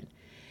children?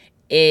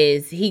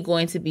 Is he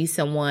going to be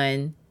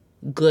someone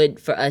good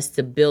for us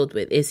to build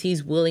with. Is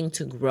he's willing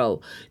to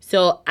grow.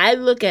 So I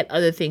look at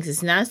other things.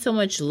 It's not so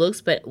much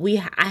looks, but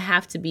I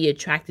have to be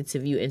attracted to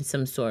you in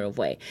some sort of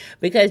way.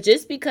 Because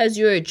just because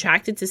you're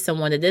attracted to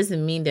someone, that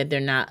doesn't mean that they're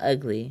not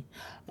ugly.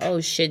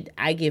 Oh shit,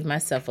 I give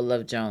myself a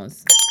Love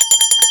Jones.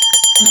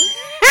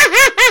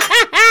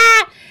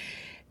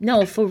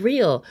 No, for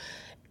real.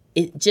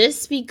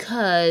 Just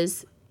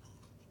because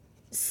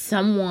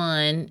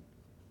someone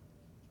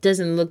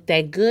doesn't look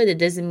that good, it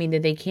doesn't mean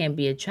that they can't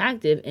be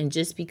attractive. And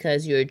just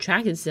because you're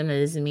attracted to them, that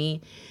doesn't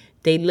mean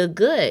they look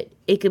good.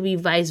 It could be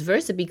vice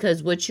versa,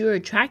 because what you're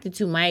attracted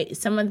to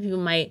some other people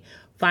might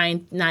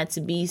find not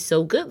to be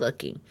so good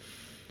looking.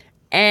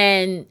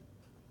 And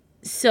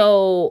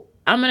so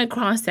I'm going to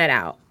cross that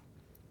out.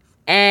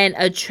 An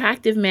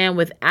attractive man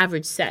with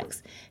average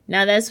sex.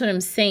 Now, that's what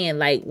I'm saying.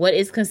 Like, what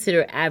is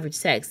considered average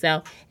sex?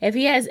 Now, if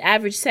he has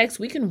average sex,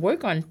 we can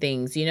work on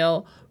things, you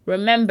know.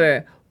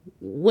 Remember,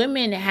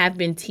 women have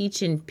been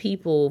teaching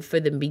people for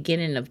the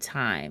beginning of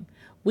time.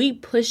 We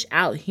push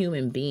out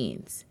human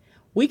beings.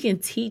 We can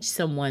teach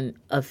someone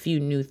a few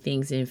new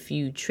things and a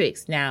few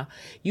tricks. Now,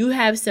 you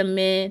have some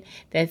men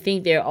that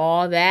think they're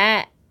all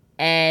that,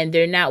 and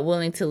they're not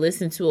willing to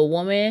listen to a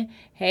woman.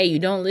 Hey, you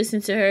don't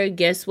listen to her,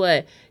 guess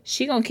what?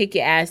 She gonna kick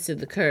your ass to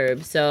the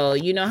curb. So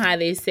you know how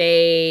they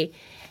say,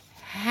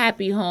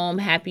 happy home,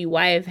 happy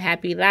wife,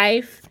 happy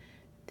life?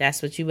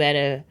 That's what you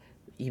better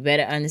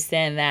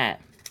understand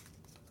that.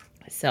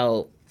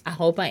 So I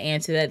hope I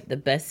answered that the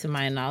best of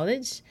my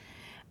knowledge.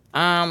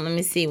 Let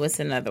me see, what's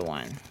another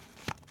one?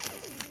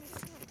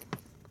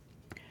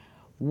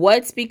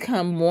 What's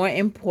become more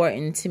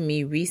important to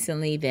me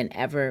recently than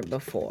ever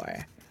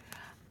before?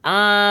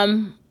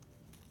 A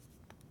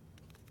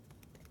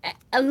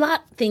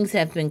lot of things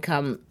have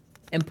become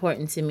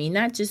important to me,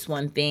 not just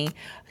one thing,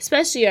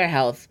 especially our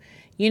health.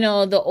 You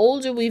know, the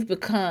older we've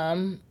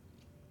become,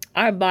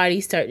 our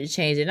bodies start to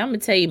change. And I'm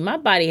going to tell you, my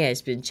body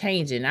has been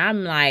changing.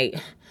 I'm like,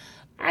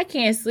 I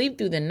can't sleep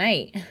through the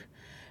night.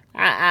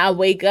 I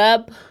wake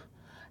up,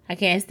 I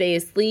can't stay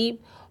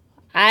asleep.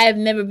 I have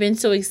never been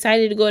so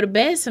excited to go to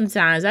bed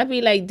sometimes. I'd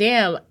be like,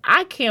 damn,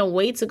 I can't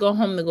wait to go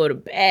home to go to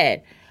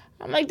bed.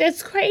 I'm like,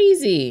 that's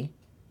crazy.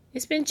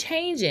 It's been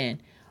changing.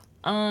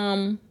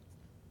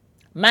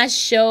 My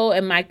show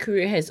and my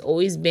career has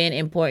always been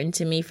important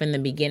to me from the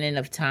beginning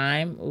of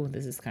time. Oh,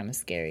 this is kind of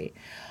scary.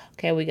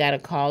 Okay, we got a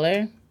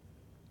caller.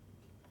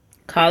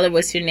 Caller,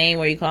 what's your name?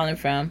 Where are you calling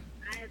from?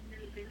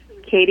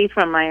 Katie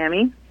from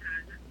Miami.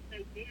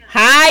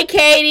 Hi,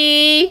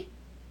 Katie.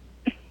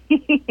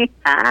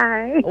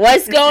 Hi.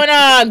 What's going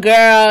on,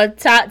 girl?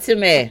 Talk to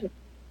me.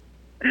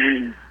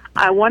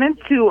 I wanted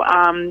to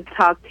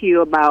talk to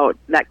you about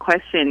that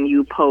question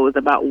you posed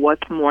about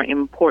what's more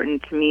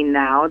important to me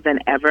now than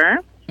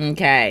ever.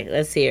 Okay,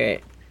 let's hear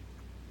it.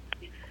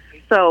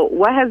 So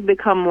what has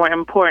become more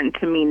important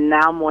to me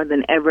now more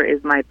than ever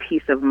is my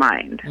peace of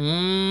mind.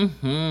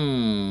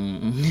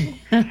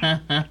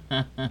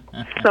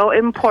 So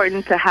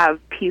important to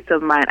have peace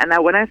of mind. And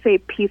when I say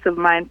peace of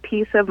mind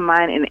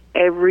in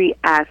every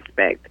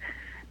aspect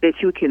that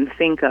you can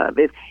think of.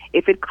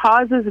 If it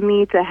causes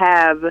me to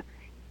have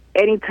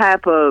any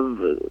type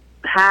of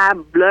high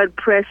blood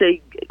pressure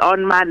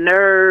on my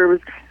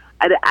nerves,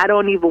 I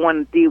don't even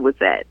want to deal with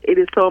that. It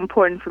is so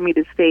important for me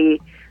to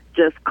stay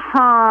just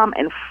calm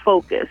and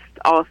focused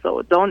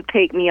also. Don't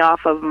take me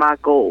off of my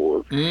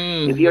goals.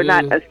 If you're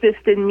not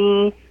assisting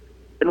me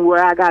in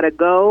where I got to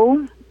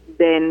go,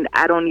 then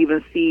I don't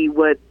even see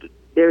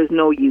there's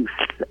no use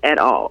at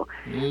all.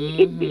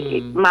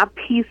 My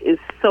peace is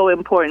so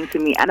important to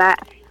me. And I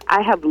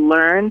have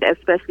learned,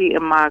 especially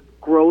in my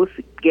growth,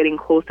 getting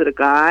closer to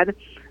God,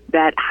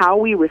 that how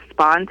we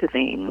respond to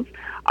things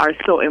are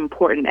so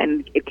important,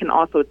 and it can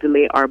also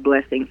delay our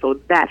blessing. So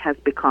that has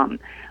become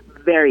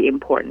very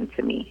important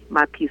to me,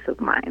 my peace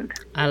of mind.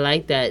 I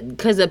like that,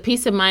 because a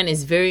peace of mind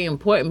is very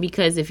important,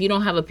 because if you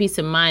don't have a peace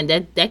of mind,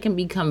 that can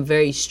become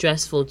very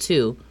stressful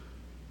too.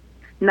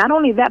 Not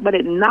only that, but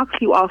it knocks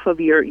you off of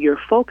your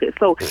focus.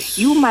 So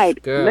you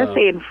might, let's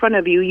say in front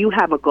of you, you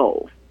have a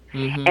goal,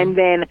 and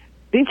then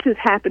this is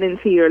happening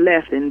to your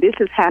left and this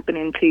is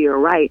happening to your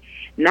right.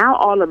 Now,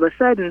 all of a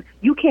sudden,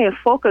 you can't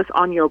focus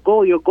on your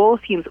goal. Your goal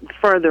seems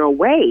further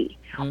away,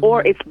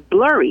 or it's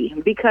blurry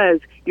because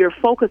you're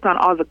focused on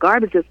all the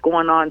garbage that's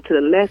going on to the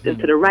left and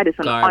to the right. It's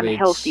an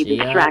unhealthy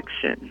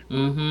distraction.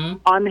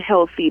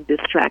 Unhealthy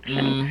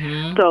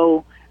distraction.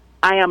 So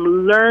I am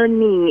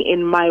learning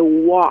in my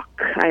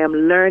walk. I am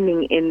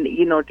learning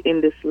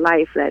in this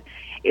life that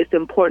it's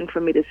important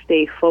for me to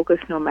stay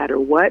focused no matter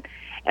what.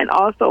 And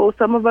also,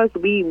 some of us,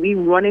 we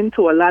run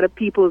into a lot of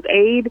people's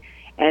aid,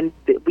 and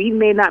we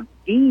may not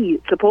be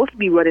supposed to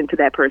be running to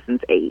that person's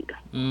aid.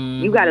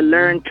 You got to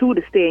learn, too,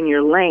 to stay in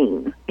your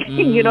lane.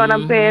 You know what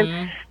I'm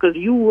saying? Because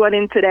you run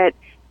into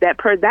that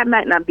person, that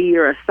might not be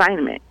your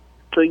assignment.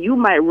 So you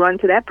might run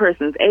to that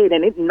person's aid,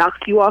 and it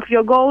knocks you off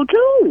your goal,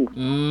 too.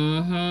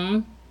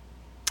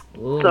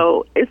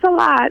 So it's a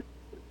lot.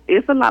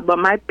 It's a lot. But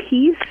my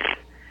peace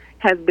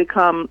has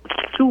become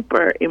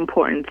super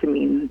important to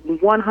me,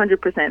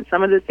 100%.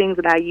 Some of the things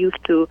that I used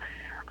to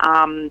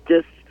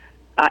just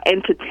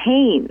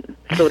entertain,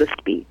 so to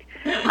speak.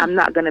 I'm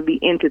not going to be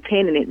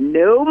entertaining it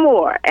no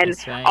more. And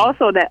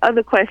also that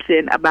other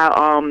question about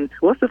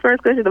what's the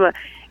first question about?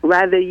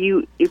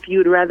 If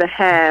you'd rather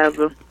have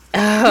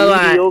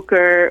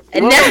mediocre.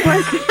 What was the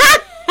question?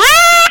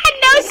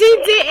 No, she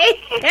didn't.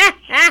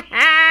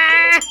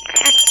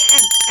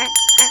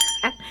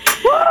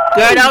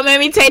 Girl, don't make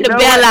me take the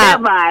bell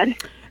out. Never mind.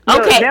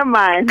 Okay, never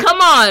mind.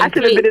 Come on. I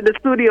should have been in the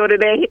studio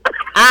today.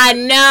 I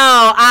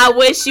know. I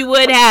wish you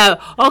would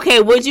have. Okay,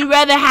 would you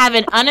rather have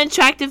an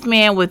unattractive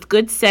man with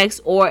good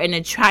sex or an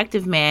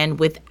attractive man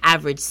with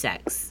average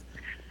sex?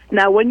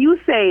 Now, when you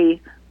say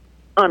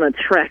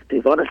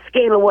unattractive, on a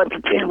scale of 1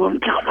 to 10,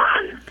 what come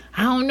on?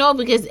 I don't know,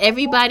 because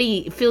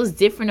everybody feels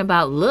different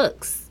about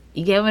looks.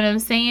 You get what I'm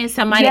saying?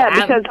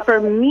 Because for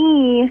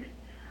me,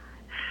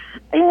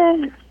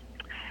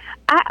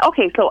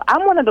 so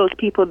I'm one of those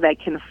people that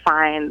can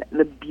find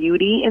the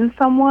beauty in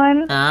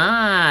someone.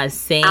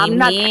 Same. I'm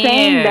not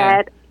saying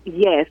that.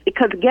 Yes,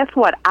 because guess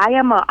what?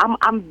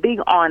 I'm big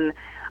on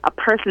a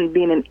person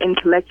being an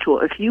intellectual.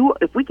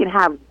 If we can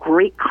have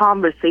great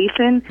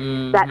conversation,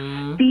 that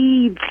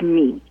feeds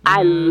me.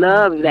 I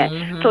love that.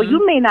 So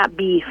you may not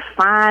be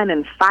fine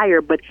and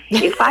fire, but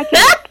if I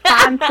can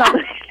find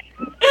something.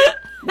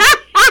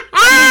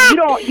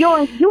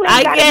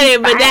 I get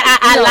it, but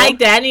I like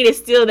that. I need to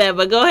steal that,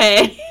 but go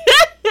ahead.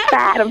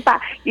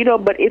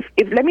 But if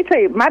let me tell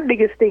you, my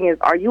biggest thing is,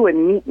 are you a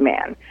neat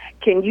man?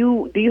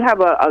 Do you have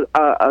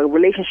a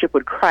relationship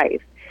with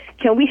Christ?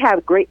 Can we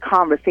have great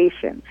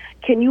conversation?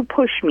 Can you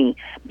push me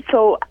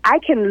so I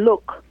can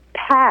look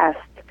past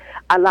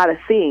a lot of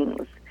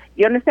things?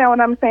 You understand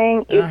what I'm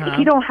saying? If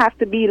you don't have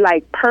to be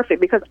like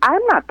perfect, because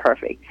I'm not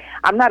perfect.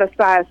 I'm not a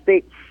size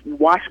 6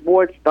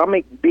 washboard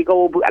stomach, big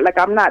old, like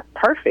I'm not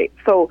perfect.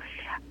 So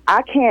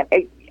I can't.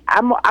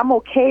 I'm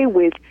okay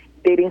with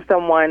dating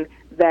someone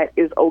that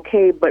is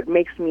okay, but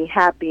makes me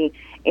happy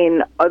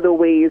in other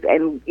ways,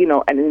 and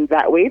and in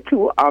that way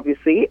too,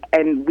 obviously.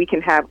 And we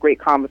can have great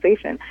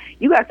conversation.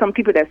 You got some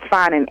people that's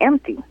fine and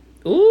empty.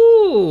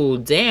 Ooh,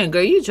 damn,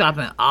 girl, you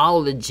dropping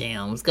all the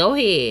gems. Go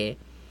ahead.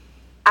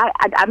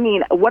 I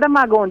mean, what am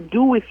I going to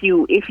do with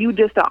you if you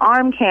just an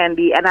arm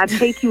candy and I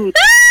take you to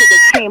the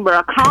Chamber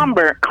of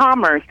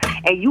Commerce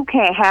and you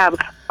can't have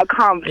a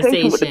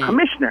conversation with the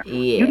commissioner?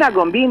 Yeah. You're not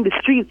going to be in the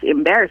streets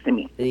embarrassing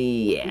me.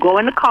 Yeah. Go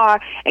in the car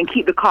and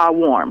keep the car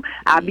warm.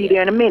 I'll be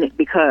there in a minute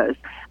because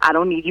I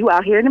don't need you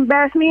out here and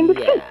embarrass me in the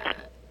streets.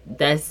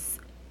 That.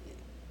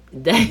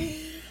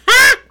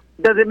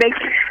 Does it make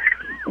sense?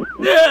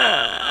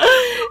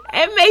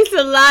 It makes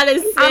a lot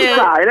of sense. I'm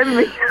sorry.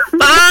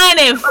 Fine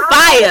and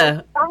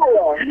fire.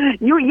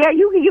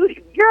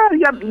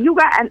 You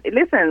got. And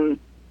listen,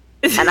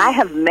 and I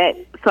have met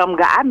some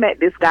guy. I met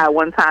this guy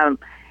one time,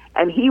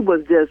 and he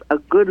was just a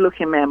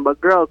good-looking man. But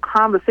girl,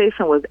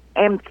 conversation was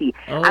empty.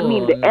 I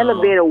mean, the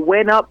elevator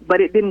went up, but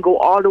it didn't go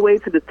all the way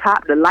to the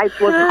top. The lights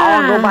wasn't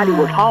on. Nobody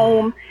was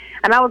home,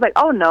 and I was like,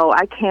 "Oh no,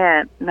 I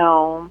can't.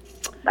 No,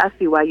 I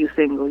see why you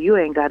single. You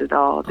ain't got it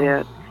all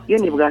there." You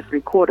ain't even got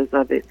 3/4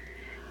 of it.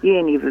 You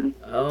ain't even.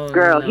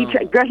 Girl, he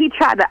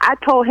tried to. I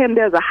told him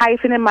there's a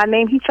hyphen in my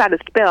name. He tried to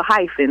spell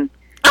hyphen in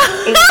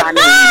my name.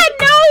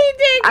 No, he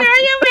did, girl.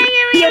 You're making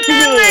me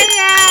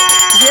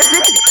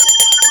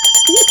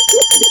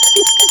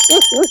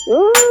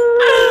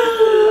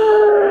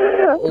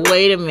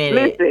Wait a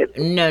minute.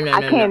 Listen, no.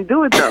 I can't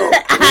do it though.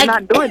 I'm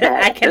not doing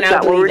that. I cannot That's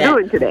not what we're believe that.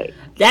 doing today.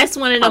 That's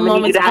one of the I'm gonna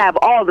moments need you to have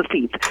all the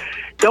seats.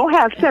 Don't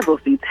have several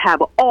seats.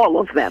 Have all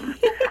of them.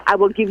 I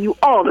will give you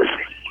all the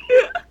seats.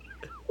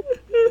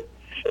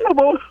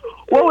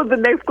 What was the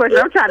next question?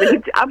 I'm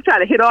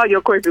trying to hit all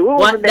your questions. What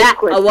was the next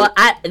question?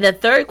 The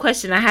third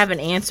question I haven't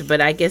answered,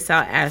 but I guess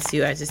I'll ask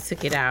you. I just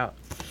took it out.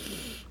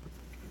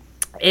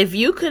 If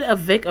you could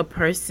evict a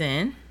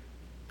person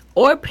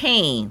or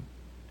pain,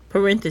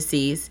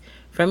 parentheses,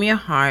 from your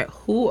heart,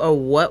 who or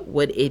what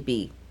would it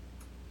be?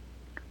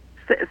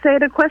 Say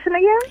the question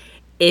again?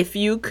 If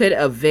you could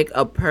evict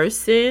a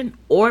person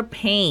or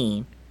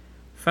pain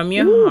from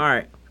your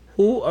heart,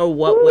 who or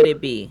what would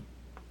it be?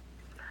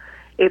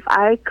 If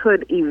I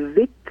could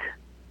evict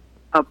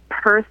a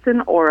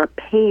person or a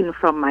pain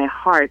from my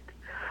heart.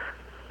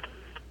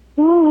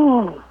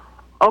 Ooh.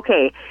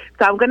 Okay,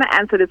 so I'm going to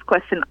answer this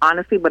question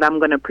honestly, but I'm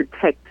going to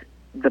protect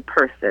the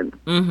person.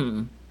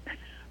 Mm-hmm.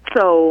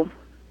 So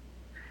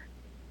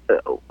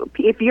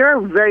if you're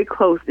very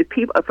close, if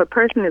a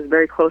person is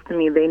very close to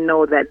me, they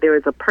know that there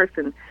is a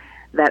person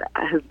that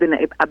has been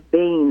a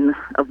bane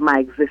of my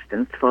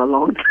existence for a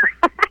long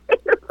time.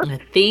 A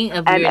thing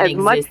of your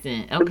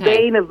existence. Okay. The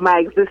bane of my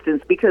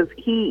existence, because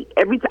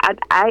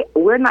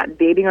we're not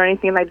dating or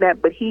anything like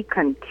that, but he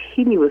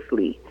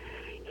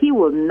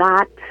will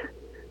not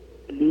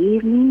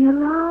leave me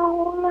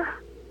alone.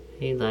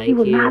 He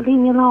will not leave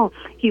me alone.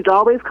 He's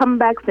always coming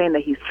back saying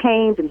that he's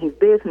changed and he's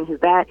this and he's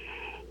that.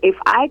 If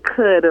I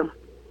could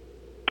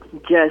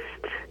just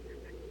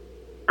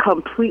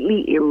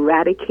completely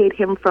eradicate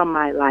him from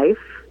my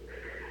life,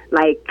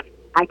 like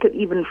I could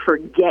even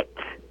forget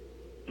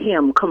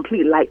him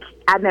completely, like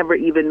I never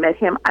even met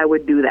him, I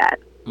would do that.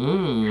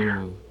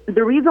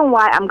 The reason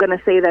why I'm going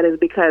to say that is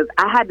because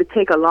I had to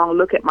take a long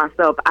look at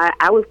myself.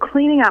 I was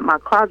cleaning out my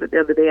closet the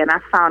other day, and I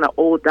found an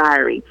old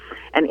diary.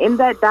 And in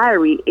that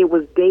diary, it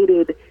was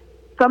dated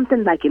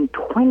something like in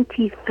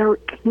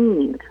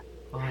 2013.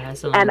 Oh,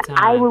 that's a long And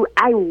time.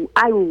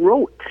 I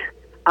wrote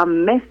a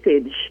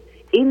message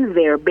in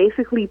there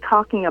basically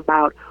talking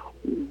about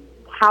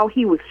how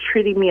he was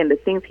treating me and the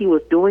things he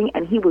was doing,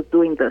 and he was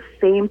doing the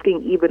same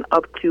thing even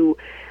up to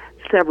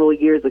several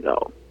years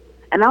ago.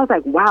 And I was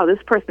like, wow,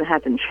 this person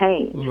hasn't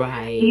changed.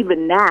 Right.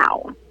 Even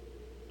now.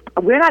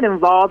 We're not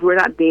involved, we're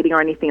not dating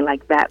or anything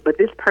like that, but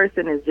this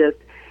person is just,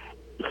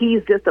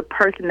 he's just a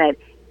person that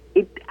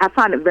I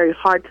find it very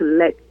hard to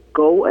let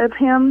go of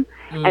him.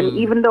 And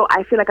even though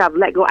I feel like I've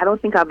let go, I don't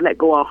think I've let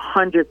go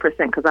 100%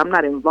 because I'm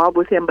not involved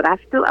with him, but I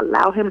still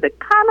allow him to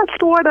kind of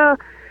sort of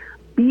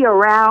be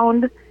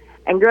around.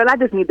 And girl, I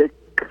just need to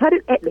cut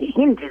it at the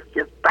hinges,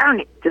 just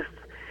burn it, just,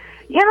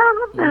 you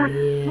know,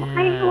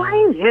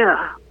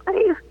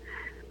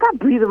 stop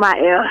breathing my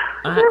air.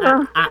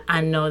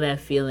 I know that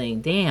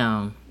feeling.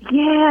 Damn.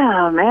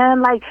 Yeah,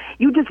 man. Like,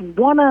 you just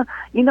want to,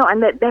 you know,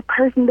 and that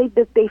person,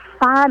 they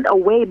find a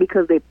way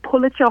because they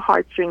pull at your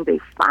heartstrings. They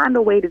find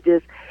a way to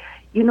just,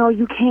 you know,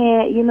 you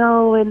can't, you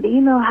know, and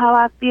you know how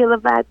I feel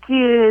about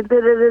you. Da,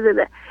 da, da, da,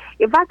 da.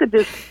 If I could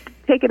just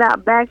take it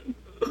out back,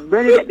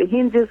 burn it at the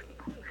hinges,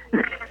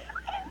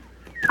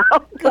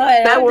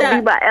 that would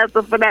be my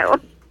answer for that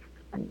one.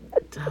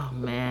 Oh,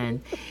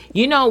 man.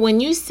 You know, when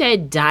you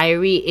said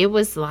diary, it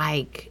was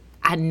like,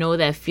 I know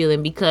that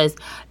feeling because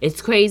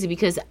it's crazy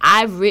because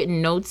I've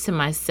written notes to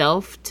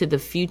myself to the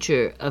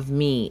future of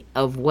me,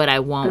 of what I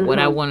want, what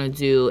I want to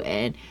do,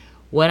 and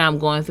what I'm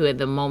going through at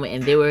the moment.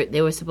 And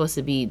they were supposed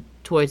to be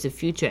towards the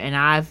future. And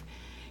I've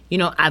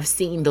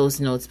seen those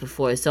notes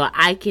before. So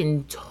I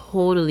can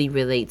totally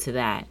relate to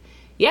that.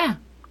 Yeah.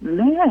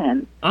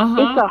 Man,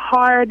 it's a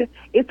hard,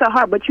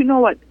 but you know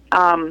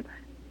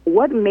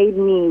what made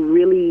me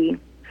really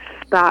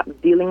stop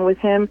dealing with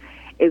him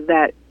is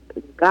that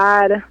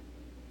God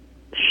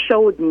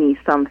showed me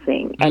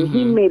something, and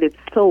He made it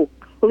so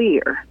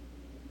clear.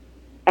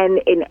 And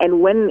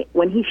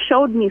when He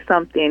showed me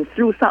something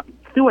through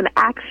an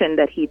action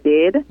that He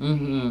did,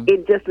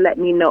 it just let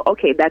me know,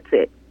 okay, that's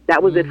it.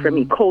 That was it for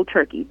me, cold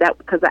turkey. That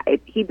because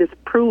He just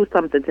proved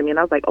something to me, and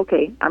I was like,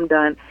 okay, I'm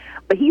done.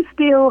 But he's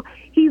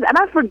and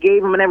I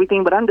forgave him and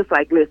everything, but I'm just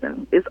like,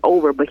 listen, it's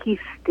over. But he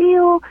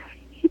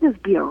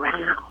just be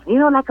around, you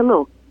know, like a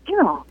little, you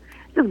know,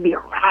 just be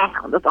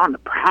around, just on the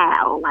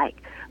prowl, like,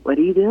 what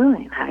are you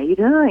doing? How you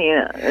doing?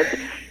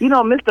 You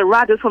know, Mr.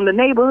 Rogers from the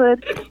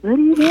neighborhood, what are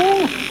you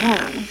doing?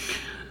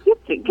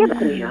 Get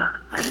out of here.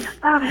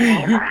 Stop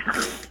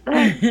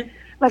here.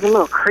 Like a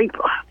little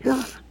creeper.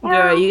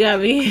 Girl, you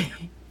got me.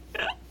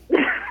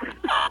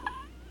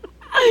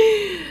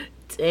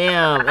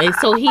 Damn. And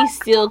so he's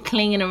still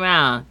clinging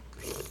around.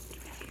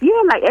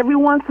 Yeah, like every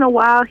once in a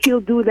while he'll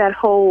do that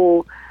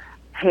whole,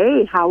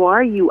 hey, how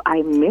are you?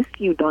 I miss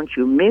you. Don't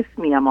you miss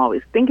me? I'm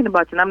always thinking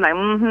about you. And I'm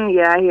like,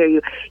 yeah, I hear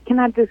you. Can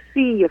I just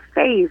see your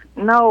face?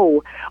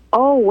 No.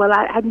 Oh, well,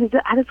 I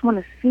just want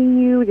to see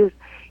you. Just,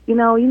 you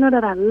know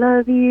that I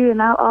love you and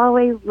I'll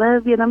always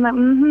love you. And I'm like,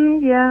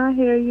 yeah, I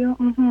hear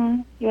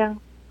you. Yeah,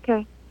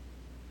 okay.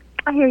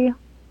 I hear you.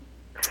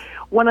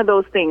 One of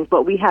those things,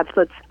 but we have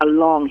such a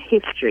long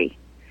history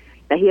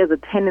that he has a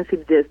tendency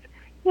to just,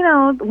 you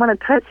know, want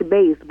to touch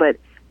base, but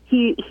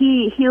he's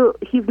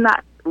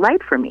not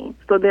right for me.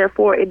 So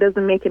therefore, it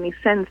doesn't make any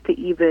sense to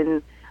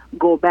even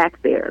go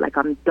back there. Like,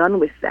 I'm done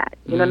with that.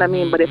 You know what I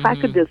mean? But if I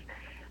could just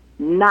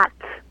not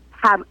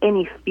have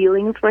any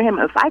feelings for him,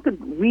 if I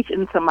could reach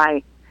into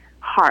my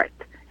heart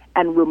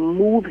and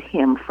remove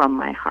him from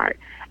my heart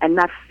and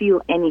not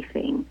feel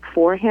anything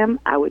for him,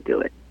 I would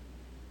do it.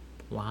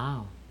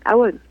 Wow. I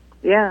would.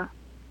 Yeah.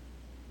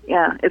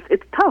 Yeah.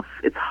 It's tough.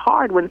 It's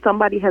hard when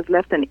somebody has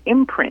left an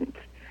imprint.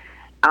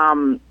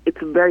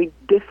 It's very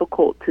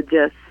difficult to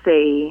just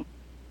say,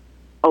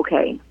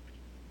 okay,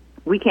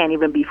 we can't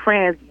even be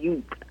friends.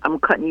 I'm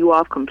cutting you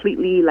off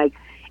completely. Like,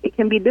 it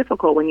can be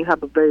difficult when you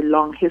have a very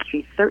long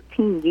history,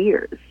 13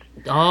 years.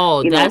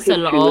 Oh, that's a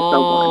long.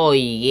 Oh,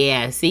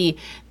 yeah. See,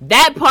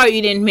 that part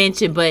you didn't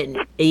mention, but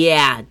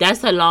yeah,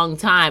 that's a long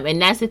time.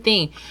 And that's the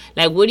thing.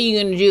 Like, what are you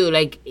going to do?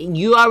 Like,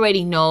 you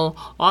already know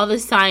all the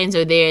signs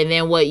are there. And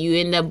then what? You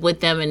end up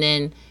with them. And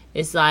then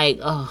it's like,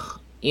 oh,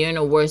 you're in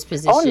a worse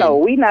position. Oh, no,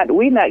 we not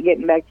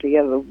getting back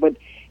together. But,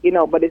 you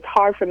know, but it's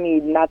hard for me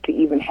not to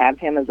even have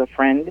him as a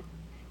friend.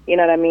 You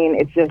know what I mean?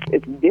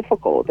 It's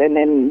difficult. And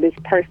then this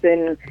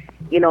person,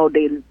 you know,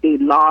 they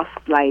lost,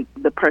 like,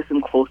 the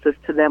person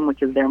closest to them,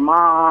 which is their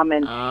mom.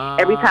 And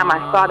every time I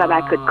thought that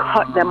I could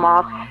cut them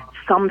off,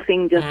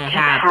 something just kept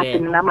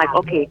happening. And I'm like,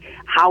 okay,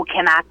 how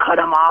can I cut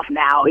them off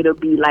now? It'll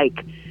be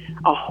like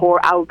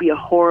I would be a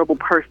horrible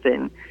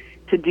person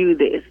to do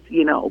this,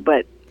 you know.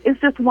 But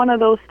it's just one of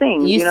those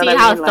things. You know see what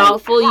how I mean?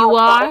 thoughtful like, you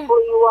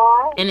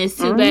are? And it's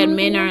too bad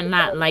men are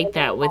not like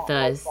that with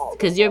us.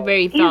 Because you're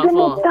very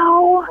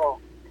thoughtful.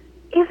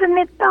 Isn't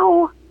it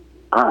though?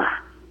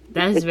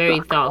 That's It's very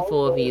not.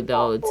 thoughtful of you,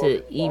 though,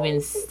 to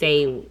even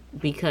stay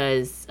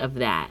because of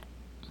that.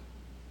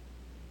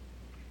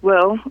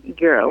 Well,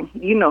 girl,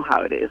 you know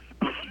how it is.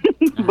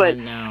 But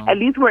at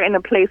least we're in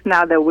a place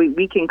now that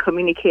we can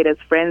communicate as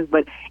friends.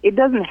 But it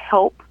doesn't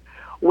help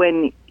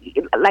when,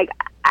 like,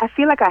 I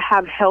feel like I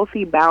have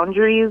healthy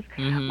boundaries.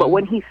 But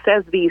when he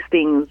says these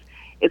things,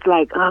 it's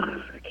like,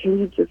 oh, can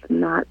you just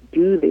not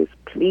do this,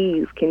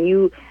 please? Can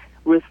you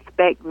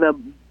respect the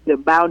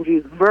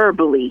boundaries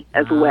verbally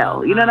as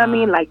well? You know what I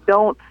mean? Like,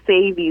 don't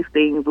say these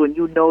things when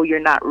you know you're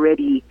not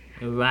ready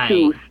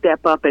to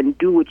step up and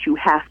do what you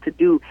have to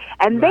do.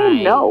 And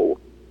they know.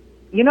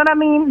 You know what I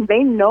mean?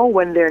 They know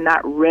when they're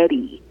not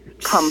ready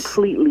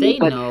completely. They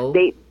but know.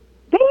 They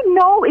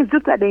know. It's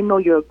just that they know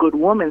you're a good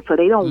woman, so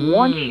they don't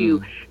want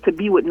you to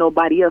be with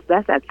nobody else.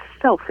 That's that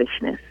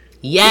selfishness.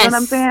 Yes. You know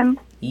what I'm saying?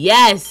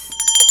 Yes.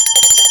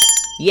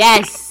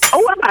 Yes.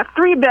 Oh, I got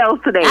 3 bells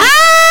today.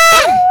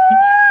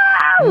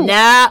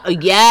 No.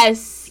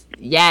 Yes.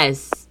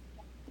 Yes.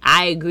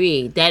 I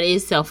agree. That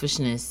is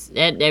selfishness.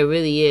 That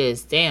really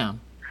is. Damn.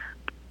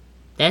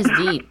 That's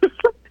deep.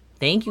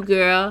 Thank you,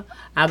 girl.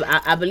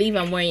 I believe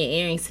I'm wearing your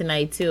earrings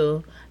tonight,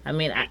 too. I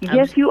mean,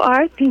 yes, you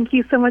are. Thank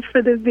you so much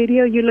for the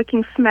video. You're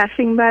looking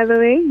smashing, by the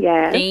way.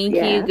 Yes. Thank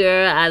you,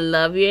 girl. I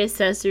love your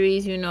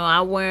accessories. You know, I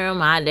wear them.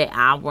 I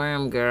wear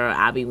them, girl.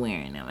 I be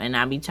wearing them. And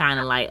I be trying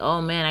to like,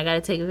 oh, man, I got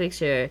to take a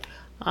picture.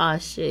 Oh,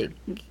 shit.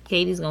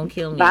 Katie's going to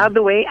kill me. By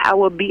the way, I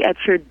will be at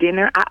your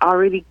dinner. I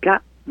already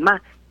got my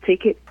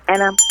ticket,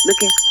 and I'm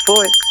looking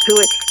forward to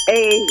it.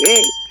 Hey,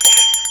 hey.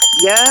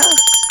 Yeah.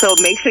 So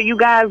make sure you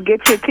guys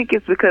get your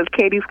tickets because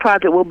Katie's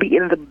Closet will be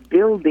in the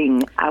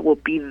building. I will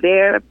be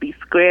there, be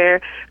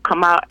square,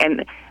 come out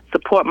and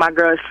support my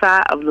girl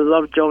Shy of the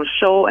Love Jones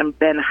Show and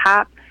Ben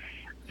Hop.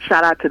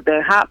 Shout out to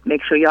Ben Hop.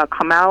 Make sure y'all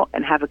come out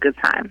and have a good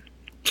time.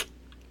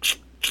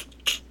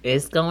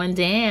 It's going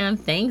down.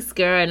 Thanks,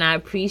 girl, and I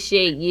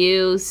appreciate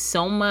you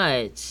so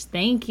much.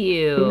 Thank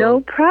you.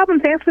 No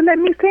problem. Thanks for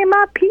letting me say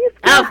my piece.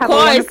 Of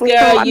course,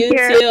 girl. You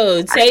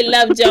too. Say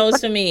Love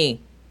Jones for me.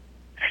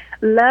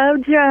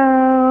 Love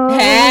Jones.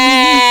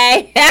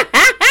 Hey.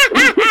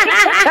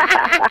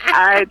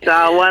 All right,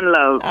 y'all. One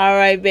love. All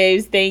right,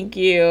 babes. Thank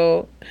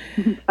you.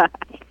 Bye.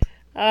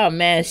 Oh,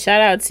 man. Shout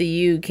out to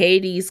you.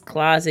 Katie's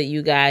Closet,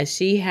 you guys.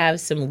 She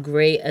has some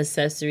great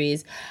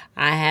accessories.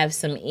 I have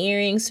some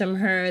earrings from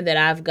her that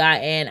I've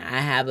gotten. I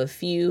have a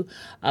few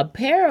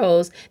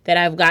apparels that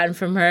I've gotten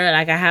from her.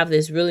 Like, I have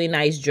this really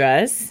nice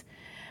dress.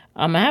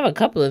 I have a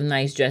couple of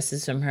nice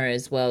dresses from her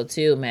as well,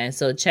 too, man.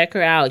 So check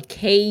her out.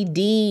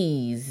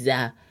 KD's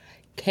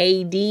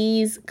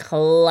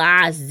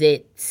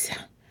Closet.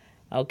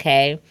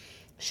 Okay?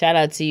 Shout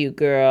out to you,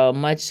 girl.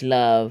 Much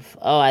love.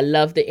 Oh, I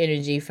love the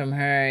energy from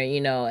her,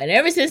 you know. And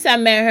ever since I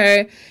met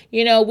her,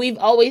 you know, we've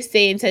always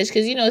stayed in touch.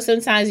 Because, you know,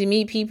 sometimes you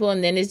meet people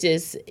and then it's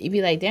just, you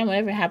be like, damn,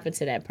 whatever happened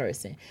to that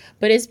person?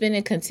 But it's been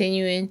a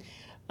continuously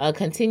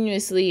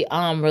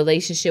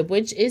relationship,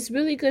 which is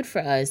really good for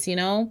us, you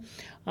know.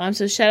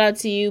 So shout out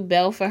to you,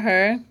 Belle, for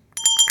her.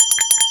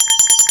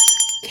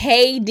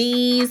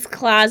 KD's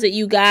Closet,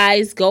 you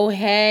guys. Go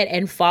ahead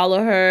and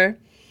follow her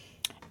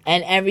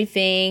and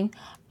everything.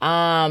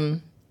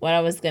 What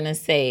I was gonna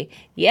say.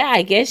 Yeah,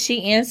 I guess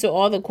she answered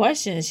all the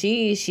questions.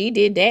 She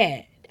did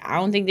that. I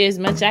don't think there's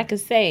much I could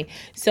say.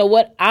 So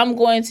what I'm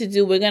going to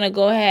do, we're gonna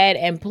go ahead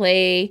and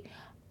play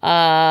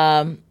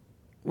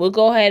we'll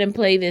go ahead and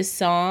play this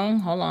song.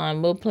 Hold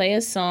on. We'll play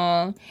a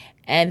song.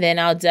 And then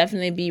I'll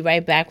definitely be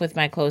right back with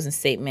my closing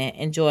statement.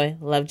 Enjoy.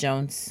 Love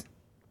Jones.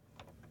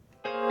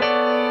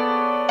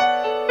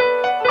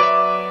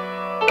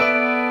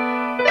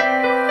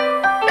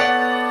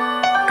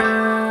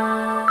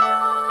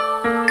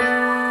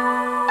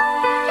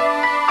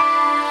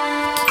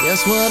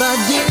 Guess what I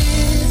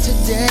did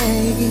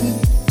today?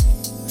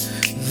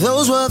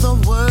 Those were the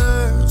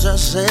words I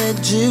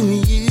said to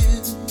you.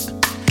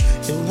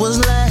 It was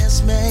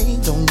last May,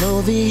 don't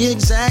know the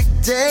exact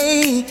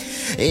day.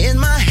 In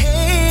my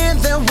hand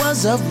there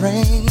was a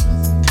ring.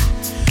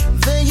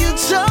 Then you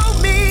told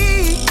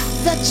me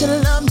that you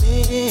love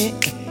me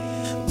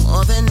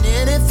more than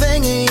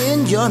anything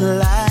in your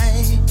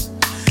life.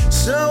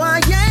 So I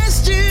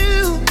asked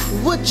you,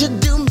 would you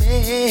do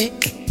me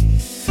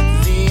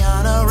the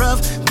honor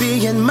of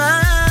being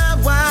my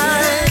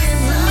wife?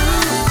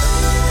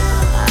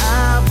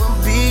 I will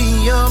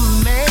be your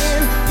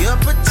man, your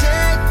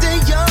protector,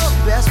 your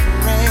best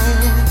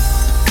friend,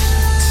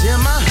 till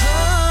my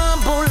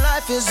humble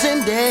life is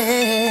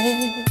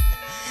ended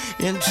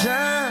and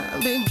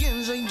time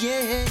begins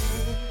again.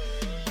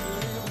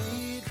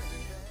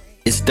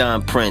 It's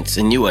Don Prince,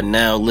 and you are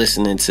now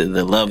listening to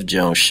The Love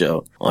Jones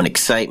Show on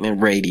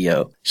Excitement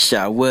Radio.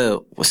 Shy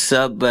Will, what's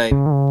up, babe?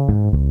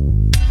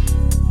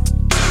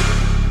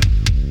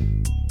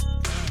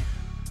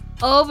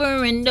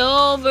 Over and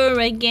over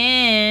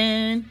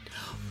again.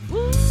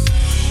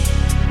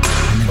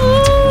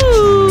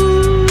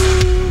 Ooh,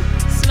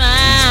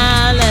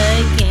 smile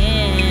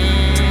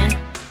again.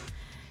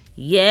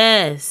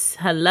 Yes.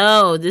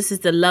 Hello. This is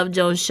the Love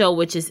Jones Show,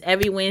 which is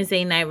every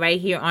Wednesday night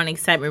right here on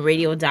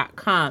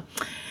excitementradio.com.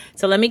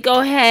 So let me go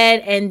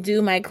ahead and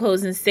do my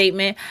closing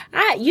statement.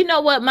 You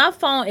know what? My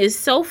phone is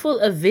so full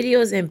of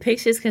videos and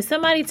pictures. Can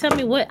somebody tell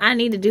me what I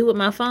need to do with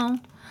my phone?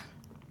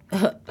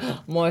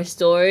 More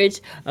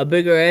storage, a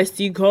bigger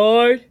SD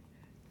card.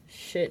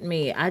 Shit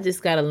me. I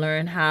just got to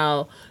learn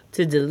how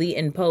to delete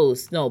and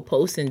post. No,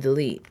 post and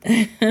delete.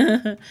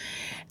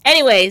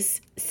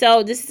 Anyways,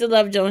 so this is the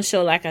Love Jones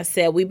Show. Like I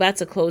said, we about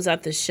to close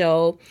out the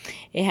show.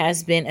 It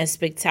has been a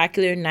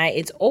spectacular night.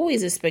 It's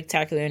always a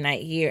spectacular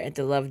night here at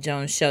the Love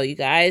Jones Show, you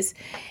guys.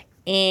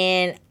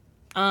 And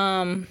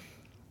I'm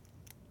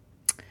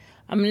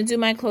going to do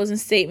my closing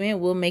statement.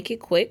 We'll make it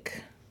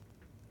quick.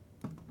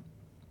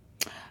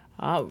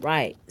 All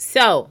right.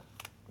 So,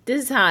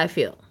 this is how I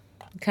feel.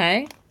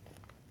 Okay?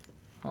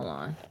 Hold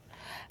on.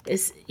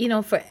 It's,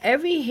 for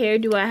every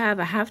hairdo I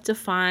have to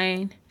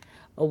find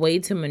a way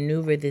to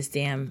maneuver this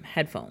damn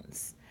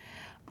headphones.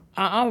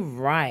 All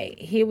right,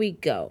 here we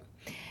go.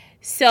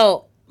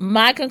 So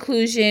my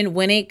conclusion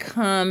when it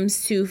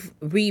comes to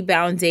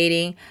rebound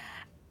dating,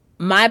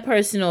 my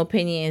personal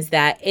opinion is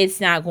that it's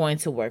not going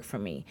to work for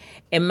me.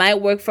 It might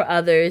work for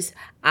others.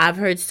 I've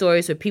heard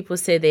stories where people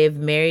say they've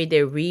married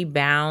their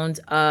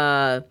rebound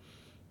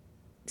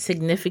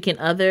significant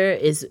other,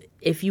 is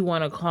if you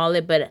want to call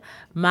it. But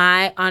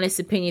my honest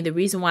opinion, the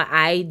reason why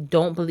I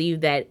don't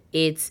believe that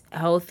it's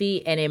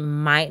healthy and it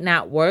might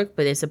not work,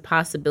 but it's a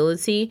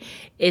possibility,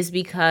 is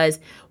because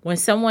when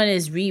someone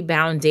is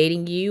rebound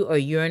dating you, or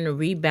you're in a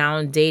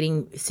rebound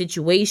dating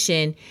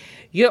situation,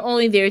 you're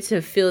only there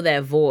to fill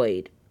that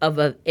void of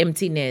an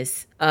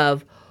emptiness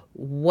of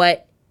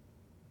what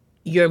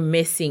you're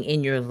missing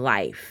in your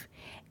life.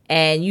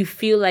 And you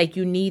feel like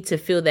you need to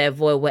fill that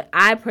void. What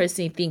I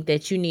personally think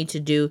that you need to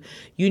do,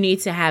 you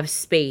need to have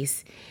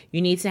space. You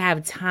need to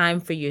have time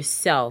for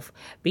yourself,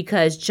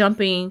 because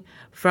jumping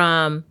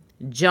from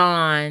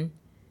John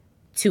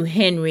to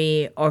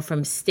Henry, or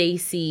from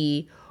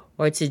Stacy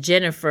or to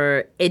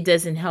Jennifer, it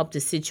doesn't help the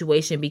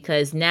situation,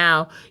 because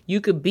now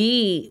you could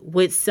be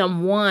with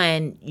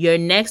someone, your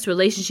next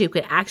relationship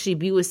could actually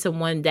be with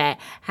someone that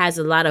has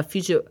a lot of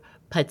future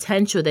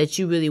potential that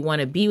you really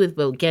want to be with.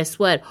 But guess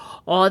what?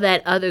 All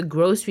that other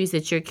groceries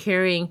that you're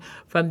carrying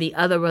from the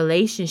other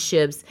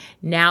relationships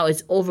now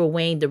is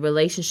overweighing the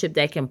relationship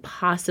that can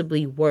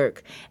possibly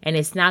work. And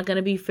it's not going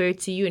to be fair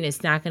to you, and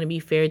it's not going to be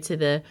fair to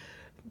the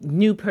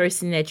new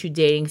person that you're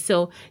dating.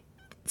 So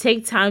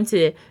take time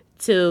to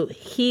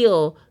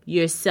heal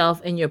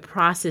yourself and your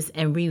process,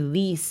 and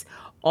release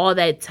all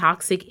that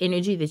toxic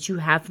energy that you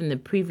have from the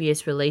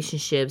previous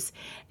relationships,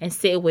 and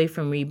stay away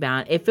from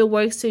rebound. If it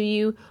works for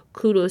you,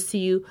 kudos to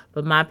you.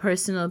 But my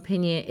personal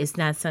opinion is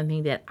not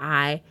something that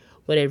I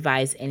would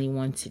advise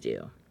anyone to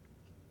do.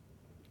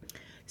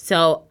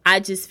 So I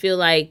just feel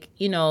like,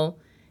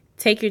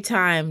 take your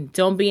time.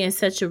 Don't be in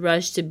such a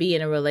rush to be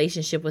in a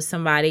relationship with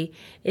somebody.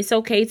 It's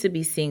okay to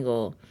be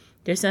single.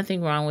 There's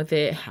nothing wrong with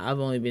it. I've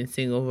only been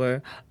single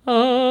for,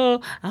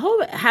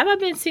 have I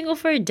been single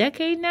for a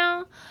decade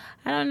now?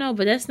 I don't know,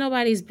 but that's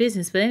nobody's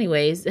business. But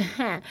anyways,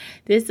 this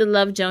is the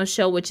Love Jones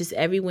Show, which is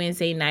every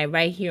Wednesday night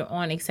right here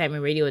on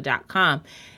excitementradio.com.